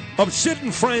edition of Sid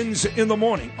and Friends in the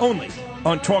Morning, only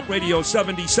on Talk Radio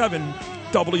 77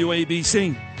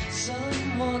 WABC.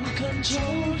 Someone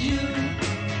controlled you.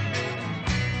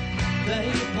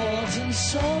 They bought and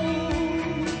sold you.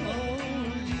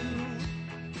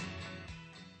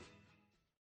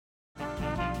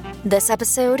 This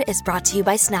episode is brought to you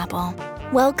by Snapple.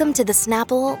 Welcome to the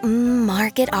Snapple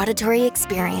Market Auditory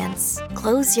Experience.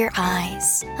 Close your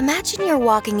eyes. Imagine you're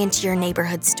walking into your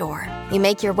neighborhood store. You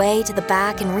make your way to the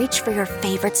back and reach for your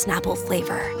favorite Snapple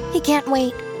flavor. You can't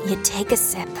wait. You take a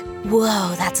sip.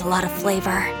 Whoa, that's a lot of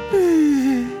flavor.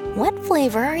 What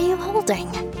flavor are you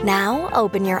holding? Now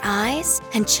open your eyes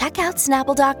and check out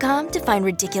Snapple.com to find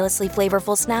ridiculously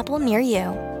flavorful Snapple near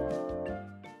you.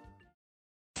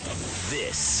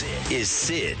 This is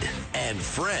Sid and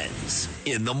Friends.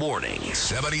 in the morning.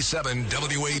 77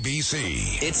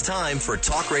 WABC. It's time for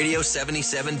Talk Radio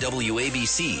 77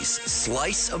 WABC's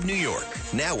Slice of New York.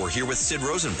 Now we're here with Sid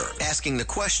Rosenberg asking the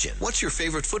question, what's your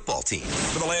favorite football team?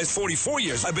 For the last 44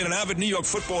 years, I've been an avid New York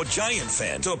football Giant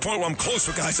fan, to the point where I'm close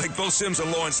with guys like Bill Sims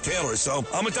and Lawrence Taylor. So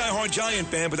I'm a diehard Giant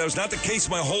fan, but that was not the case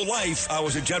my whole life. I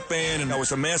was a Jet fan, and I was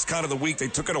the mascot of the week. They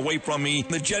took it away from me.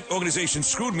 The Jet organization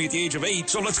screwed me at the age of 8,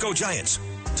 so let's go Giants.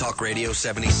 Talk Radio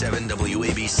 77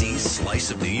 WABC's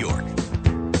Slice of New York.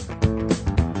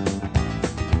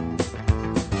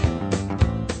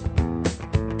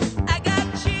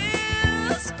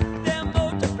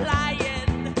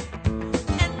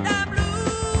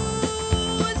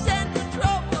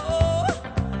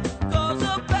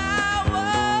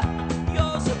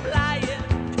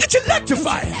 It's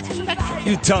electrifying.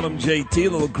 You tell them, JT, a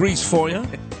little grease for you.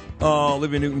 Oh,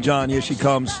 Olivia Newton-John, here she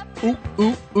comes. Ooh,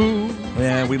 ooh, ooh.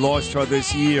 Man, we lost her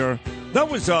this year. That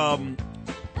was,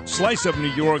 Slice of New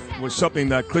York was something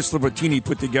that Chris Libertini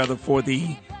put together for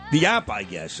the app, I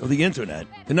guess, or the internet.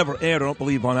 It never aired, I don't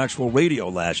believe, on actual radio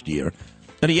last year.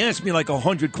 And he asked me like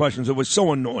 100 questions. It was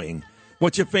so annoying.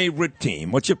 What's your favorite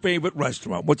team? What's your favorite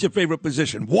restaurant? What's your favorite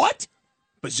position? What?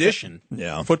 Position?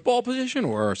 Yeah. Football position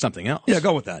or something else? Yeah,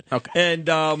 go with that. Okay.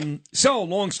 And so,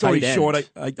 long story Tight short,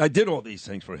 end. I did all these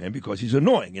things for him because he's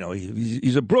annoying. You know,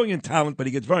 he's a brilliant talent, but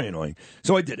he gets very annoying.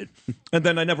 So I did it. And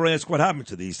then I never ask what happened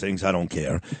to these things. I don't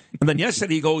care. And then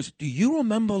yesterday he goes, do you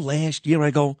remember last year? I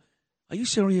go, are you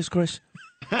serious, Chris?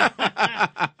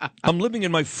 I'm living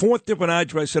in my 4th different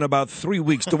address in about 3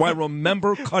 weeks. Do I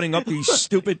remember cutting up these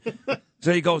stupid...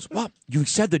 So he goes, well, you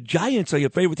said the Giants are your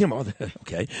favorite team. Oh,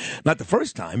 okay. Not the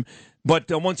first time.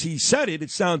 But once he said it, it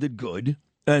sounded good.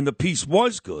 And the piece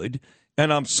was good.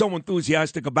 And I'm so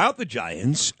enthusiastic about the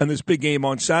Giants and this big game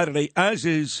on Saturday, as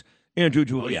is Andrew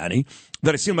Giuliani,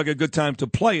 that it seemed like a good time to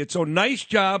play it. So nice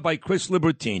job by Chris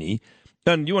Libertini.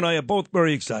 And you and I are both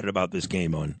very excited about this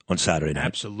game on Saturday night.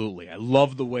 Absolutely. I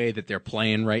love the way that they're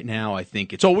playing right now. I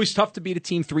think it's always tough to beat a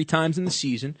team 3 times in the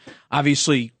season.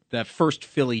 Obviously, that first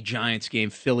Philly-Giants game,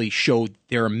 Philly showed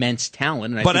their immense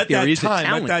talent. And But I at think there that is a time,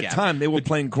 talent gap. they were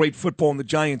playing great football, and the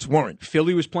Giants weren't.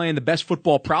 Philly was playing the best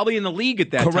football probably in the league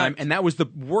at that Correct. time, and that was the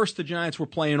worst the Giants were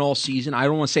playing all season. I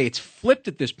don't want to say it's flipped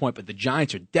at this point, but the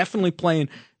Giants are definitely playing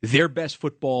their best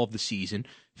football of the season.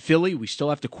 Philly, we still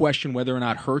have to question whether or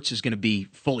not Hurts is going to be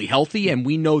fully healthy, and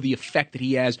we know the effect that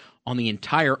he has on the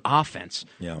entire offense.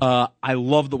 Yeah. I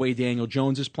love the way Daniel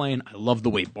Jones is playing. I love the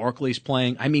way Barkley's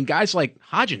playing. I mean, guys like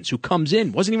Hodgins, who comes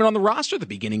in, wasn't even on the roster at the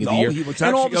beginning of the year, he was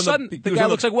and all of actually a sudden, the guy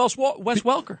looks like Wes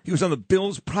Welker. He was on the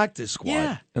Bills practice squad,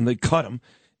 Yeah. and they cut him.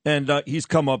 And he's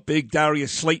come up big.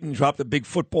 Darius Slayton dropped a big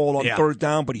football on 3rd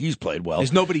down, but he's played well.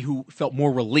 There's nobody who felt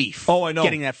more relief I know.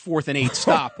 getting that 4th and 8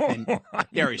 stop than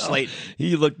Darius Slayton.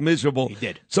 He looked miserable. He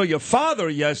did. So your father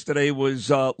yesterday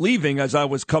was leaving as I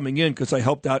was coming in because I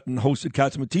helped out and hosted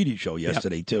Katsumatidis show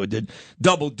yesterday, too. I did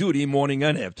double duty, morning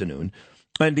and afternoon.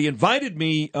 And he invited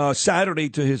me Saturday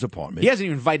to his apartment. He hasn't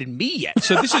even invited me yet.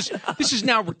 So this is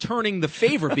now returning the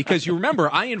favor because you remember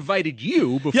I invited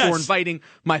you before inviting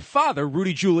my father,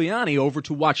 Rudy Giuliani, over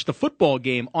to watch the football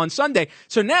game on Sunday.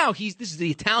 So now this is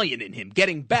the Italian in him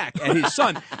getting back at his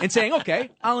son and saying, okay,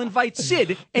 I'll invite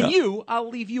Sid and I'll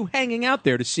leave you hanging out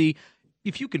there to see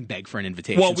if you can beg for an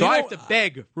invitation. Well, so I have to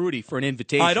beg Rudy for an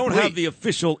invitation. I don't have the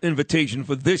official invitation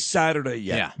for this Saturday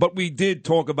yet, but we did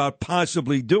talk about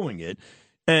possibly doing it.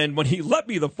 And when he left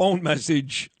me the phone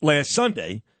message last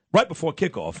Sunday, right before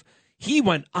kickoff, he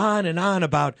went on and on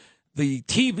about the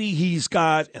TV he's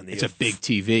got. And it's a big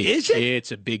TV. Is it?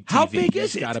 It's a big TV. How big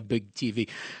is He's it? got a big TV.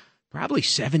 Probably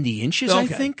 70 inches, Okay. I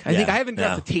think. I Yeah. think I haven't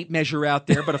got the tape measure out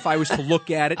there, but if I was to look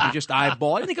at it and just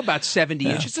eyeball it, I think about 70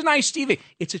 inches. It's a nice TV.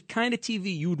 It's a kind of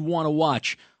TV you'd want to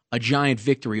watch a giant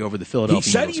victory over the Philadelphia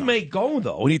He said Eagles he on. may go,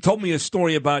 though. And he told me a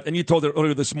story about, and you told it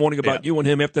earlier this morning about you and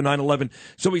him after 9/11.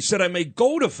 So he said, I may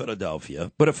go to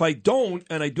Philadelphia, but if I don't,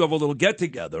 and I do have a little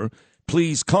get-together,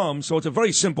 please come. So it's a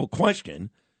very simple question.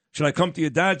 Should I come to your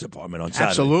dad's apartment on Saturday?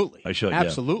 Absolutely. I should,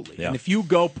 Absolutely. Yeah. And if you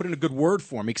go, put in a good word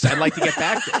for me because I'd like to get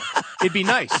back there. It'd be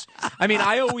nice. I mean,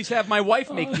 I always have my wife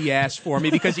make the ass for me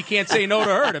because you can't say no to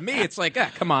her. To me, it's like,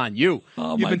 come on, you.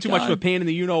 You've been too much of a pain in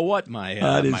the you-know-what,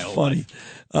 That is my old funny.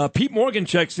 Pete Morgan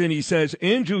checks in. He says,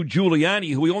 Andrew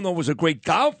Giuliani, who we all know was a great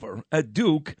golfer at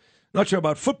Duke, not sure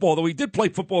about football, though he did play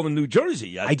football in New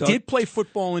Jersey. I did play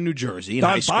football in New Jersey in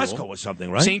high Don school. Bosco or something,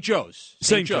 right? St. Joe's.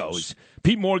 St. Joe's.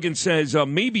 Pete Morgan says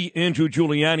maybe Andrew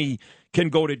Giuliani can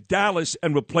go to Dallas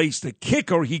and replace the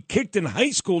kicker. He kicked in high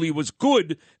school. He was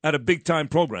good at a big-time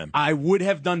program. I would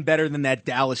have done better than that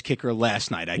Dallas kicker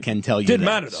last night, I can tell you Didn't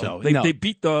that. matter, though. So, They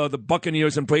beat the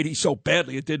Buccaneers and Brady so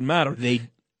badly it didn't matter. They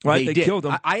Right? They did. killed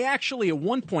him. I actually, at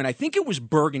one point, I think it was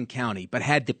Bergen County, but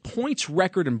had the points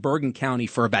record in Bergen County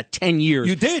for about 10 years.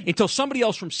 You did. Until somebody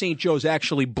else from St. Joe's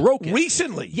actually broke it.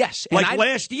 Recently. Yes. Like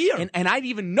last year. And I didn't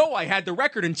even know I had the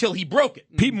record until he broke it.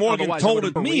 Pete Morgan Otherwise, I told would it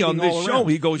have been me on reading this all show. around.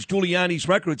 He goes, Giuliani's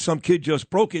record, some kid just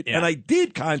broke it. Yeah. And I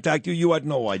did contact you. You had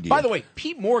no idea. By the way,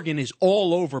 Pete Morgan is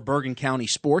all over Bergen County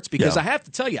sports because Yeah. I have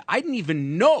to tell you, I didn't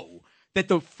even know that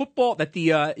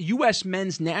the U.S.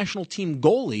 men's national team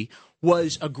goalie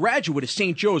was a graduate of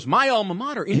St. Joe's, my alma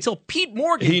mater, until Pete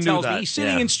Morgan he knew tells that. me he's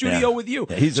sitting Yeah, in studio yeah. with you.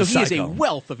 Yeah, he's so a he is a psycho.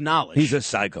 wealth of knowledge. He's a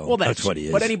psycho. Well, that's what he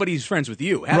is. But anybody who's friends with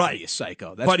you has to be a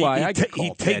psycho. That's but why he I get he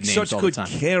called bad takes names such all good the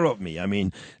time. care of me. I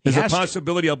mean, there's a has to.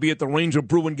 possibility I'll be at the Ranger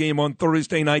Bruin game on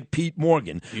Thursday night, Pete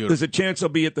Morgan. Beautiful. There's a chance I'll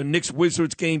be at the Knicks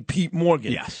Wizards game, Pete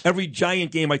Morgan. Yes. Every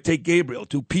Giant game I take Gabriel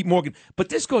to, Pete Morgan. But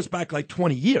this goes back like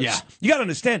 20 years. Yeah. You got to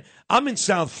understand, I'm in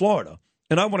South Florida,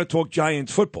 and I want to talk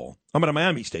Giants football. I'm at a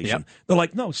Miami station. Yep. They're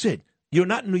like, no, Sid, you're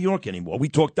not in New York anymore. We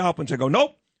talk Dolphins. I go,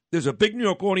 nope. There's a big New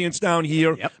York audience down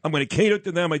here. Yep. I'm going to cater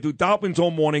to them. I do Dolphins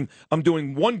all morning. I'm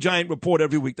doing one Giant report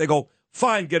every week. They go,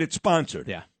 fine, get it sponsored.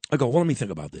 Yeah. I go, well, let me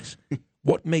think about this.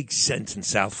 What makes sense in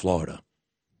South Florida?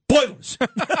 Boilers.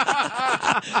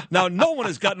 Now, no one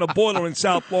has gotten a boiler in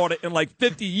South Florida in like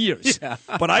 50 years. Yeah.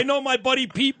 But I know my buddy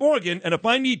Pete Morgan, and if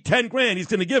I need 10 grand, he's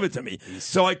going to give it to me.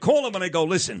 So I call him and I go,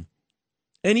 listen,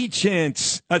 any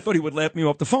chance, I thought he would laugh me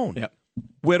off the phone. Yep.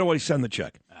 Where do I send the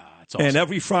check? Awesome. And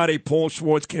every Friday, Paul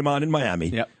Schwartz came on in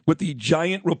Miami with the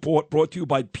Giant Report brought to you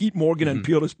by Pete Morgan and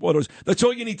Peerless Spoilers. That's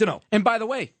all you need to know. And by the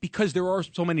way, because there are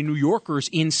so many New Yorkers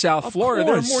in South Florida,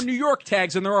 there are more New York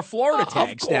tags than there are Florida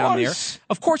tags down there.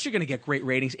 Of course you're going to get great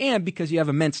ratings, and because you have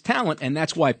immense talent, and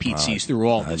that's why Pete sees through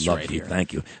all this love right Pete. here.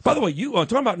 Thank you. By the way, you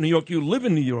talking about New York, you live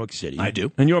in New York City. I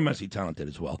do. And you're immensely talented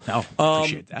as well. Oh,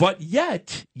 appreciate that. But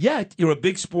yet, you're a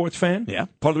big sports fan. Yeah.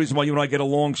 Part of the reason why you and I get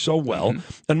along so well.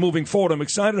 And moving forward, I'm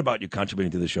excited about you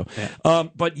contributing to the show. Yeah.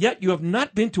 But yet, you have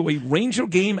not been to a Ranger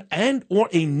game and or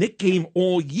a Knick game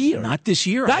all year. Not this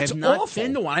year. That's I have not awful.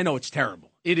 been to one. I know it's terrible.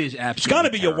 It is absolutely It's got to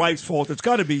be your terrible. wife's fault. It's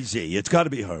got to be Z. It's got to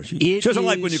be her. She doesn't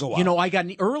like when you go out. You know, I got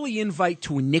an early invite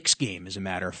to a Knicks game, as a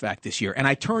matter of fact, this year, and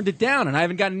I turned it down, and I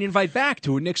haven't got an invite back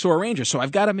to a Knicks or a Rangers. So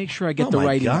I've got to make sure I get the my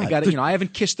right. God. I got to, I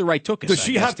haven't kissed the right tuchus. Does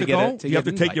she I guess, have to get go? a- You have to get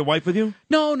an take invite. your wife with you?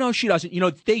 No, she doesn't. You know,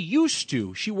 they used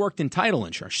to. She worked in title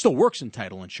insurance. She still works in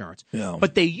title insurance. Yeah.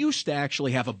 But they used to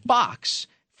actually have a box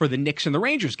for the Knicks and the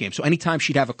Rangers game. So anytime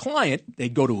she'd have a client,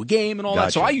 they'd go to a game and all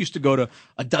that. So Gotcha. I used to go to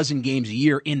a dozen games a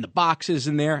year in the boxes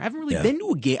in there. I haven't really Yeah. been to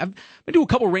a game. I've been to a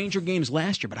couple Ranger games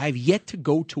last year, but I've yet to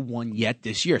go to one yet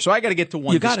this year. So I got to get to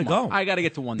one. You got gotta to go. I got to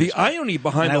get to one. The this month. irony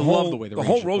behind And the I love whole the way the whole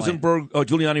Rangers play. Rosenberg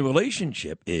Giuliani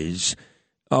relationship is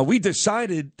we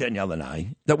decided, Danielle and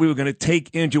I, that we were going to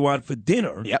take Andrew out for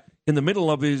dinner in the middle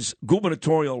of his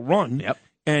gubernatorial run.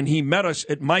 And he met us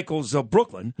at Michael's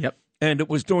Brooklyn. And it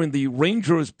was during the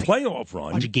Rangers playoff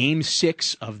run. Watch Game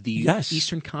 6 of the Yes.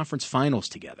 Eastern Conference Finals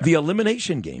together. The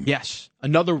elimination game. Yes.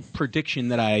 Another prediction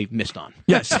that I missed on.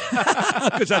 Yes.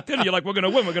 Because I tell you, you're like, we're going to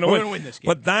win. We're going to We're win. gonna win this game.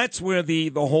 But that's where the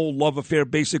whole love affair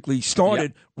basically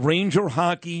started. Ranger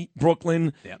hockey,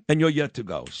 Brooklyn, and you're yet to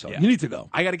go. So you need to go.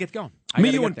 I got to get going. Me,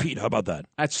 you, and Pete. How about that?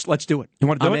 Let's do it. You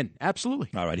want to do I'm it? in. Absolutely.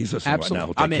 All right, he's listening Absolutely. right now.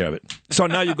 We'll take I'm care in. of it. So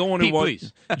now you're going Pete, to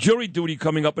please. jury duty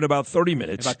coming up in about 30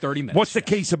 minutes. About 30 minutes, What's the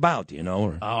case about? Do you know?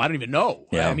 Or? Oh, I don't even know.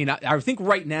 Yeah. I mean, I think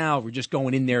right now we're just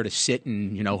going in there to sit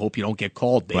and, hope you don't get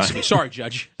called, basically. Right. Sorry,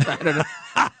 Judge. I don't know.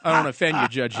 I don't offend you,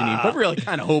 Judge Janine, but really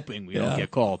kind of hoping we don't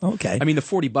get called. Okay. I mean, the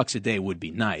 $40 a day would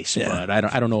be nice, but I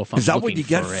don't know if I'm Is that what looking you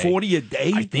get, for 40 a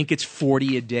day? I think it's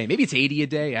 40 a day. Maybe it's 80 a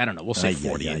day. I don't know. We'll say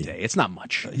 40 a day. It's not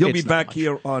much. You'll It's be not back much.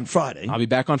 here on Friday. I'll be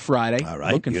back on Friday. All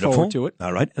right. Looking Beautiful. forward to it.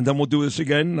 All right. And then we'll do this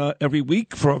again every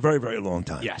week for a very, very long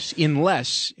time. Yes,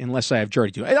 unless I have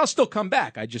jury duty. I'll still come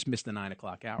back. I just missed the 9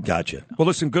 o'clock hour. Gotcha. Well,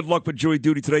 listen, good luck with jury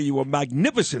duty today. You were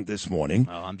magnificent this morning.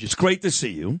 I'm just it's great to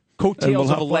see you. And Coattails we'll of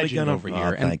have a fun legend again. over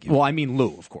here. And, Thank you. well, I mean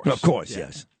Lou, of course. Of course, Yeah.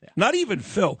 yes. Not even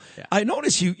Phil. I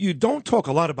notice you don't talk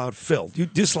a lot about Phil. Do you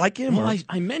dislike him? Well, or?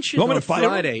 I mentioned You want me on to fire him?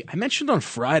 Friday. I mentioned on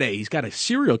Friday he's got a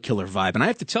serial killer vibe, and I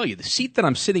have to tell you, the seat that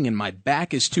I'm sitting in, my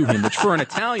back is to him, which for an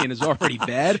Italian is already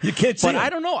bad. You can't see But him. I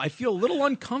don't know. I feel a little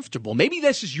uncomfortable. Maybe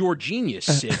this is your genius,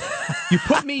 Sid. You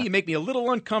make me a little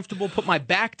uncomfortable. Put my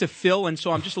back to Phil, and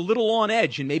so I'm just a little on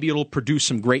edge, and maybe it'll produce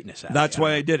some greatness. Out That's of me.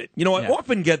 why I did it. You know, I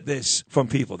often get this from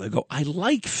people. They go, I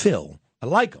like Phil. I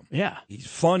like him. Yeah. He's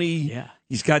funny. Yeah.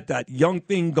 He's got that young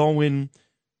thing going,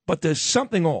 but there's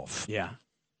something off. Yeah.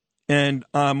 And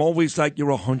I'm always like,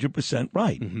 you're 100%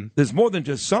 right. Mm-hmm. There's more than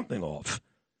just something off.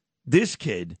 This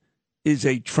kid is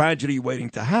a tragedy waiting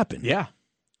to happen. Yeah.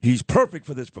 He's perfect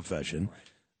for this profession.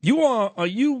 Are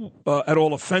you at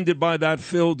all offended by that,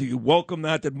 Phil? Do you welcome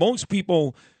that? That most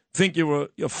people think you're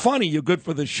funny, you're good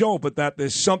for the show, but that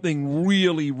there's something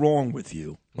really wrong with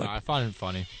you. No, I find him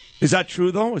funny. Is that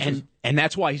true, though? And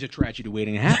that's why he's a tragedy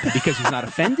waiting to happen, because he's not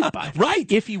offended by it.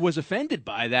 Right. If he was offended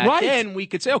by that, then we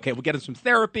could say, okay, we'll get him some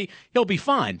therapy. He'll be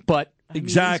fine. But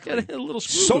exactly. He's got a little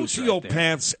screw-loose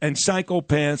Sociopaths and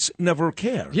psychopaths never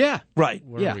care. Yeah. Right.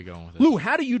 Where are we going with it? Lou,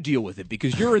 how do you deal with it?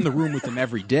 Because you're in the room with him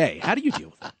every day. How do you deal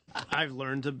with it? I've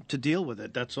learned to deal with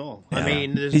it. That's all. Yeah. I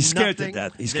mean, there's He's scared nothing, to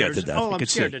death. He's scared to death. Oh, You I'm could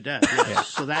scared see. to death. Yes.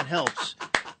 So that helps.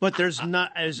 But there's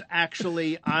not as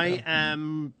actually.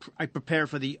 I prepare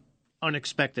for the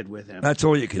unexpected with him. That's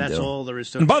all you can do. That's all there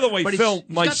is to it. And by the way, but Phil,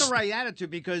 he's got the right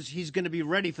attitude because he's going to be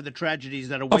ready for the tragedies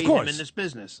that await him course. in this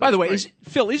business. By the way, That's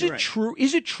Phil, is it Right. true?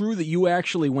 Is it true that you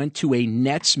actually went to a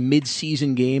Nets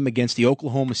midseason game against the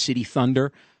Oklahoma City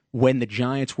Thunder when the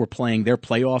Giants were playing their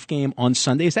playoff game on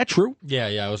Sunday? Is that true? Yeah,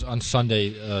 it was on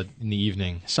Sunday in the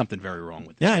evening. Something very wrong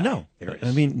with this Yeah, I guy. know. There it I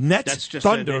is. mean, Nets, That's just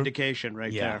Thunder, an indication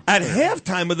right there. at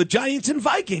halftime of the Giants and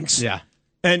Vikings. Yeah.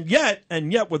 And yet,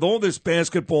 with all this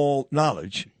basketball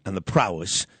knowledge and the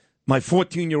prowess, my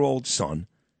 14-year-old son,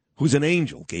 who's an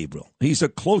angel, Gabriel, he's the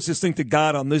closest thing to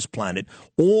God on this planet.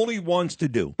 All he wants to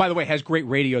do. By the way, has great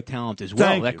radio talent as well.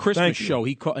 Thank That you, Christmas thank you. show,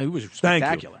 he was Thank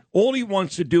spectacular. you. All he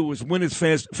wants to do is win his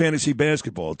fantasy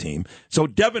basketball team. So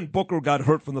Devin Booker got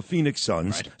hurt from the Phoenix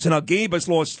Suns. Right. So now Gabe has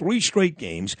lost 3 straight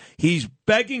games. He's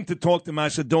begging to talk to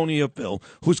Macedonia Phil,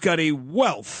 who's got a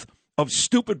wealth of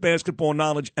stupid basketball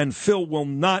knowledge, and Phil will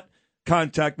not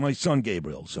contact my son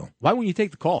Gabriel. So why wouldn't you take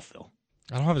the call, Phil?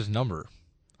 I don't have his number.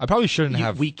 I probably shouldn't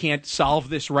have. We can't solve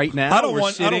this right now. I don't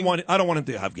want him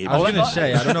to have Gabriel. I was going to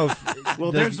say, I don't know if.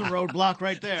 Well, there's the roadblock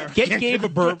right there. Get Gabe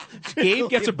Gabe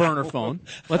gets a burner phone.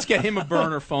 Let's get him a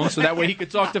burner phone so that way he could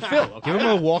talk to Phil. Okay? Give him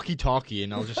a walkie-talkie,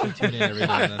 and I'll just tune in every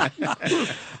now and then.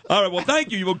 All right, well,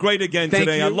 thank you. You were great again Thank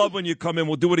today. you. I love when you come in.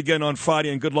 We'll do it again on Friday,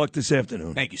 and good luck this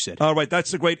afternoon. Thank you, Sid. All right,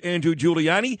 that's the great Andrew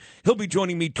Giuliani. He'll be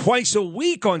joining me twice a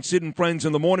week on Sid and Friends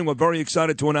in the morning. We're very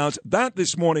excited to announce that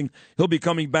this morning he'll be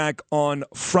coming back on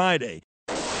Friday.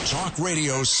 Talk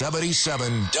Radio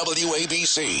 77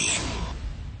 WABC.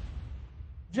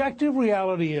 Objective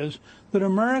reality is that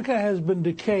America has been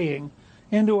decaying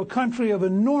into a country of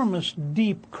enormous,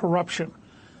 deep corruption.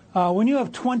 When you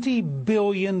have $20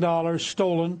 billion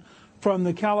stolen from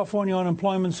the California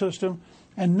unemployment system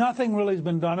and nothing really has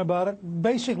been done about it,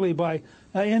 basically by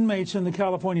inmates in the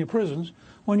California prisons,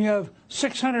 when you have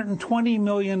 $620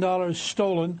 million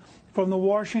stolen from the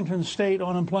Washington State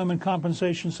unemployment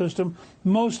compensation system,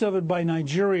 most of it by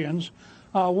Nigerians,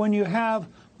 when you have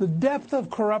the depth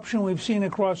of corruption we've seen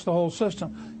across the whole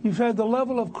system. You've had the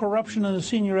level of corruption in the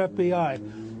senior FBI.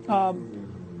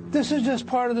 This is just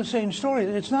part of the same story.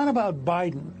 It's not about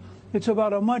Biden. It's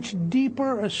about a much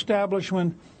deeper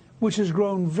establishment which has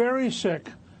grown very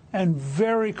sick and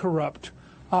very corrupt,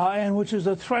 and which is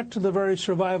a threat to the very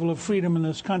survival of freedom in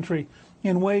this country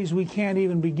in ways we can't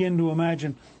even begin to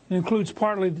imagine. It includes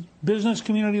partly business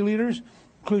community leaders,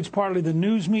 includes partly the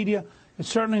news media. It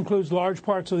certainly includes large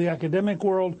parts of the academic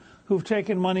world who've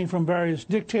taken money from various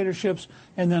dictatorships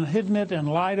and then hidden it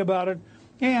and lied about it.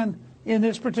 And in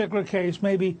this particular case,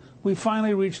 maybe we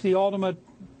finally reached the ultimate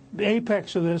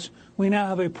apex of this. We now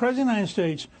have a president of the United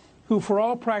States who, for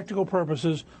all practical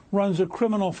purposes, runs a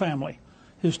criminal family.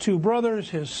 His 2 brothers,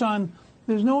 his son.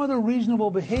 There's no other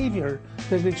reasonable behavior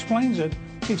that explains it,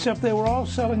 except they were all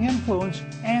selling influence,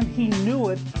 and he knew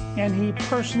it, and he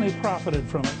personally profited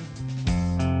from it.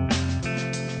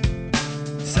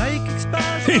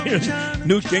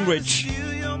 Newt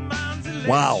Gingrich.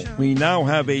 Wow. We now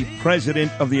have a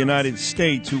president of the United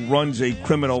States who runs a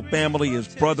criminal family, his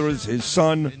brothers, his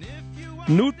son.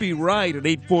 Newt be right at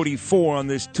 8:44 on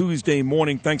this Tuesday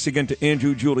morning. Thanks again to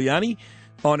Andrew Giuliani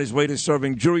on his way to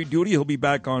serving jury duty. He'll be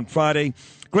back on Friday.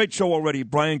 Great show already.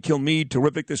 Brian Kilmeade,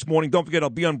 terrific this morning. Don't forget, I'll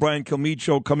be on Brian Kilmeade's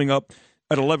show coming up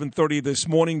at 11:30 this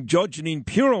morning. Judge Janine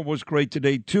Pirro was great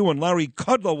today, too, and Larry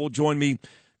Kudlow will join me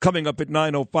coming up at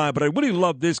 9:05. But I really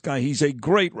love this guy. He's a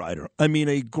great writer. I mean,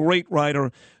 a great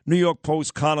writer, New York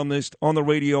Post columnist, on the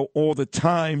radio all the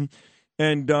time,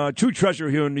 and true treasure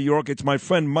here in New York. It's my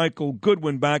friend Michael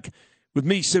Goodwin back with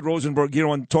me, Sid Rosenberg, here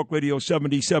on Talk Radio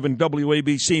 77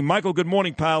 WABC. Michael, good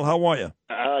morning, pal. How are you?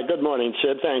 Good morning,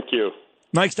 Sid. Thank you.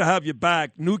 Nice to have you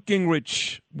back. Newt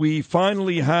Gingrich, we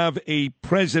finally have a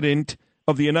president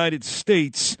of the United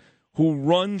States who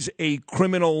runs a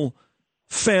criminal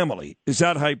family. Is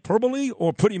that hyperbole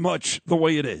or pretty much the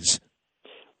way it is?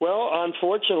 Well,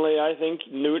 unfortunately, I think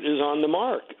Newt is on the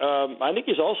mark. I think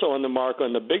he's also on the mark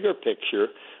on the bigger picture,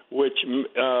 which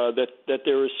that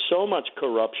there is so much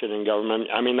corruption in government.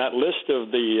 I mean, that list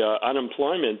of the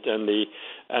unemployment and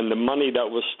the money that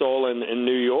was stolen in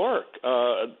New York.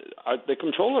 The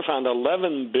comptroller found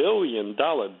 $11 billion,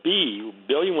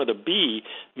 billion with a B,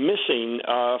 missing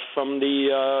from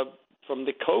the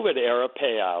COVID era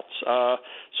payouts.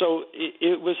 So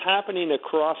it was happening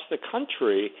across the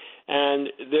country. And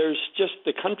there's just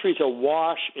the country's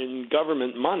awash in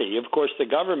government money. Of course, the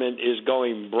government is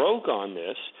going broke on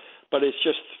this, but it's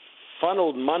just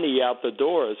funneled money out the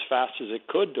door as fast as it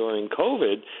could during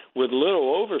COVID with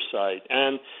little oversight.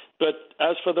 But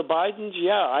as for the Bidens,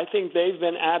 yeah, I think they've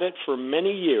been at it for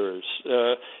many years.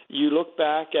 You look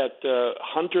back at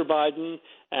Hunter Biden,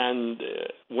 and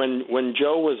when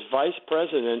Joe was vice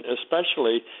president,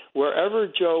 especially, wherever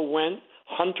Joe went,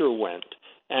 Hunter went.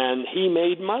 And he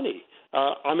made money.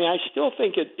 I mean, I still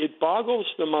think it boggles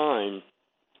the mind.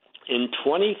 In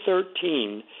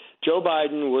 2013, Joe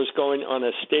Biden was going on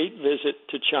a state visit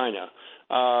to China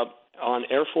on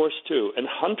Air Force Two, and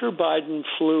Hunter Biden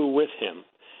flew with him.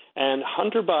 And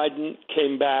Hunter Biden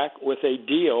came back with a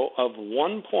deal of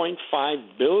 $1.5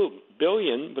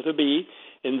 billion with a B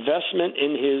investment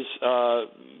in his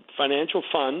financial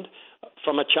fund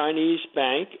from a Chinese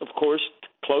bank, of course,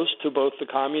 close to both the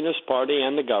Communist Party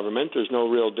and the government. There's no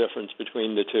real difference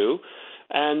between the two.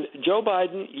 And Joe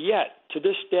Biden, yet to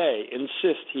this day,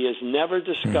 insists he has never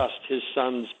discussed his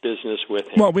son's business with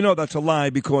him. Well, we know that's a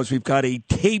lie because we've got a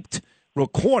taped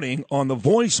recording on the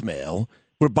voicemail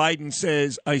where Biden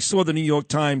says, I saw the New York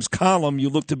Times column, you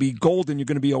look to be golden, you're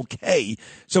going to be okay.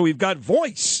 So we've got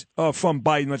voice from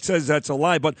Biden that says that's a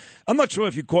lie. But I'm not sure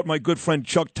if you caught my good friend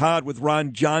Chuck Todd with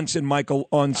Ron Johnson, Michael,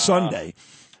 on Sunday.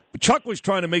 Chuck was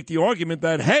trying to make the argument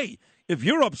that, hey, if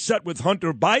you're upset with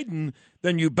Hunter Biden,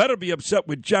 then you better be upset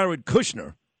with Jared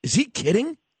Kushner. Is he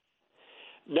kidding?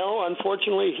 No,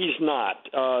 unfortunately, he's not.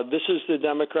 This is the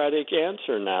Democratic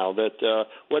answer now, that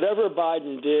whatever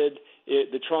Biden did,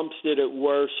 the Trumps did it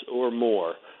worse or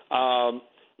more,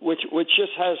 which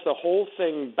just has the whole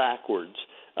thing backwards.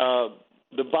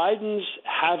 The Bidens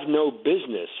have no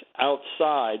business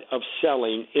outside of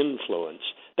selling influence.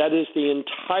 That is the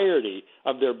entirety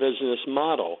of their business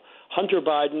model. Hunter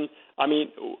Biden, I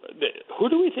mean, who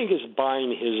do we think is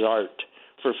buying his art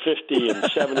for 50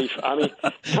 and 70? I mean,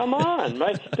 come on,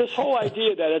 right? This whole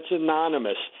idea that it's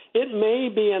anonymous. It may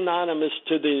be anonymous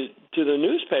to the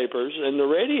newspapers and the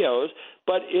radios,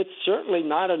 but it's certainly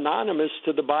not anonymous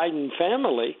to the Biden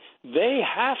family. They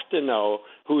have to know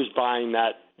who's buying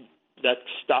that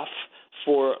stuff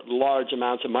for large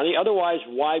amounts of money. Otherwise,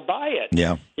 why buy it?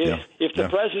 If the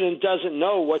president doesn't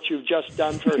know what you've just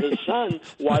done for his son,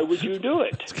 why would you do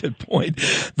it? That's a good point.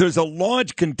 There's a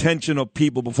large contention of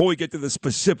people, before we get to the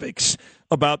specifics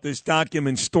about this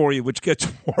document story, which gets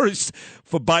worse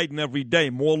for Biden every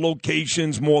day. More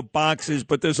locations, more boxes,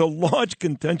 but there's a large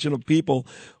contention of people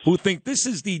who think this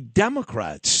is the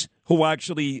Democrats who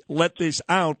actually let this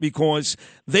out because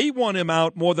they want him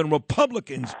out more than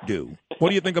Republicans do. What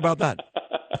do you think about that?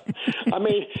 I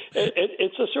mean,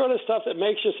 it's the sort of stuff that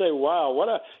makes you say, wow, what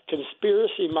a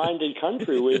conspiracy-minded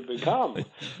country we've become.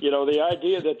 You know, the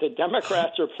idea that the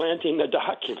Democrats are planting the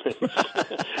documents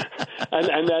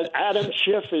and that Adam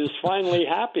Schiff is finally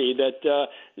happy that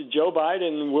Joe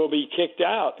Biden will be kicked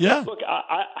out. Yeah. Look,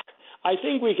 I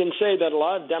think we can say that a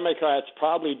lot of Democrats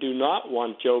probably do not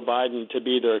want Joe Biden to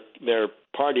be their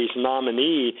party's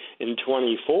nominee in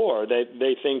 24.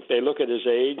 They think, they look at his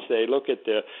age, they look at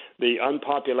the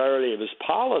unpopularity of his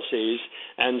policies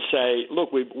and say,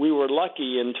 look, we were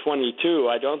lucky in 22.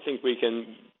 I don't think we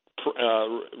can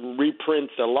reprint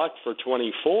the luck for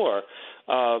 24.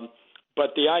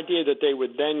 But the idea that they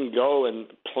would then go and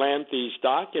plant these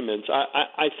documents,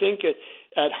 I think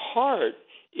at heart,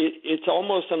 it's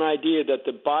almost an idea that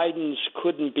the Bidens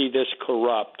couldn't be this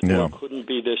corrupt or couldn't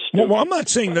be this stupid. Well, I'm not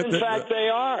saying that. In fact, they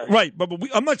are. Right, but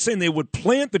I'm not saying they would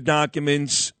plant the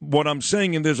documents. What I'm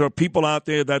saying, and there are people out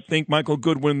there that think, Michael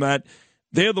Goodwin, that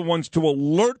they're the ones to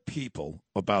alert people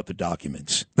about the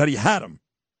documents, that he had them.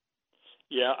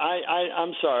 Yeah,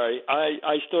 I'm sorry.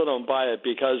 I still don't buy it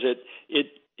because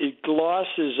it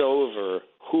glosses over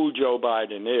who Joe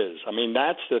Biden is. I mean,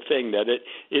 that's the thing, that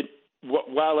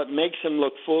while it makes him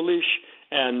look foolish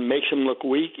and makes him look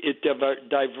weak, it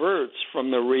diverts from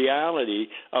the reality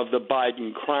of the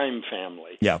Biden crime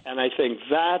family. Yeah. And I think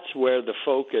that's where the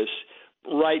focus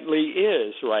rightly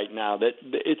is right now, that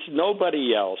it's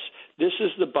nobody else. This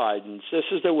is the Bidens. This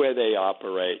is the way they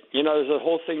operate. You know, there's a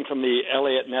whole thing from the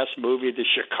Elliot Ness movie, The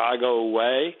Chicago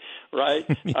Way, right?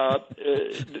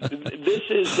 This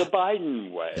is the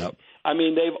Biden way. Yep. I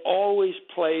mean, they've always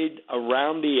played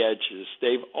around the edges.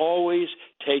 They've always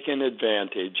taken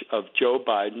advantage of Joe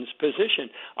Biden's position.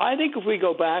 I think if we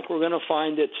go back, we're going to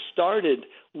find it started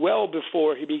well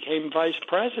before he became vice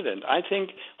president. I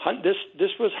think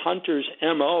this was Hunter's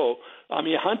M.O. I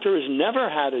mean, Hunter has never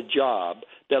had a job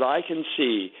that I can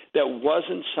see that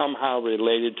wasn't somehow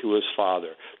related to his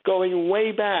father. Going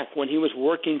way back when he was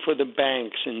working for the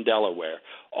banks in Delaware.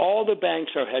 All the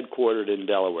banks are headquartered in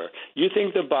Delaware. You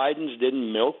think the Bidens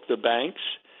didn't milk the banks?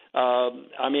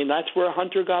 I mean, that's where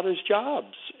Hunter got his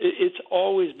jobs. It's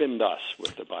always been thus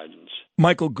with the Bidens.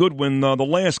 Michael Goodwin, the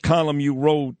last column you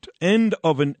wrote, end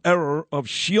of an era of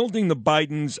shielding the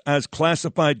Bidens as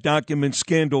classified document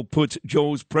scandal puts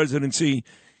Joe's presidency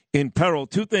in peril.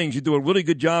 Two things. You do a really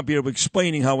good job here of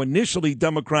explaining how initially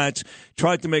Democrats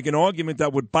tried to make an argument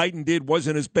that what Biden did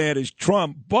wasn't as bad as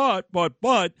Trump, but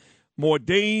more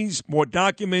days, more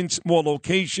documents, more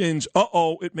locations.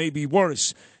 It may be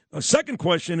worse. A second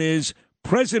question is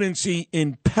presidency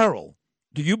in peril.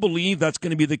 Do you believe that's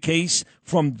going to be the case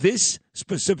from this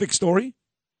specific story?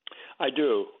 I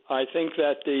do. I think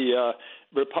that the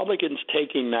Republicans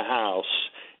taking the House,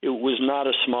 it was not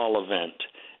a small event.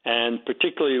 And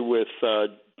particularly with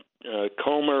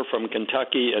Comer from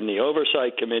Kentucky and the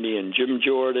Oversight Committee and Jim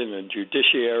Jordan and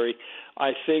Judiciary,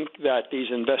 I think that these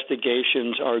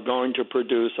investigations are going to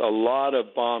produce a lot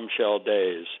of bombshell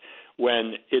days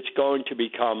when it's going to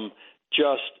become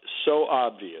just so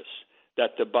obvious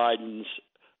that the Bidens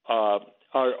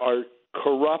are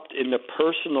corrupt in the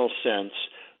personal sense,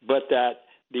 but that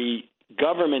the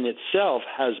government itself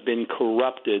has been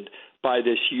corrupted by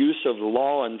this use of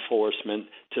law enforcement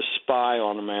to spy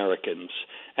on Americans,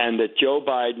 and that Joe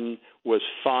Biden was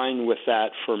fine with that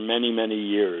for many, many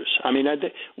years. I mean,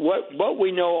 what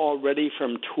we know already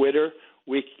from Twitter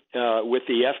with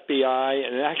the FBI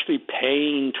and actually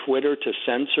paying Twitter to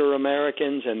censor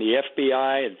Americans, and the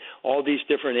FBI and all these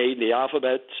different the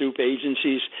alphabet soup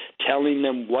agencies telling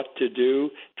them what to do,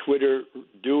 Twitter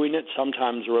doing it,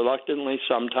 sometimes reluctantly,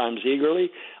 sometimes eagerly,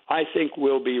 I think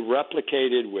will be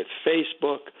replicated with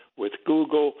Facebook, with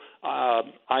Google.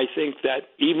 I think that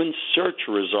even search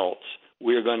results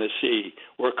we're going to see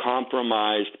were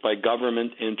compromised by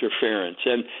government interference.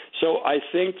 And so I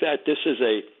think that this is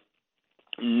a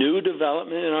new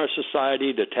development in our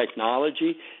society, the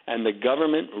technology, and the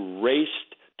government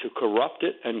raced to corrupt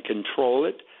it and control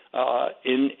it.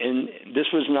 This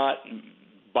was not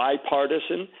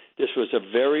bipartisan. This was a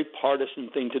very partisan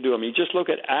thing to do. I mean, just look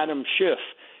at Adam Schiff,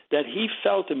 that he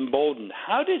felt emboldened.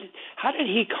 How did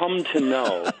he come to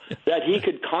know that he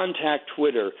could contact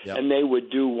Twitter and they would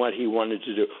do what he wanted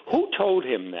to do? Who told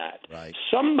him that? Right.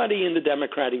 Somebody in the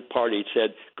Democratic Party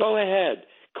said, go ahead,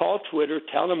 call Twitter,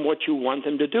 tell them what you want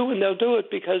them to do, and they'll do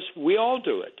it because we all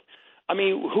do it. I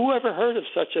mean, who ever heard of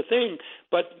such a thing?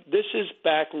 But this is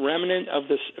back reminiscent of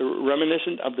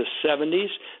the 70s,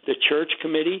 the Church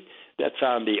Committee that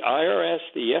found the IRS,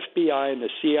 the FBI, and the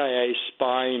CIA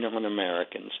spying on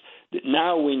Americans.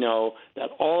 Now we know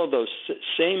that all of those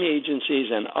same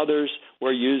agencies and others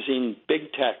were using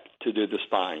big tech to do the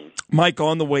spying. Mike,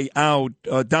 on the way out,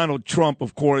 Donald Trump,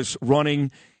 of course,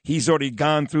 running. He's already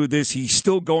gone through this. He's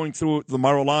still going through the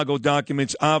Mar-a-Lago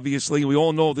documents. Obviously, we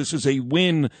all know this is a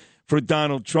win for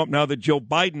Donald Trump now that Joe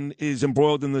Biden is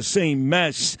embroiled in the same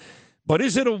mess. But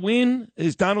is it a win?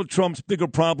 Is Donald Trump's bigger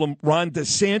problem Ron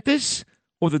DeSantis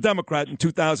or the Democrat in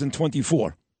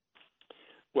 2024?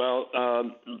 Well,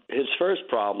 his first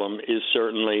problem is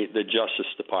certainly the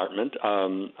Justice Department.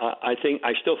 I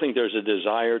still think there's a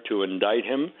desire to indict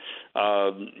him.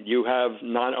 You have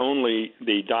not only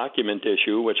the document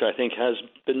issue, which I think has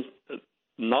been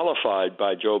nullified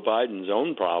by Joe Biden's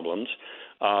own problems,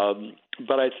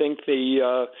 but I think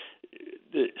the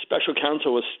special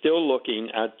counsel is still looking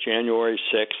at January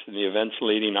 6th and the events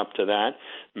leading up to that.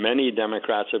 Many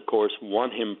Democrats, of course,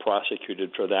 want him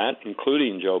prosecuted for that,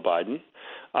 including Joe Biden.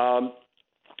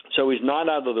 So he's not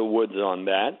out of the woods on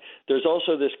that. There's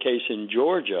also this case in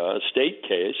Georgia, a state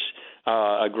case.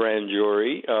 A grand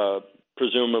jury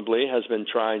presumably has been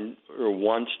trying,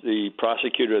 or the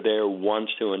prosecutor there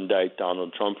wants to indict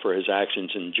Donald Trump for his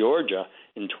actions in Georgia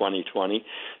in 2020.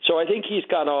 So I think he's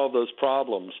got all those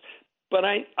problems. But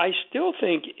I still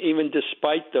think, even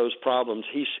despite those problems,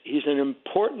 he's an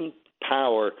important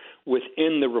power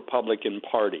within the Republican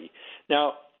Party.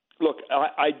 Now, look,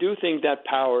 I do think that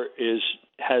power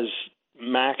has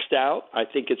maxed out. I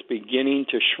think it's beginning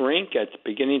to shrink. It's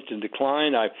beginning to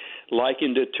decline. I've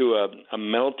likened it to a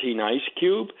melting ice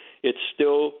cube. It's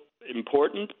still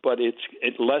important, but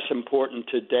it's less important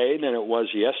today than it was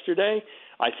yesterday.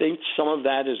 I think some of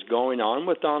that is going on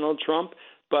with Donald Trump,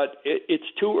 but it's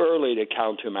too early to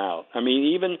count him out. I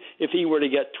mean, even if he were to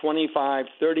get 25,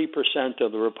 30%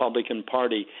 of the Republican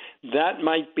Party, that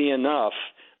might be enough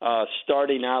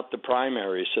starting out the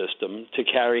primary system to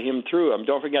carry him through.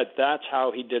 Don't forget, that's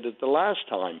how he did it the last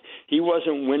time. He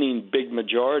wasn't winning big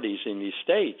majorities in these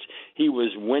states. He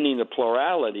was winning a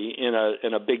plurality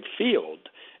in a big field.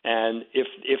 And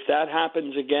if that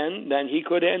happens again, then he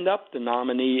could end up the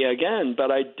nominee again.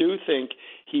 But I do think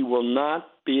he will not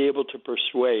be able to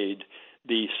persuade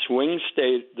the swing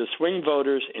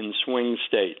voters in swing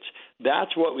states.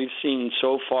 That's what we've seen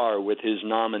so far with his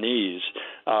nominees,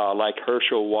 like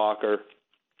Herschel Walker,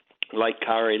 like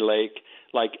Kari Lake,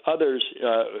 like others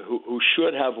who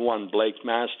should have won, Blake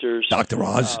Masters, Dr.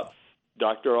 Oz.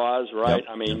 Dr. Oz, right? Yep.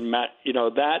 I mean,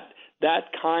 that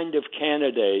kind of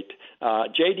candidate.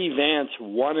 J.D. Vance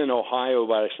won in Ohio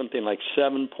by something like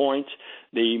 7 points.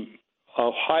 The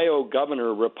Ohio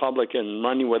governor, Republican,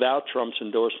 running without Trump's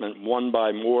endorsement, won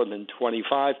by more than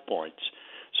 25 points.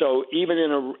 So even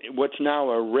in what's now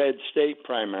a red state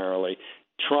primarily,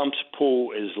 Trump's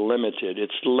pool is limited.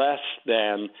 It's less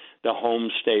than the home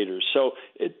staters. So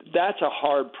that's a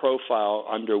hard profile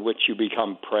under which you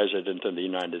become president of the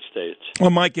United States. Well,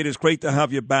 Mike, it is great to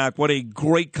have you back. What a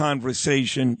great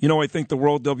conversation. You know, I think the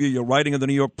World W, your writing in the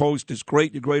New York Post is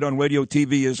great. You're great on radio,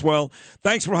 TV as well.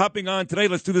 Thanks for hopping on today.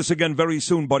 Let's do this again very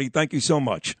soon, buddy. Thank you so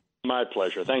much. My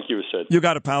pleasure. Thank you, Sid. You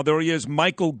got it, pal. There he is,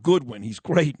 Michael Goodwin. He's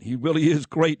great. He really is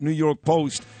great. New York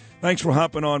Post. Thanks for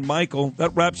hopping on, Michael.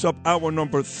 That wraps up hour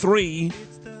number 3.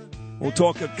 We'll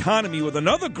talk economy with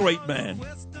another great man.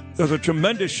 There's a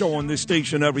tremendous show on this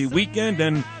station every weekend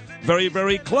and very,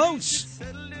 very close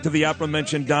to the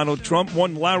aforementioned Donald Trump.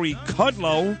 One Larry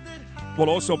Kudlow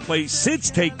will also play Sid's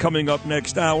Take coming up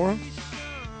next hour.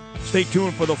 Stay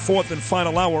tuned for the 4th and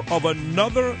final hour of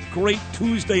another great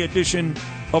Tuesday edition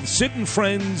of Sid and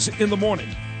Friends in the Morning.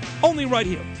 Only right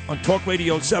here on Talk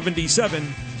Radio 77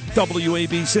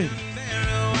 WABC.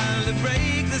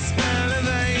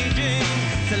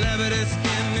 Celebrity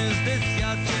skin, is this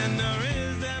your gender?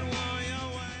 Is that warrior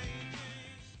way?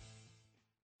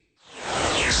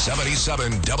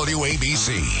 77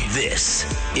 WABC. This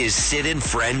is Sid and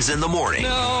Friends in the Morning. No,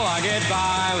 I get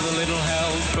by with a little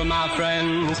help from my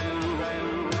friends.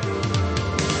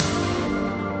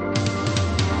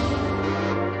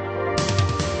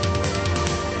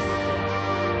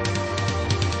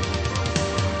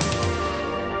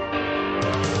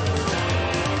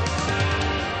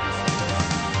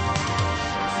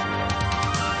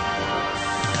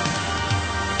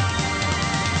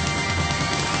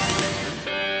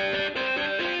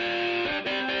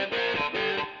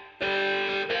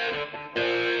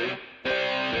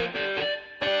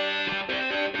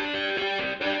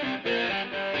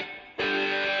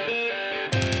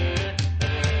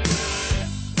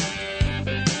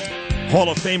 Hall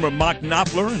of Famer Mark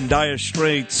Knopfler and Dire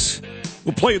Straits.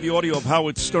 We'll play the audio of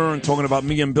Howard Stern talking about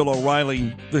me and Bill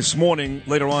O'Reilly this morning,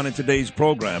 later on in today's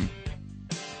program.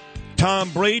 Tom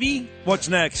Brady, what's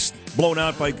next? Blown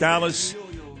out by Dallas.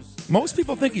 Most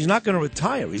people think he's not going to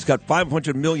retire. He's got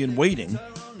 $500 million waiting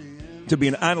to be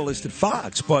an analyst at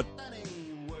Fox, but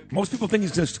most people think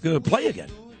he's just going to play again.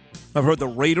 I've heard the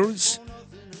Raiders,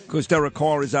 because Derek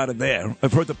Carr is out of there.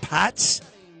 I've heard the Pats.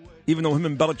 Even though him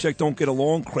and Belichick don't get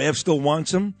along, Kraft still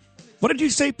wants him. What did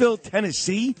you say, Bill?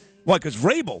 Tennessee? Why? Because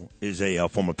Vrabel is a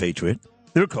former Patriot.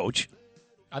 Their coach.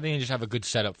 I think they just have a good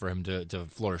setup for him to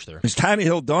flourish there. Is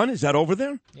Tannehill done? Is that over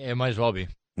there? Yeah, it might as well be.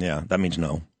 Yeah, that means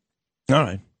no. All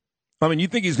right. I mean, you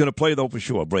think he's going to play, though, for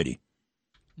sure, Brady?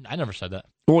 I never said that.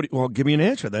 Well, give me an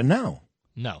answer then now.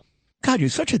 No. God, you're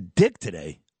such a dick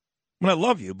today. I mean, I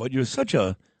love you, but you're such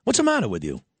a... What's the matter with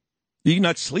you? Did you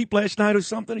not sleep last night or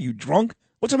something? Are you drunk?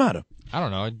 What's the matter? I don't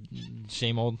know.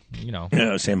 Same old,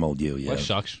 Yeah, same old you, yeah. Life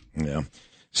sucks. Yeah.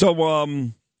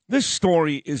 So this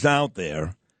story is out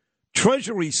there.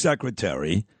 Treasury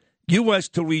Secretary, U.S.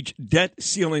 to reach debt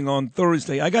ceiling on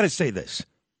Thursday. I got to say this.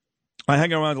 I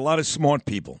hang around a lot of smart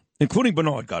people, including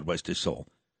Bernard, God rest his soul.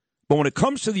 But when it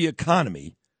comes to the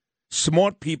economy,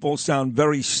 smart people sound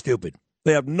very stupid.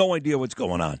 They have no idea what's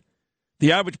going on.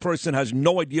 The average person has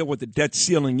no idea what the debt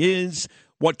ceiling is,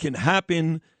 what can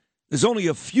happen. There's only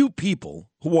a few people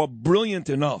who are brilliant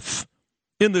enough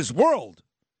in this world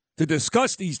to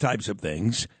discuss these types of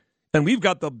things. And we've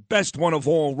got the best one of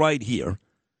all right here,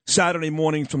 Saturday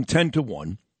mornings from 10 to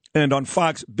 1, and on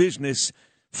Fox Business,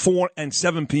 4 and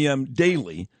 7 p.m.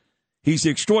 daily. He's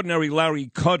the extraordinary Larry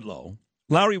Kudlow.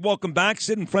 Larry, welcome back.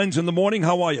 Sid and Friends in the Morning.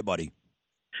 How are you, buddy?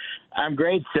 I'm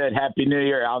great, Sid. Happy New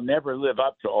Year. I'll never live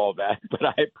up to all that, but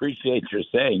I appreciate your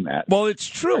saying that. Well, it's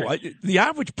true. The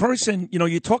average person,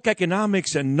 you talk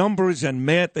economics and numbers and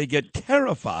math, they get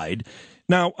terrified.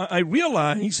 Now, I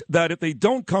realize that if they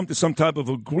don't come to some type of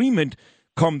agreement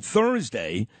come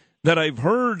Thursday, that I've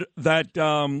heard that,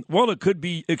 it could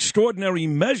be extraordinary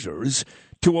measures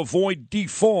to avoid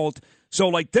default. So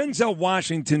like Denzel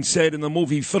Washington said in the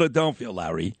movie Philadelphia,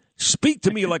 Larry, speak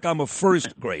to me like I'm a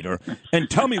first grader and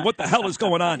tell me what the hell is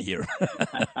going on here.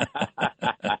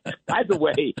 By the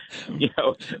way,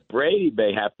 Brady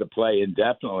may have to play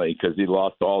indefinitely because he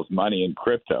lost all his money in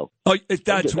crypto. Oh,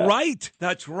 that's right.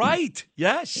 That's right.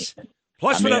 Yes.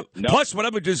 Plus,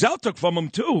 whatever Giselle took from him,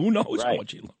 too. Who knows how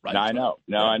much he right. I know.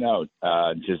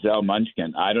 Giselle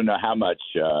Munchkin, I don't know how much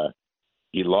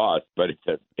he lost, but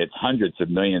it's hundreds of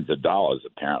millions of dollars,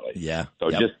 apparently. Yeah. So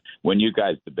just when you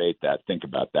guys debate that, think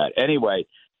about that. Anyway,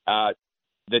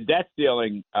 the debt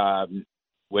ceiling,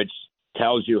 which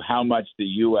tells you how much the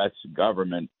U.S.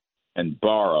 government can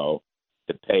borrow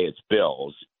to pay its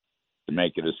bills, to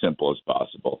make it as simple as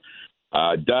possible,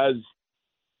 does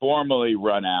formally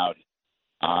run out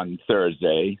on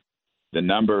Thursday. The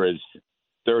number is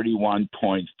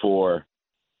 $31.4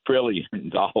 trillion,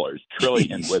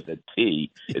 trillion with a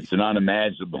T. It's an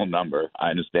unimaginable number.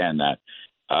 I understand that.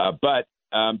 But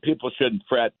people shouldn't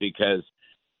fret because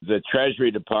the Treasury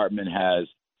Department has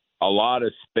a lot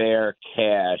of spare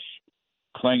cash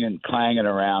clanging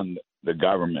around the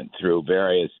government through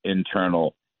various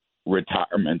internal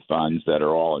retirement funds that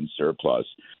are all in surplus.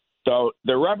 So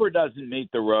the rubber doesn't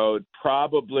meet the road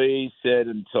probably, Sid,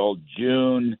 until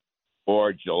June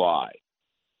or July.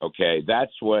 Okay,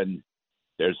 that's when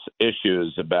there's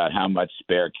issues about how much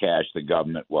spare cash the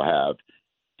government will have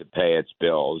to pay its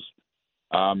bills.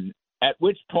 At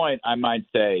which point I might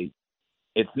say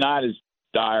it's not as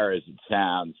dire as it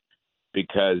sounds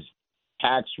because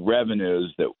tax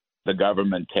revenues that the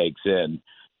government takes in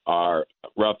are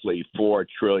roughly $4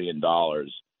 trillion,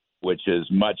 which is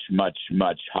much, much,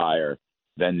 much higher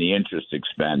than the interest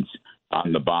expense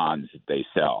on the bonds that they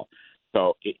sell.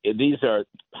 So these are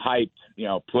hyped,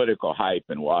 political hype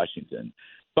in Washington.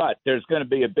 But there's going to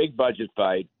be a big budget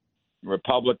fight.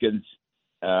 Republicans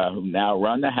who now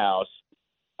run the House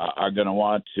are going to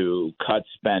want to cut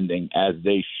spending, as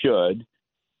they should,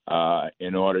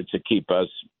 in order to keep us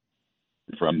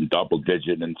from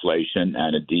double-digit inflation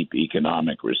and a deep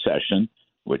economic recession,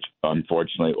 which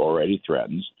unfortunately already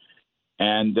threatens.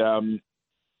 And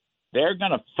they're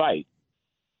going to fight.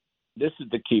 This is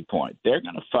the key point. They're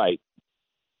going to fight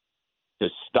to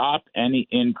stop any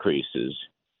increases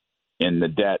in the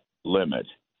debt limit.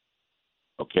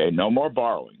 Okay, no more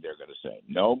borrowing, they're going to say.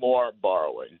 No more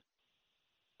borrowing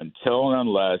until and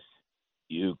unless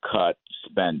you cut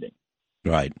spending.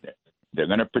 Right. They're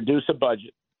going to produce a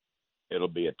budget. It'll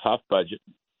be a tough budget.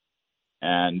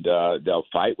 And they'll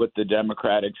fight with the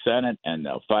Democratic Senate, and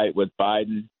they'll fight with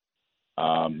Biden.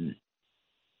 And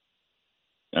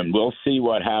we'll see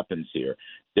what happens here.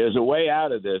 There's a way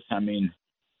out of this. I mean,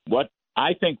 what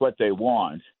they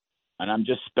want, and I'm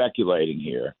just speculating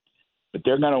here, but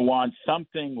they're going to want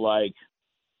something like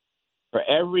for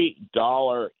every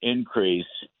dollar increase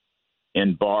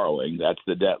in borrowing, that's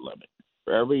the debt limit.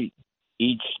 For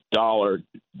each dollar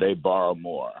they borrow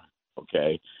more,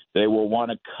 okay, they will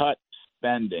want to cut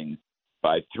spending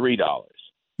by $3.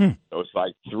 So it's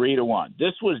like 3 to 1.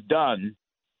 This was done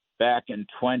back in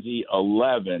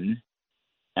 2011,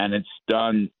 and it's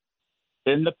done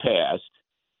in the past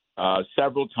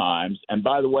several times. And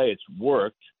by the way, it's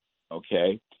worked,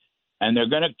 okay? And they're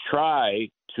going to try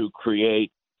to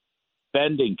create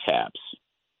spending caps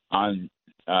on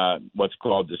what's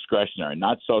called discretionary,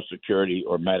 not Social Security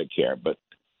or Medicare, but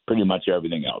pretty much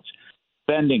everything else.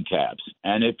 Spending caps.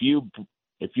 And if you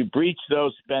breach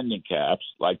those spending caps,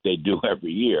 like they do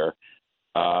every year,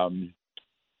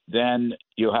 then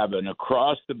you have an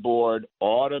across-the-board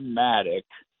automatic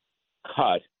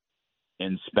cut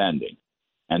in spending.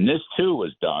 And this, too,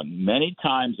 was done many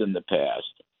times in the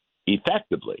past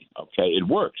effectively. Okay, it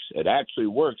works. It actually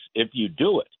works if you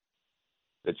do it.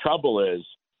 The trouble is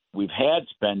we've had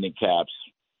spending caps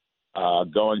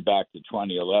going back to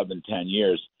 2011, 10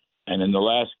 years, and in the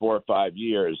last 4 or 5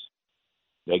 years,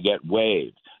 they get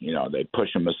waived. They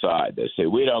push them aside. They say,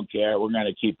 we don't care. We're going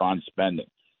to keep on spending.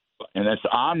 And this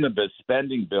omnibus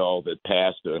spending bill that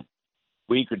passed a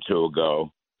week or two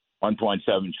ago,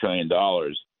 $1.7 trillion,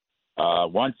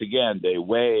 once again, they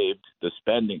waived the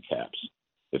spending caps.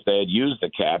 If they had used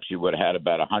the caps, you would have had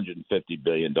about $150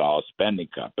 billion spending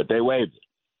cut, but they waived it.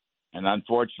 And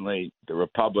unfortunately, the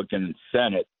Republican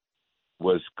Senate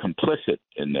was complicit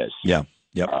in this Yeah.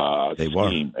 Yep. They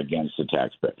scheme were against the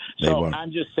taxpayer. They So were.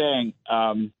 I'm just saying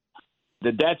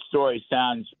the debt story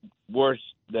sounds worse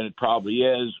than it probably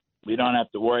is. We don't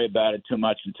have to worry about it too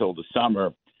much until the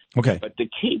summer. Okay. But the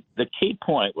key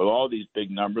point with all these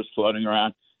big numbers floating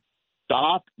around,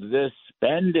 stop this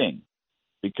spending,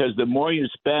 because the more you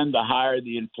spend, the higher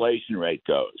the inflation rate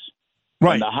goes.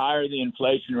 Right. And the higher the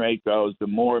inflation rate goes, the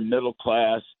more middle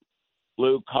class,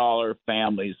 blue collar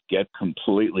families get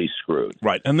completely screwed.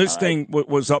 Right. And this All thing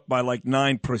was up by like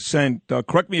 9%.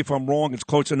 Correct me if I'm wrong. It's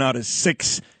closer now to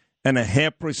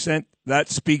 6.5%. That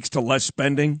speaks to less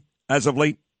spending as of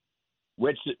late.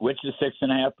 Which is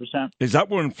 6.5%. Is that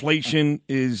where inflation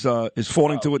is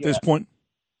falling to at this point?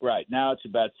 Right. Now it's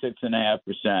about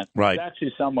 6.5%. Right. It's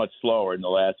actually somewhat slower in the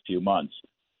last few months.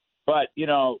 But,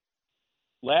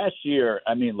 last year,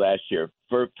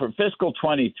 for fiscal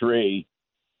 23,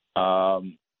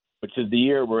 which is the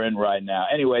year we're in right now.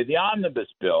 Anyway, the omnibus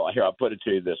bill, here, I'll put it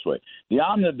to you this way. The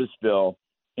omnibus bill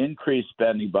increased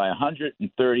spending by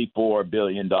 $134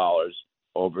 billion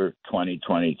over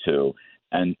 2022.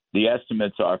 And the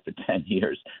estimates are for 10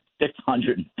 years,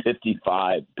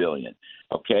 $655 billion.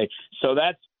 Okay. So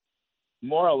that's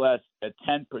more or less a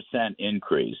 10%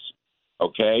 increase.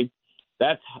 Okay.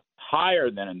 That's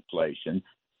higher than inflation,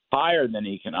 higher than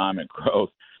economic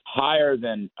growth, higher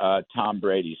than Tom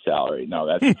Brady's salary. No,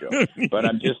 that's a joke. But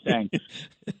I'm just saying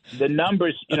the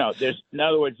numbers, in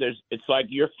other words, it's like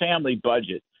your family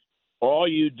budget. All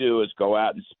you do is go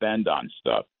out and spend on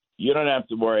stuff. You don't have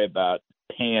to worry about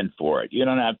paying for it. You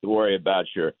don't have to worry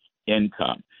about your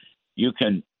income. You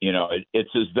can,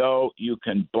 it's as though you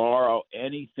can borrow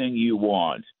anything you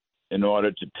want in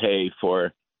order to pay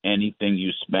for anything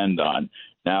you spend on.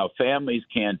 Now, families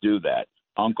can't do that.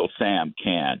 Uncle Sam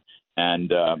can. And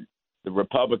the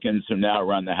Republicans who now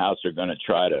run the House are going to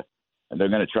try to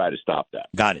stop that.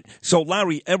 Got it. So,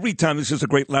 Larry, every time, this is a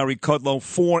great Larry Kudlow,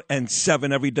 4 and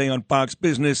 7 every day on Fox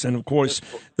Business. And, of course,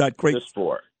 that great. Just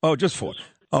 4. Oh, just 4.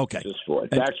 Okay. Just 4.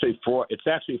 It's actually 4. It's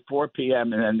actually 4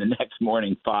 p.m. and then the next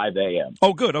morning 5 a.m.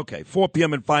 Oh, good. Okay, 4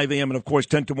 p.m. and 5 a.m. and of course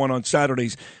 10 to 1 on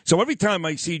Saturdays. So every time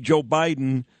I see Joe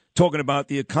Biden talking about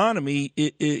the economy,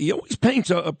 he always paints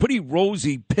a pretty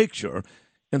rosy picture.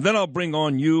 And then I'll bring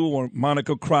on you or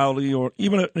Monica Crowley or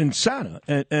even Insana,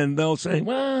 and they'll say,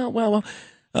 well.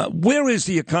 Where is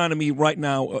the economy right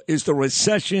now? Is the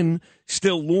recession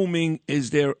still looming? Is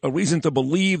there a reason to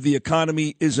believe the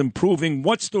economy is improving?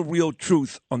 What's the real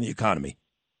truth on the economy?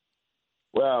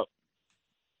 Well,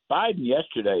 Biden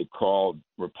yesterday called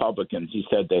Republicans, he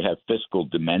said they have fiscal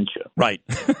dementia. Right.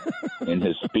 in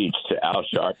his speech to Al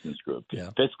Sharpton's group.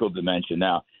 Yeah. Fiscal dementia.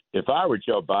 Now, if I were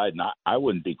Joe Biden, I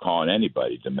wouldn't be calling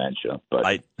anybody dementia,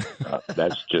 but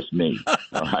that's just me.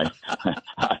 All right?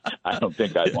 I don't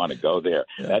think I'd want to go there.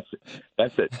 Yeah.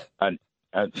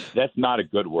 That's not a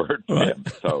good word for him.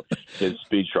 So his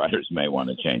speechwriters may want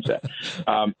to change that.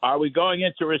 Are we going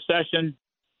into recession?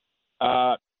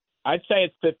 I'd say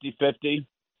it's 50-50.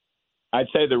 I'd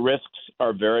say the risks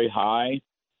are very high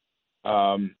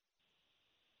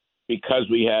because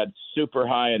we had super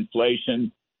high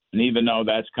inflation. And even though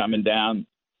that's coming down,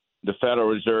 the Federal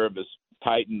Reserve has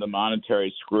tightened the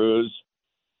monetary screws.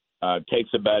 It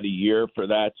takes about a year for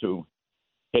that to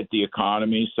hit the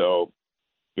economy. So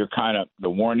you're the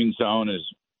warning zone is,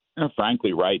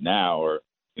 frankly, right now or,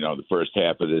 the first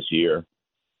half of this year.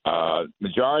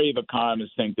 Majority of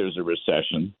economists think there's a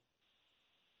recession.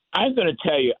 I'm going to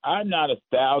tell you, I'm not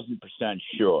 1,000%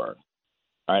 sure.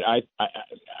 All right,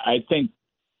 I think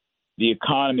the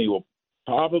economy will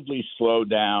probably slow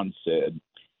down, Sid.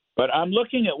 But I'm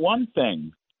looking at one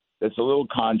thing that's a little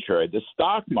contrary. The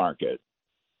stock market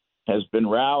has been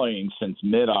rallying since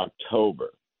mid-October.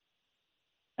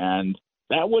 And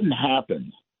that wouldn't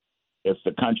happen if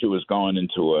the country was going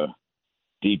into a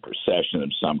deep recession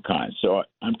of some kind. So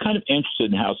I'm kind of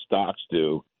interested in how stocks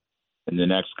do in the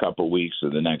next couple of weeks or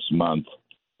the next month.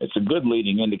 It's a good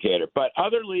leading indicator. But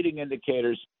other leading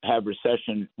indicators have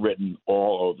recession written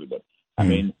all over them. I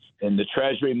mean, in the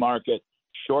Treasury market,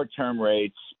 short-term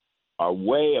rates are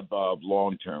way above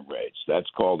long-term rates. That's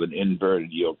called an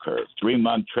inverted yield curve.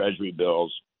 3-month Treasury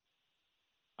bills,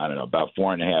 about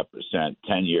 4.5%.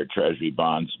 10-year Treasury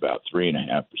bonds, about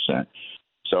 3.5%.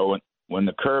 So when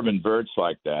the curve inverts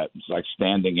like that, it's like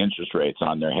standing interest rates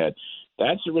on their head.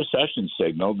 That's a recession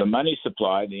signal. The money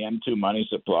supply, the M2 money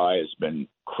supply, has been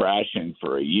crashing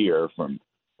for a year from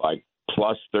like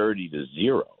plus 30 to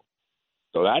 0.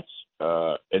 So that's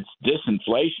it's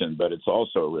disinflation, but it's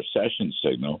also a recession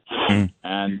signal.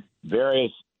 And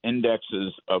various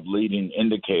indexes of leading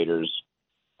indicators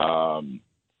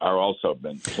are also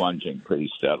been plunging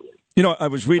pretty steadily. You know, I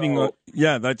was reading.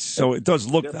 So, it does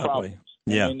look they're that problems. way.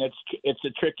 Yeah. I mean, it's a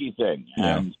tricky thing,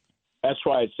 Yeah. and that's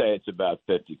why I'd say it's about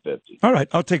 50-50. All right,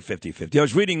 I'll take 50-50. I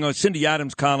was reading Cindy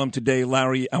Adams' column today,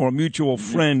 Larry, our mutual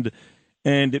friend,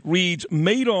 and it reads,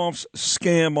 Madoff's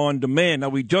scam on demand. Now,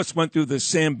 we just went through the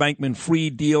Sam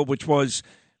Bankman-Fried deal, which was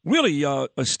really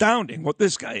astounding what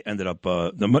this guy ended up,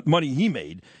 the money he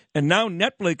made. And now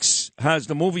Netflix has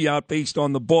the movie out based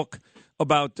on the book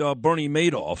about Bernie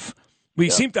Madoff. We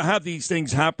seem to have these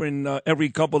things happen every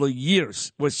couple of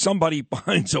years where somebody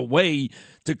finds a way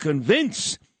to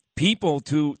convince people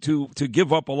to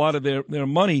give up a lot of their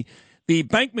money. The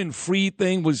Bankman-Fried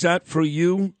thing, was that for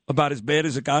you about as bad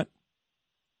as it got?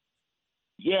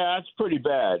 Yeah, it's pretty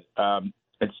bad.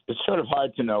 It's sort of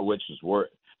hard to know which is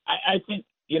worse. I think,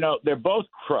 they're both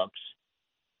crooks,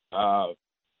 and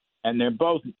they're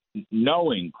both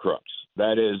knowing crooks.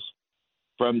 That is,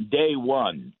 from day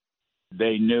one,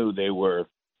 they knew they were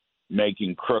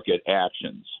making crooked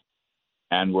actions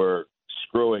and were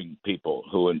screwing people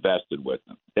who invested with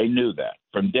them. They knew that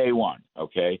from day one.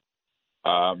 Okay,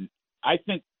 I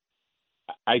think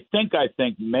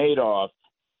Madoff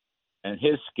and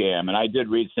his scam, and I did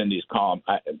read Cindy's column.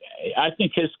 I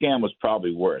think his scam was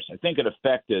probably worse. I think it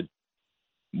affected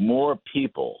more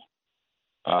people.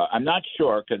 I'm not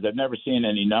sure because I've never seen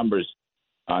any numbers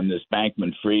on this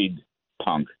Bankman-Fried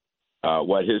punk.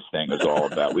 What his thing is all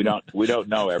about. We don't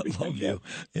know everything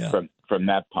from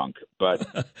that punk. But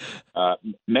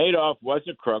Madoff was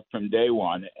a crook from day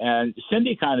one, and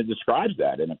Cindy kind of describes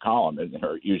that in a column in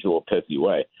her usual pithy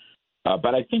way.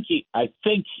 But I think he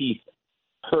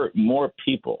hurt more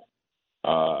people.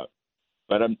 But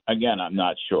I'm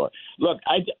not sure. Look,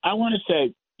 I want to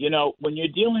say, when you're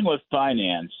dealing with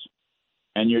finance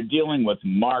and you're dealing with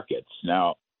markets,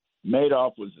 now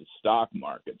Madoff was a stock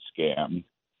market scam.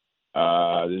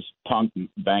 This punk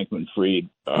Bankman-Fried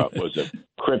was a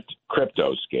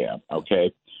crypto scam,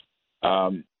 okay?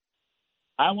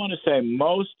 I want to say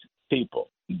most people,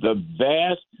 the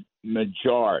vast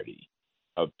majority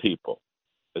of people,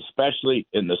 especially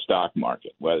in the stock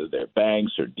market, whether they're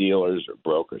banks or dealers or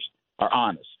brokers, are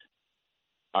honest.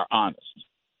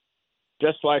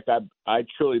 Just like I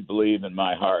truly believe in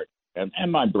my heart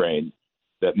and my brain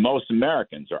that most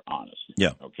Americans are honest.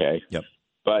 Yeah. Okay? Yep.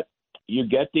 But you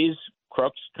get these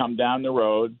crooks come down the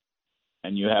road,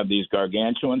 and you have these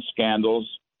gargantuan scandals,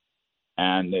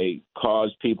 and they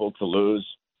cause people to lose,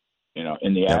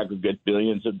 in the aggregate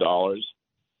billions of dollars.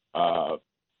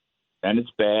 And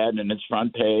it's bad, and it's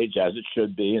front page, as it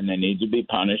should be, and they need to be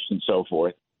punished and so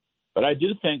forth. But I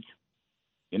do think,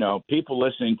 people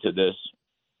listening to this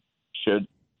should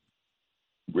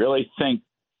really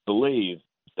believe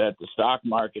that the stock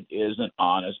market is an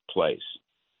honest place.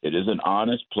 It is an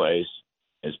honest place.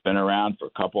 It's been around for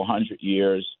a couple 100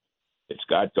 years. It's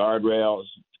got guardrails.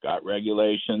 It's got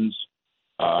regulations.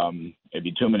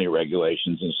 Maybe too many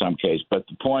regulations in some cases. But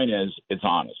the point is, it's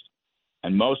honest.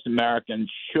 And most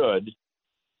Americans should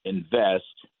invest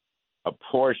a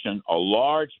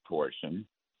large portion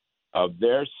of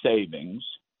their savings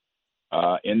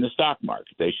in the stock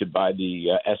market. They should buy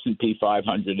the S&P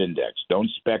 500 index. Don't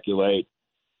speculate.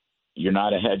 You're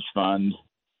not a hedge fund.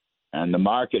 And the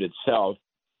market itself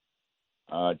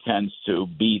tends to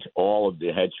beat all of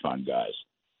the hedge fund guys.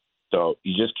 So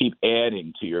you just keep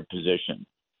adding to your position,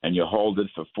 and you hold it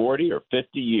for 40 or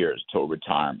 50 years till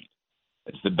retirement.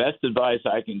 It's the best advice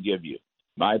I can give you.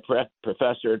 My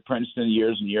professor at Princeton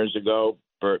years and years ago,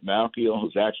 Burt Malkiel,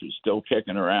 who's actually still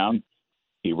kicking around,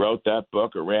 he wrote that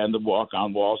book, A Random Walk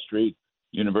on Wall Street.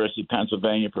 University of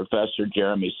Pennsylvania professor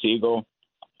Jeremy Siegel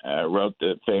wrote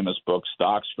the famous book,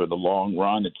 Stocks for the Long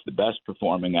Run. It's the best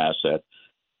performing asset.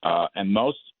 And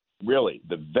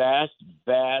the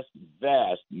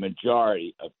vast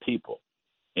majority of people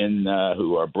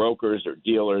who are brokers or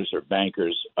dealers or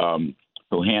bankers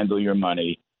who handle your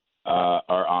money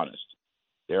are honest.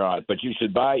 They're honest. But you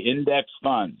should buy index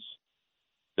funds.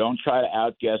 Don't try to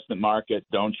outguess the market.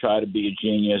 Don't try to be a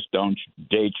genius. Don't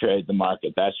day trade the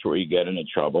market. That's where you get into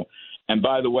trouble. And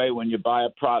by the way, when you buy a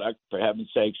product, for heaven's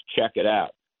sakes, check it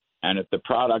out. And if the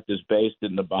product is based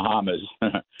in the Bahamas,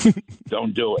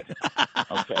 don't do it.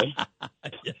 Okay?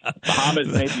 Bahamas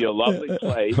may be a lovely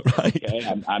place. Right.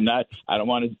 Okay? I don't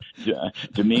want to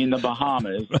demean the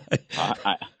Bahamas.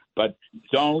 Right. But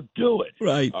don't do it.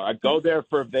 Right. All right. Go there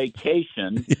for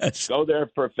vacation. Yes. Go there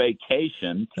for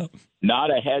vacation, not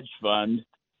a hedge fund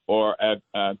or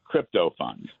a crypto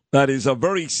fund. That is a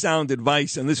very sound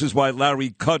advice, and this is why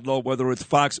Larry Kudlow, whether it's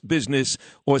Fox Business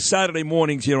or Saturday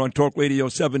mornings here on Talk Radio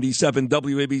 77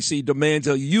 WABC, demands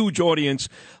a huge audience.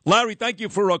 Larry, thank you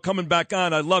for coming back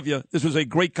on. I love you. This was a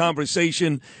great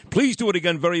conversation. Please do it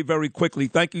again very, very quickly.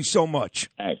 Thank you so much.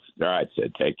 Thanks. All right,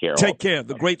 Sid. Take care. Take care.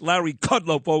 The great Larry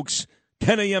Kudlow, folks,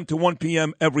 10 a.m. to 1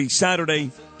 p.m. every Saturday,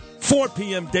 4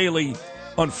 p.m. daily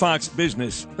on Fox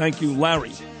Business. Thank you,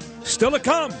 Larry. Still to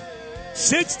come,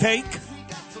 Sid's Take.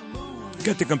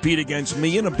 Get to compete against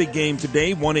me in a big game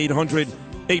today,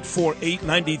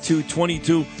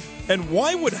 1-800-848-9222. And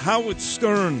why would Howard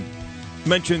Stern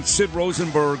mention Sid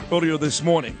Rosenberg earlier this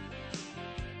morning?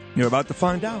 You're about to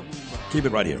find out. Keep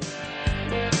it right here.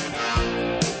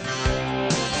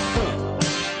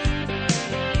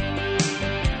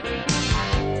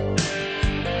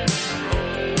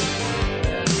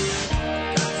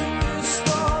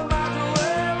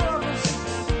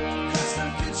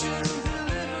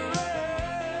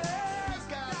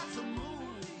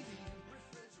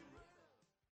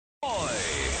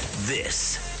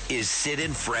 This is Sid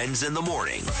and Friends in the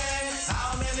Morning.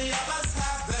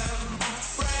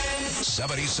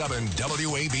 77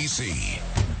 WABC.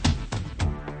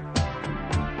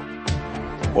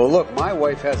 Well, look, my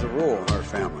wife has a rule in her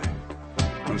family.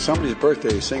 When somebody's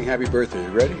birthday, you sing happy birthday. You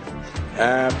ready?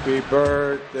 Happy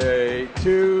birthday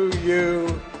to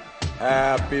you.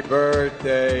 Happy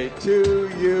birthday to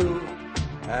you.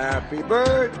 Happy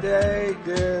birthday,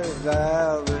 dear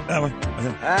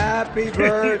Valen. Happy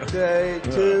birthday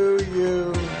to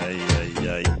you.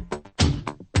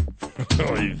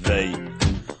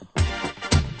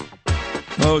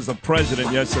 I was the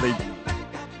president yesterday,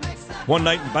 one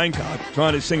night in Bangkok,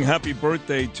 trying to sing happy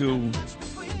birthday to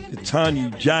Tanya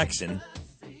Jackson,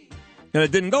 and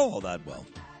it didn't go all that well.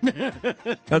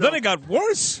 Now, then it got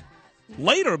worse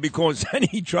later because then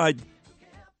he tried,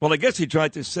 well, I guess he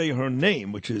tried to say her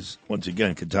name, which is, once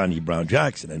again, Ketanji Brown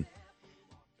Jackson, and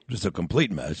just a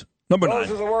complete mess. Number 9.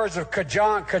 Those are the words of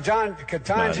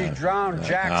Ketanji Brown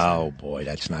Jackson. Oh, boy,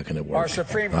 that's not going to work. Our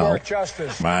Supreme Court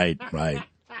Justice. Right.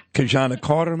 Kajana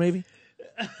Carter, maybe?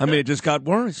 I mean, it just got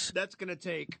worse. That's going to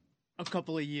take a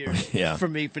couple of years Yeah. for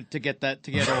me to get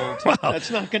old. Wow. That's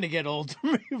not going to get old for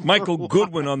me. Michael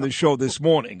Goodwin on the show this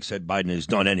morning said Biden has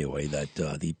done anyway, that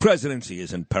the presidency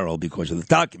is in peril because of the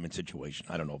document situation.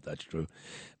 I don't know if that's true.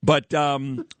 But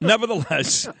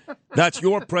nevertheless, that's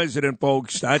your president,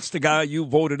 folks. That's the guy you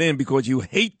voted in because you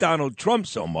hate Donald Trump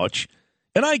so much.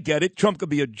 And I get it. Trump could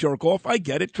be a jerk-off. I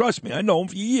get it. Trust me. I know him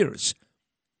for years.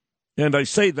 And I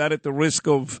say that at the risk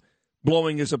of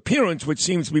blowing his appearance, which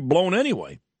seems to be blown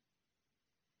anyway.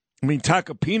 I mean,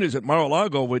 Tacopina's at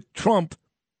Mar-a-Lago with Trump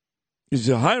is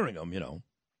hiring him,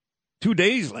 2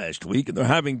 days last week, and they're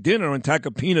having dinner, and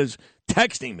Tacopina's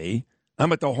texting me.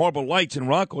 I'm at the Harbor Lights in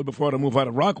Rockaway before I move out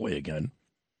of Rockaway again.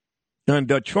 And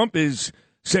Trump is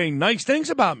saying nice things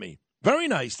about me, very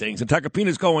nice things. And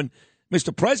Tacopina's going,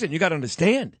 Mr. President, you got to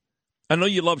understand. I know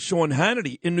you love Sean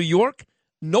Hannity. In New York,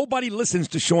 nobody listens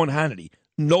to Sean Hannity.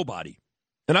 Nobody.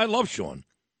 And I love Sean.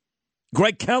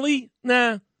 Greg Kelly?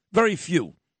 Nah, very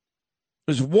few.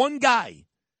 There's one guy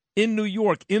in New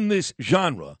York in this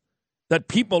genre that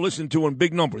people listen to in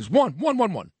big numbers. One.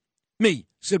 Me,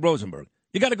 Sid Rosenberg.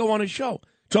 You got to go on his show.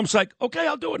 Trump's like, okay,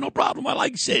 I'll do it. No problem. I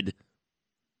like Sid.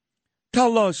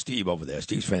 Tell Steve over there.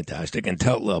 Steve's fantastic. And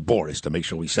tell Boris to make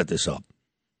sure we set this up.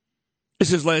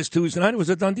 This is last Tuesday night. It was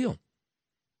a done deal.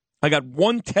 I got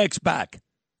one text back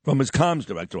from his comms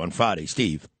director on Friday,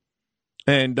 Steve.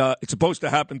 And it's supposed to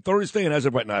happen Thursday. And as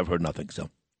of right now, I've heard nothing. So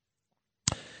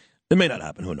it may not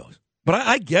happen. Who knows? But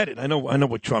I get it. I know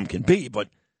what Trump can be. But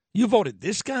you voted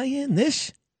this guy in?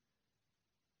 This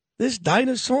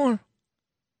dinosaur?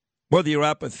 Whether you're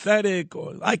apathetic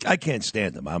or I can't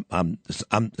stand him.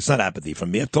 It's not apathy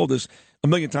from me. I've told this a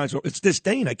million times. It's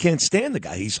disdain. I can't stand the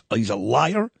guy. He's a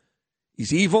liar.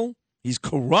 He's evil. He's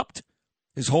corrupt.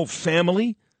 His whole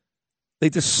family. They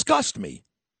disgust me.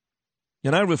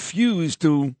 And I refuse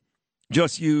to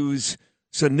just use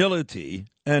senility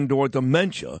and or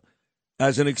dementia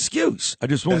as an excuse. I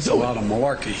just won't do it. That's a lot of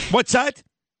malarkey. What's that?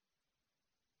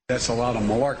 That's a lot of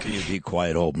malarkey. You be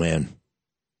quiet, old man.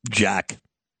 Jack.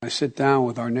 I sit down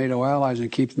with our NATO allies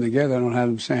and keep them together. I don't have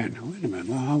them saying, wait a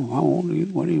minute, how old are you?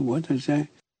 What did they say?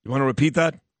 You want to repeat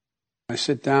that? I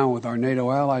sit down with our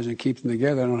NATO allies and keep them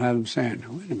together. I don't have them saying,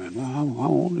 wait a minute, how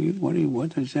old are you? What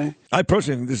did they say? I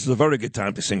personally think this is a very good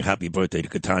time to sing happy birthday to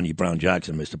Ketanji Brown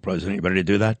Jackson, Mr. President. You ready to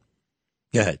do that?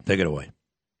 Go ahead. Take it away.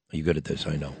 Are you good at this?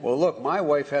 I know. Well, look, my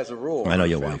wife has a rule. I know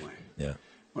your wife. Yeah.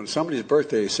 When somebody's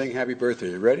birthday, you sing happy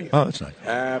birthday. You ready? Oh, that's nice.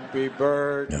 Happy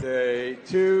birthday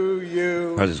to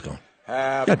you. How's this going?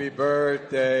 Happy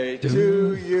birthday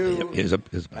to you. Here's a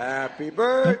Happy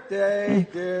birthday,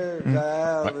 dear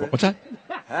Calvin. What's that?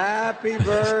 Happy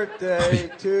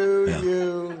birthday to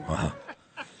you. Wow.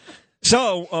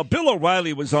 So, Bill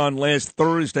O'Reilly was on last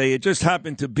Thursday. It just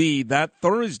happened to be that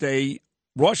Thursday,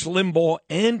 Rush Limbaugh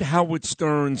and Howard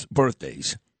Stern's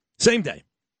birthdays. Same day.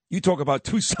 You talk about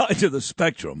two sides of the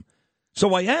spectrum.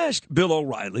 So I asked Bill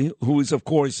O'Reilly, who is, of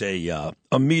course, a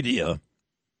media,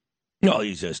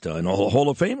 he's just a Hall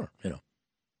of Famer,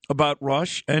 about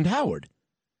Rush and Howard.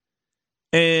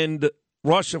 And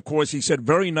Rush, of course, he said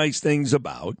very nice things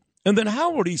about. And then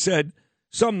Howard, he said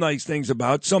some nice things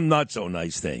about, some not so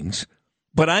nice things.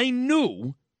 But I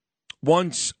knew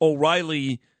once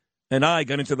O'Reilly and I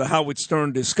got into the Howard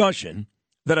Stern discussion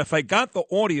that if I got the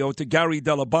audio to Gary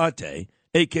Dell'Abate,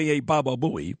 a.k.a. Baba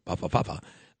Booey, Papa,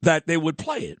 that they would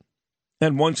play it.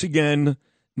 And once again,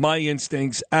 my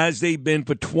instincts, as they've been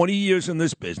for 20 years in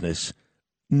this business,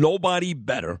 nobody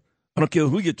better. I don't care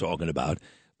who you're talking about.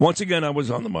 Once again, I was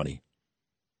on the money.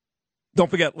 Don't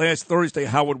forget, last Thursday,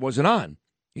 Howard wasn't on.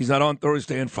 He's not on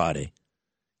Thursday and Friday.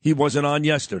 He wasn't on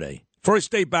yesterday.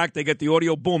 First day back, they get the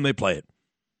audio, boom, they play it.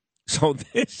 So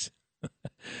this,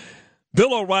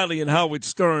 Bill O'Reilly and Howard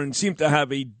Stern seem to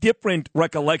have a different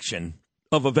recollection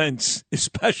of events,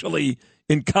 especially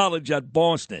in college at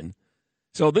Boston.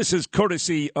 So this is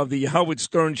courtesy of the Howard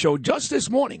Stern Show just this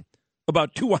morning,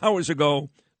 about 2 hours ago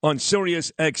on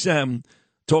Sirius XM,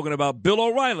 talking about Bill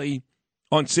O'Reilly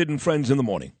on Sid and Friends in the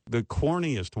Morning. The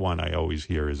corniest one I always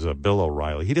hear is Bill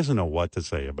O'Reilly. He doesn't know what to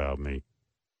say about me.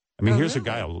 I mean, here's a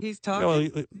guy. He's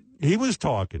talking. He was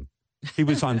talking. He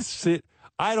was on Sid.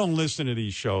 I don't listen to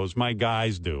these shows. My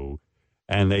guys do,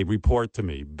 and they report to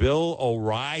me. Bill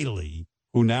O'Reilly,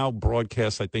 who now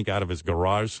broadcasts, I think, out of his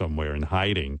garage somewhere in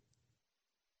hiding,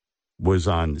 was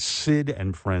on Sid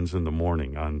and Friends in the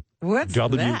Morning on What's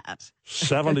that?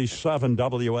 77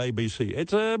 WABC.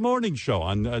 It's a morning show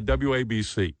on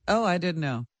WABC. Oh, I didn't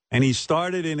know. And he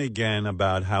started in again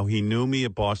about how he knew me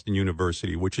at Boston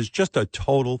University, which is just a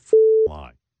total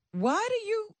lie. Why do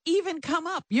you even come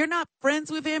up? You're not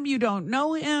friends with him. You don't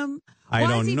know him. I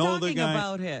Why don't is he know talking the guy.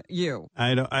 about you?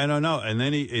 I don't know. And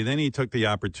then he took the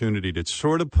opportunity to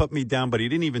sort of put me down, but he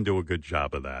didn't even do a good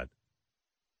job of that.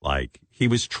 Like, he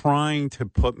was trying to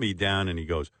put me down, and he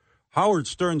goes, Howard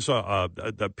Stern's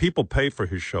the people pay for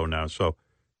his show now, so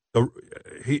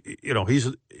he's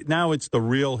now it's the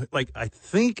real. Like, I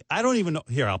don't even know.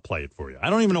 Here, I'll play it for you.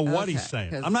 I don't even know what he's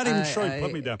saying. I'm not even sure he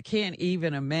put me down. I can't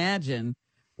even imagine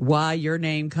why your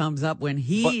name comes up when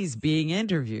he's being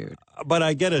interviewed. But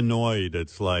I get annoyed.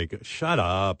 It's like, shut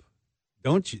up.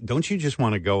 Don't you just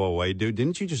want to go away, dude?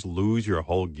 Didn't you just lose your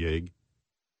whole gig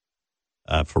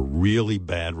for really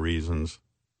bad reasons?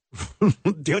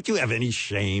 Don't you have any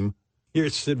shame?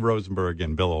 Here's Sid Rosenberg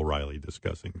and Bill O'Reilly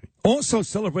discussing me. Also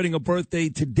celebrating a birthday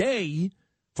today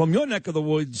from your neck of the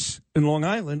woods in Long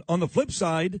Island. On the flip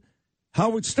side,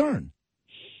 Howard Stern.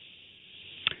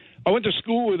 I went to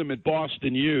school with him at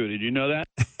Boston U. Did you know that?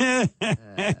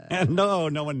 No,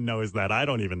 no one knows that. I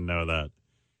don't even know that.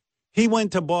 He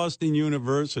went to Boston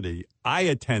University. I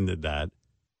attended that.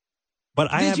 But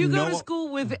Did you go to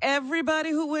school with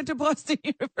everybody who went to Boston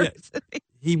University?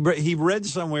 He read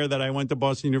somewhere that I went to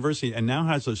Boston University and now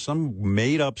has some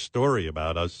made-up story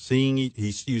about us seeing.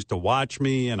 He used to watch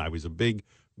me, and I was a big,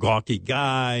 gawky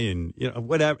guy, and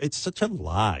whatever. It's such a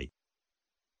lie.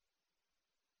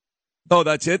 Oh,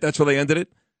 that's it? That's where they ended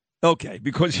it? Okay,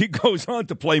 because he goes on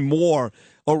to play more.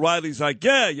 O'Reilly's like,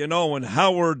 when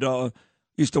Howard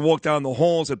used to walk down the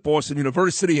halls at Boston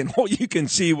University, and all you can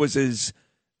see was his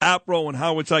afro, and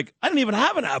Howard's like, I didn't even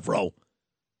have an afro.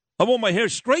 I wore my hair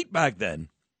straight back then.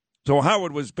 So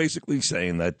Howard was basically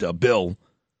saying that Bill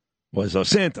was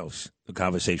Santos, the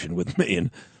conversation with me.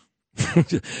 And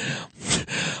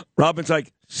Robin's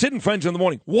like, Sid and Friends in the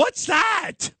Morning. What's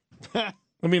that?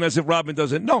 I mean, as if Robin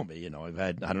doesn't know me. I've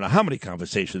had, I don't know how many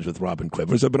conversations with Robin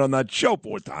Quivers. I've been on that show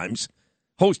 4 times,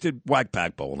 hosted Whack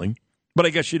Pack Bowling. But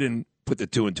I guess she didn't put the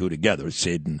 2 and 2 together,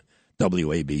 Sid and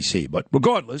WABC. But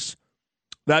regardless,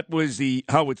 that was the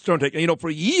Howard Stern take. And, for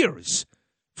years,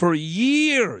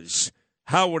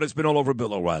 Howard has been all over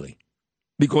Bill O'Reilly.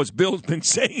 Because Bill's been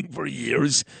saying for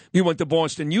years, we went to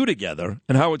Boston U together.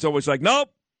 And Howard's always like,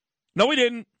 nope, no, we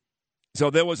didn't. So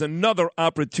there was another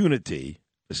opportunity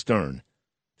for Stern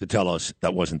to tell us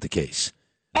that wasn't the case.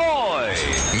 Boy!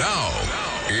 Now,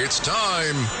 it's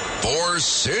time for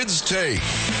Sid's Take.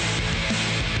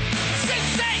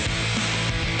 Sid's Take!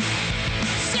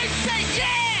 Sid's Take,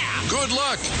 yeah! Good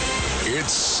luck.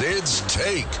 It's Sid's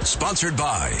Take, sponsored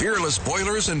by Fearless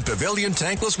Boilers and Pavilion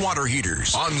Tankless Water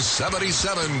Heaters on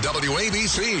 77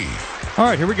 WABC. All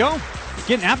right, here we go.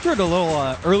 Getting after it a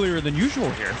little earlier than usual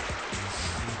here.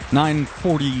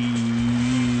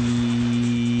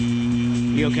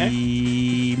 9:40. You okay?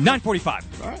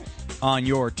 9:45. All right. On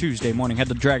your Tuesday morning. Had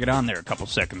to drag it on there a couple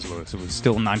seconds, Lewis. It was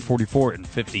still 9:44 and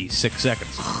 56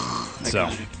 seconds.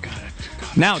 Got it.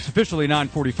 Now it's officially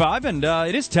 9:45, and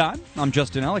it is time. I'm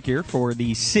Justin Ellick here for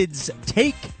the Sid's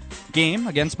Take game,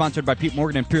 again sponsored by Pete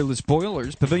Morgan and Peerless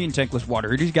Boilers. Pavilion Tankless Water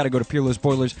Heaters. You got to go to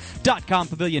peerlessboilers.com,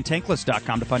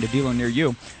 paviliontankless.com to find a dealer near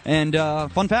you. And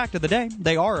fun fact of the day,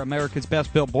 they are America's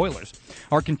best built boilers.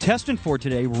 Our contestant for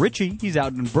today, Richie, he's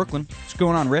out in Brooklyn. What's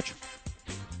going on, Rich?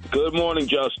 Good morning,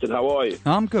 Justin. How are you?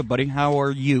 I'm good, buddy. How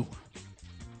are you?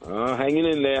 Hanging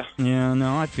in there. Yeah,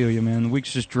 no, I feel you, man. The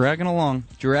week's just dragging along.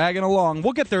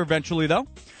 We'll get there eventually, though.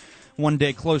 One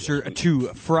day closer to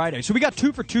Friday. So we got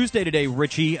 2 for Tuesday today,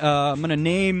 Richie. I'm going to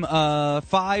name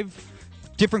 5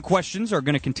 different questions, are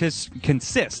going to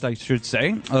consist, I should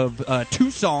say, of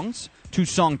 2 songs, 2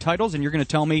 song titles, and you're going to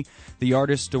tell me the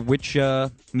artist which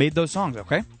made those songs,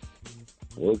 okay?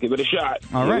 We'll give it a shot.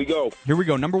 All right. Here we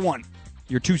go. Number 1.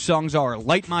 Your 2 songs are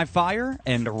Light My Fire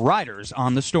and Riders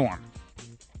on the Storm.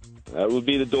 That would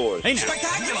be the Doors. Hey, now.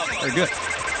 Very good.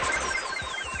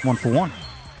 1 for 1.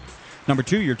 Number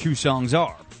 2, your 2 songs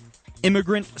are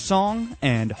Immigrant Song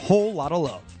and Whole Lotta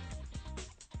Love.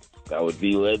 That would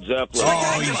be Led Zeppelin.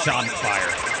 Oh, he's on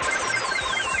fire.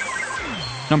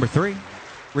 Number 3,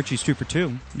 Richie's 2 for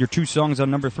 2. Your 2 songs on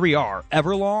number 3 are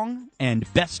Everlong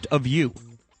and Best of You.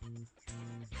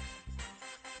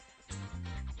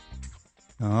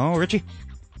 Oh, Richie.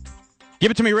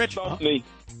 Give it to me, Rich. Stump me.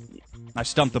 I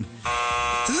stumped him.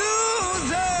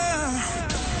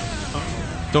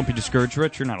 Don't be discouraged,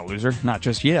 Rich. You're not a loser. Not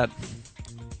just yet.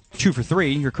 2 for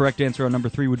 3. Your correct answer on number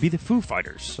 3 would be the Foo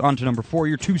Fighters. On to number 4.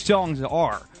 Your 2 songs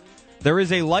are There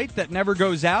Is a Light That Never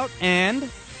Goes Out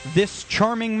and This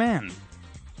Charming Man.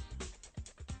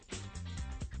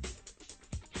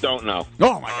 Don't know.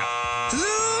 Oh, my God.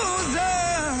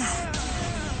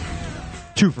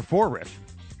 2 for 4, Rich.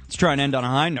 Let's try and end on a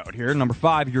high note here. Number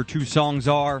 5, your 2 songs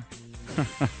are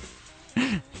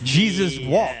Jesus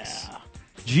Walks.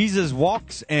 Jesus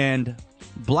Walks and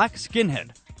Black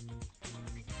Skinhead.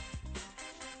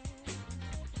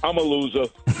 I'm a loser.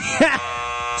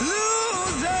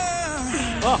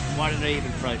 Oh, why did I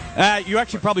even try? You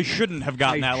actually probably shouldn't have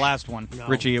gotten that last one, No,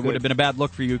 Richie. It good. would have been a bad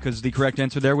look for you because the correct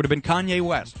answer there would have been Kanye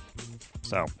West.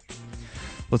 So,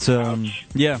 let's,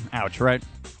 yeah, ouch, right?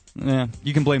 Yeah,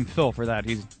 you can blame Phil for that.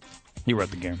 He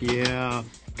wrote the game. Yeah,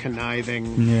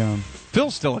 conniving. Yeah.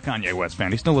 Phil's still a Kanye West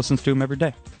fan. He still listens to him every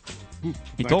day. He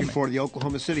Right told me. before the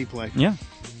Oklahoma City play. Yeah.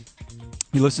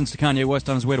 He listens to Kanye West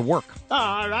on his way to work.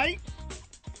 All right.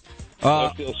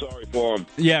 I feel sorry for him.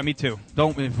 Yeah, me too.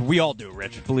 We all do,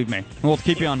 Rich. Believe me. We'll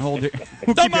keep you on hold here.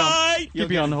 We'll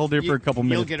keep you on hold here for a couple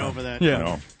minutes. You'll get over that.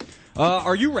 Yeah.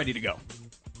 Are you ready to go?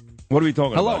 What are we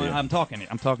talking Hello, about here? I'm talking to you.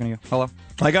 I'm talking to you. Hello.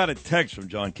 I got a text from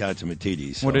John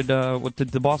Catsimatidis. So. What did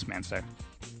the boss man say?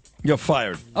 You're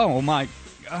fired. Oh my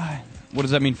God. What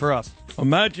does that mean for us?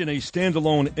 Imagine a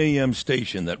standalone AM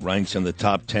station that ranks in the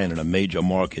top 10 in a major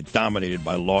market dominated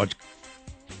by large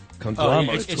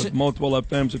conglomerates with multiple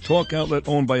FMs, a talk outlet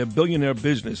owned by a billionaire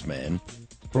businessman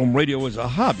from radio as a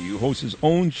hobby who hosts his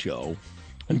own show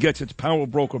and gets its power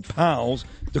broker pals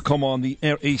to come on the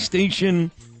air. A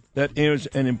station that airs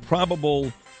an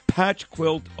improbable patch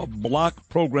quilt of block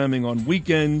programming on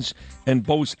weekends and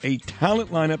boasts a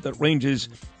talent lineup that ranges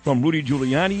from Rudy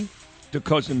Giuliani to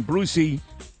Cousin Brucey,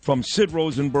 from Sid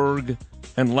Rosenberg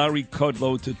and Larry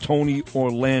Kudlow to Tony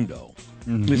Orlando.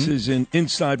 Mm-hmm. This is in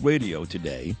Inside Radio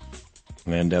today,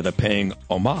 and they're paying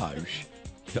homage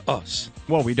to us.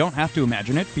 Well, we don't have to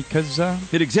imagine it because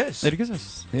it exists. It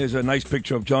exists. Here's a nice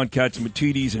picture of John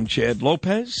Catsimatidis and Chad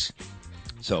Lopez.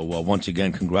 So once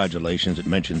again, congratulations. It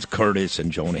mentions Curtis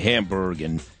and Joan Hamburg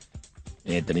and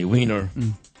Anthony Weiner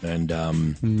and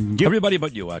everybody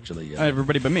but you, actually.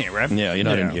 Everybody but me, right? Yeah, you're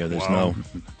not in here. There's no.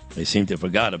 They seem to have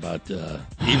forgot about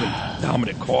even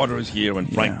Dominic Carter is here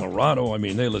and Frank Morano. I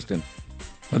mean, they're listening.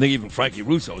 I think even Frankie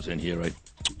Russo's in here, right?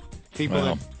 People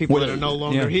that are no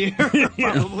longer here.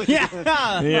 Probably.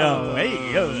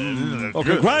 Well,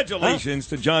 congratulations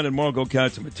to John and Margot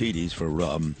Catsimatidis for,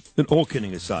 all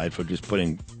kidding aside, for just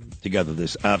putting together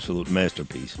this absolute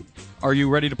masterpiece. Are you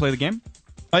ready to play the game?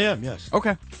 I am, yes.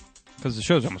 Okay. Because the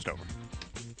show's almost over.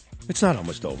 It's not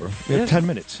almost over. We have 10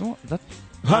 minutes.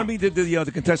 How many did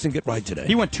the contestant get right today?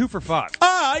 He went 2 for 5.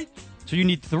 All right. So you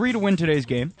need 3 to win today's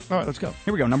game. All right, let's go.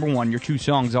 Here we go. Number 1, your 2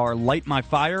 songs are Light My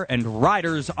Fire and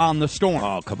Riders on the Storm.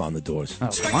 Oh, come on, the Doors. Oh,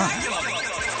 come on.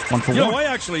 1 for 1. I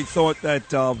actually thought that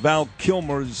Val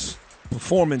Kilmer's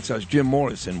performance as Jim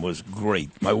Morrison was great.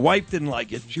 My wife didn't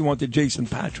like it. She wanted Jason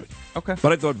Patrick. Okay.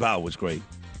 But I thought Val was great.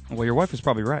 Well, your wife is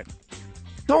probably right.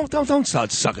 Don't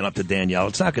start sucking up to Danielle.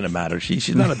 It's not going to matter.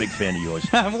 She's not a big fan of yours.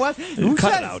 What? Who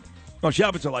Cut said it out. No, she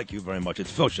happens to like you very much. It's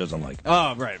Phil she doesn't like.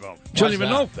 Oh, right. Well, She doesn't even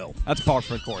know Phil. That's par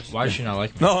for the course. Why does she not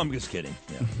like me? No, I'm just kidding.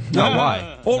 Yeah. No,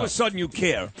 why? All of a sudden you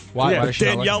care. Why? Why If does she not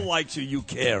like Danielle me? likes you, you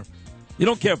care. You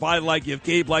don't care if I like you, if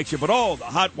Gabe likes you, but the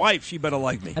hot wife, she better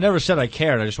like me. I never said I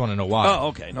cared. I just want to know why. Oh,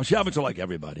 okay. No, she happens to like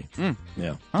everybody.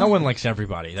 Yeah. No one likes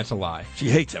everybody. That's a lie. She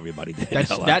hates everybody.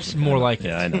 Danielle, That's actually. more like it.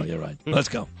 Yeah, I know. You're right. Let's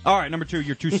go. All right, number 2,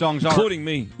 your 2 songs are Including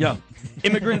me. Yeah.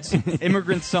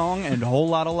 Immigrant Song and Whole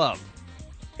Lot of Love.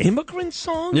 Immigrant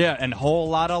Song? Yeah, and Whole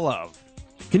Lot of Love.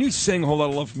 Can you sing Whole Lot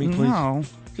of Love for me, please? No.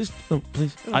 Just,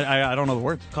 please. I don't know the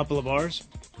words. Couple of bars.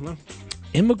 Come on.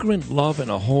 Immigrant Love and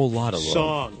a Whole Lot of Love.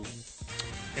 Song.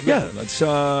 Yeah, that's.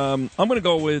 I'm going to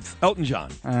go with Elton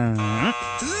John. How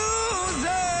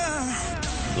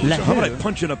about I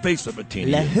punch you in the face,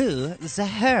 Libertini?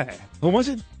 Who was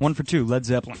it? 1 for 2, Led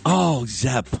Zeppelin. Oh,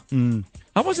 Zepp.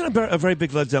 I wasn't a very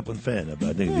big Led Zeppelin fan. I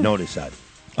think you noticed that.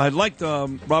 I liked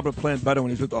Robert Plant better when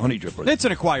he was with the Honey Drippers. It's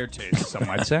an acquired taste, some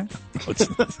might say.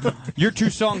 Your 2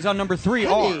 songs on number 3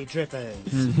 are... Led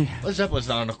Zeppelin's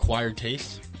not an acquired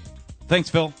taste. Thanks,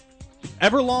 Phil.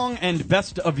 Everlong and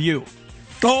Best of You.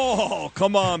 Oh,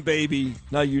 come on, baby.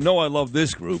 Now, you know I love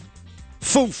this group.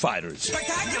 Foo Fighters.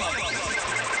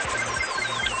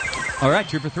 All right,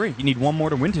 2 for 3. You need 1 more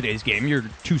to win today's game. Your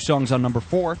 2 songs on number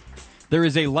 4. There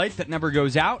is a light that never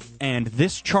goes out, and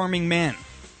This Charming Man.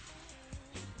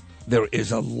 There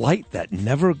is a light that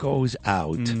never goes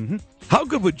out. Mm-hmm. How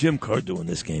good would Jim Kerr do in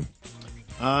this game?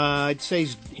 I'd say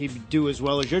he'd do as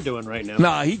well as you're doing right now.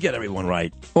 Nah, he'd get everyone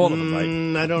right. All of them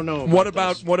right. I don't know. What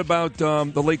about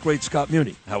the late, great Scott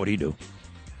Muni? How would he do?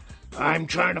 I'm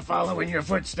trying to follow in your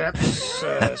footsteps,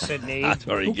 Sydney. That's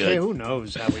very Okay, good. who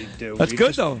knows how he'd do? That's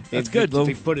good, though. That's good, Lou. If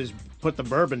he put the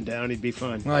bourbon down, he'd be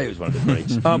fine. He was one of the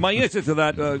greats. My answer to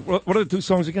that, what are the 2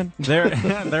 songs again?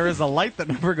 There is a light that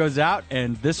never goes out,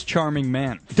 and This Charming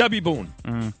Man. Debbie Boone.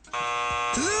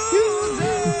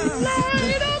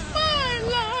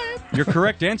 Your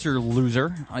correct answer,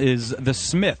 loser, is The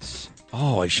Smiths.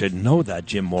 Oh, I should know that,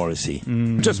 Jim Morrissey.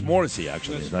 Just Morrissey,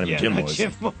 actually. It's not even Jim Morrissey.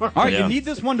 All right, you need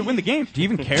this one to win the game. Do you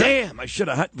even care? Damn, I should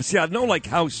have had... See, I know, like,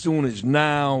 How Soon Is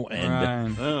Now,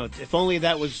 and... Oh, if only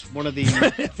that was one of the...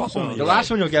 The last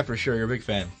one you'll get for sure. You're a big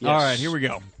fan. Yes. All right, here we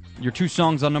go. Your 2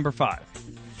 songs on number 5.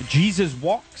 Jesus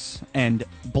Walks and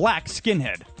Black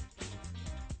Skinhead.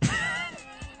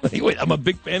 Wait, I'm a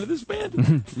big fan of this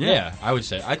band? Yeah, I would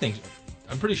say.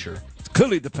 I'm pretty sure. It's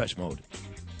clearly Depeche Mode.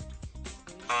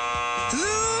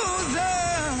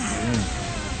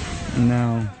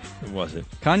 No. Who was it?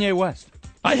 Kanye West.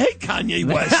 I hate Kanye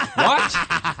West.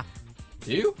 What?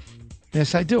 Do you?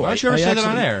 Yes, I do. Why should I say that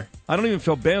on air? I don't even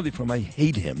feel badly for him. I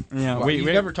hate him. Yeah, Well, we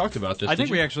never talked about this. I think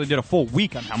we actually did a full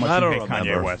week on how much I we don't hate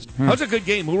remember. Kanye West. That was a good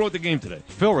game. Who wrote the game today?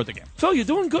 Phil wrote the game. Phil, you're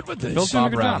doing good with this. Phil's doing a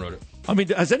Bob good Brown job. wrote it. I mean,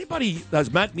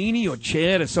 has Matt Meany or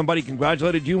Chad or somebody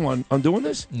congratulated you on doing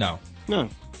this? No. No.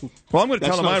 Well, I'm going to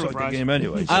tell That's him no I wrote surprise. the game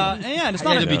anyway. So. Yeah, and it's You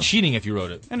not had to a, be cheating if you wrote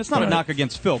it. and it's not Right. a knock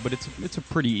against Phil, but it's a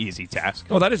pretty easy task.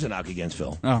 Oh, that is a knock against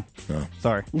Phil. Oh, No.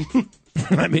 sorry.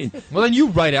 I mean, Well, then you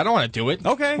write it. I don't want to do it.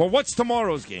 Okay. well, what's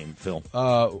tomorrow's game, Phil?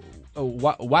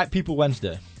 White People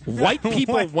Wednesday. White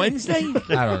People Wednesday?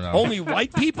 I don't know. Only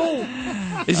white people?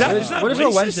 Is that What is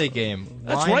racist? a Wednesday game?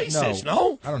 That's Why? racist,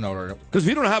 no? I don't know. Because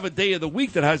we don't have a day of the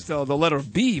week that has the letter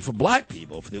B for black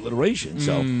people for the alliteration.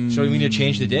 So, So we need to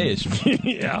change the days.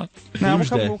 yeah. Now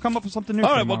Tuesday. we'll come up with something new. All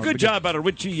for right, well, tomorrow. good job out of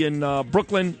Richie in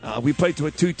Brooklyn. We played to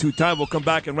a 2-2 tie. We'll come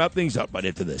back and wrap things up right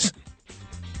into this.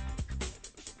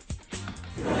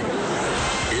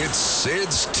 It's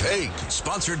Sid's Take,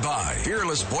 sponsored by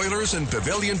Fearless Boilers and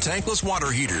Pavilion Tankless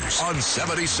Water Heaters on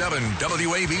 77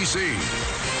 WABC.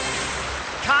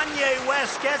 Kanye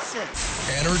West gets it.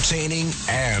 Entertaining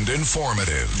and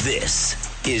informative. This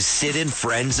is Sid and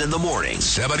Friends in the Morning.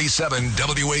 77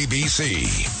 WABC.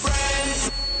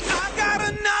 Friends, I got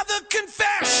another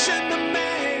confession to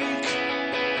make.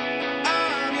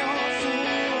 I'm your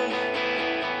fool.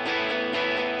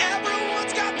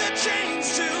 Everyone's got their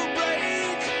chains to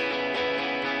break.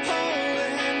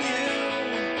 Holding you.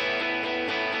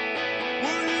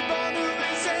 Were you born to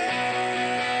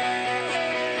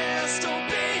resist or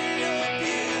be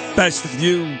abused? Best of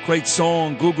You, great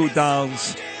song, Goo Goo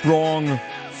Dolls, wrong,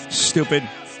 stupid.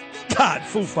 God,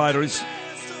 Foo Fighters.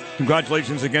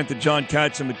 Congratulations again to John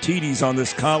Katz and Matidis on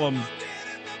this column.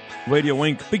 Radio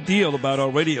Inc. Big deal about our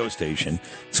radio station.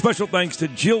 Special thanks to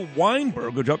Jill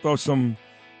Weinberg, who dropped off some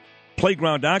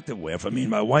playground activewear for me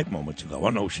and my wife moments ago. I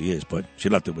don't know who she is, but she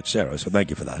left it with Sarah, so thank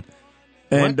you for that.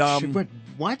 And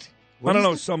What? I don't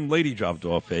know. Some lady dropped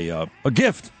off a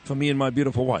gift for me and my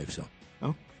beautiful wife. So.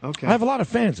 Oh, okay. I have a lot of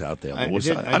fans out there. Louis.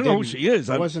 I don't know who she is.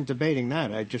 I wasn't debating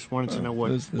that. I just wanted to know what.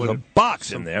 There's a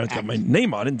box in there. It's got my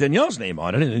name on it, and Danielle's name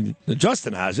on it, and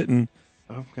Justin has it, and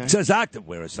it says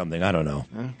activewear or something. I don't know.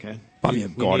 Okay. Probably a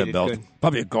garter belt.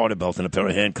 Probably a garter belt and a pair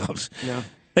of handcuffs. Yeah.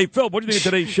 Hey, Phil, what do you think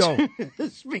of today's show?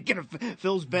 Speaking of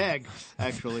Phil's bag,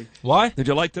 actually. Why? Did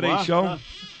you like today's show?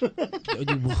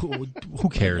 Who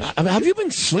cares? Have you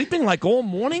been sleeping like all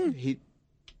morning?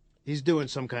 He's doing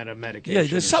some kind of medication.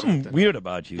 Yeah, there's something weird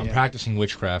about you. I'm practicing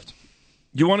witchcraft.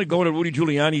 You want to go to Rudy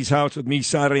Giuliani's house with me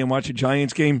Saturday and watch a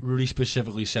Giants game? Rudy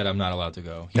specifically said I'm not allowed to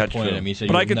go. He That's pointed true. at me and said,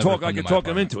 but I "You'll can never talk. come I to can my talk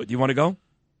him apartment." into it. Do you want to go?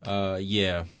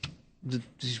 Yeah.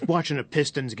 He's watching a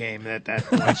Pistons game. That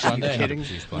Sunday. Are you kidding?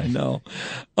 No.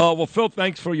 Well, Phil,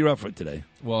 thanks for your effort today.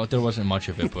 Well, there wasn't much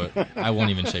of it, but I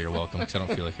won't even say you're welcome because I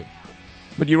don't feel like it.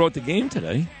 But you wrote the game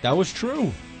today. That was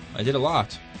true. I did a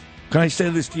lot. Can I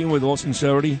say this to you with all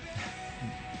sincerity?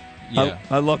 Yeah.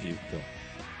 I love you, Phil.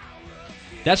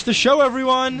 That's the show,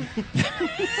 everyone.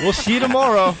 We'll see you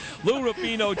tomorrow. Lou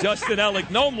Rufino, Justin Ellick,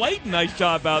 Noam Layton, nice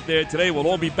job out there today. We'll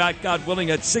all be back, God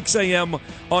willing, at 6 a.m.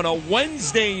 on a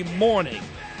Wednesday morning.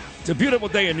 It's a beautiful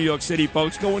day in New York City,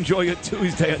 folks. Go enjoy your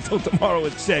Tuesday until tomorrow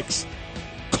at 6.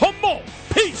 Come on.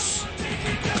 Peace.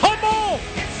 Come on.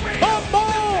 Come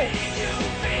on.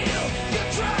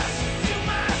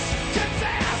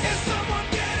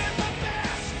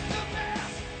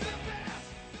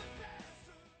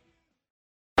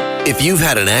 If you've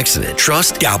had an accident,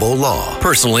 trust Gabo Law.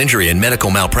 Personal injury and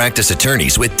medical malpractice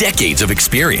attorneys with decades of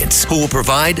experience who will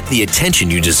provide the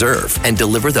attention you deserve and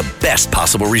deliver the best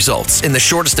possible results in the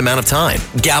shortest amount of time.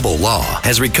 Gabo Law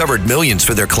has recovered millions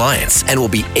for their clients and will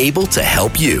be able to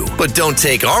help you. But don't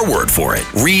take our word for it.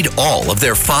 Read all of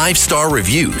their 5-star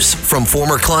reviews from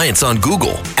former clients on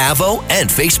Google, Avo, and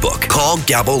Facebook. Call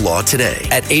Gabo Law today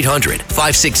at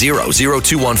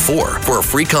 800-560-0214 for a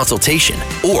free consultation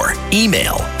or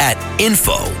email at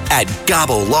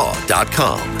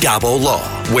info@gabolaw.com. Gabo Law,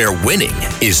 where winning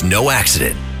is no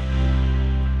accident.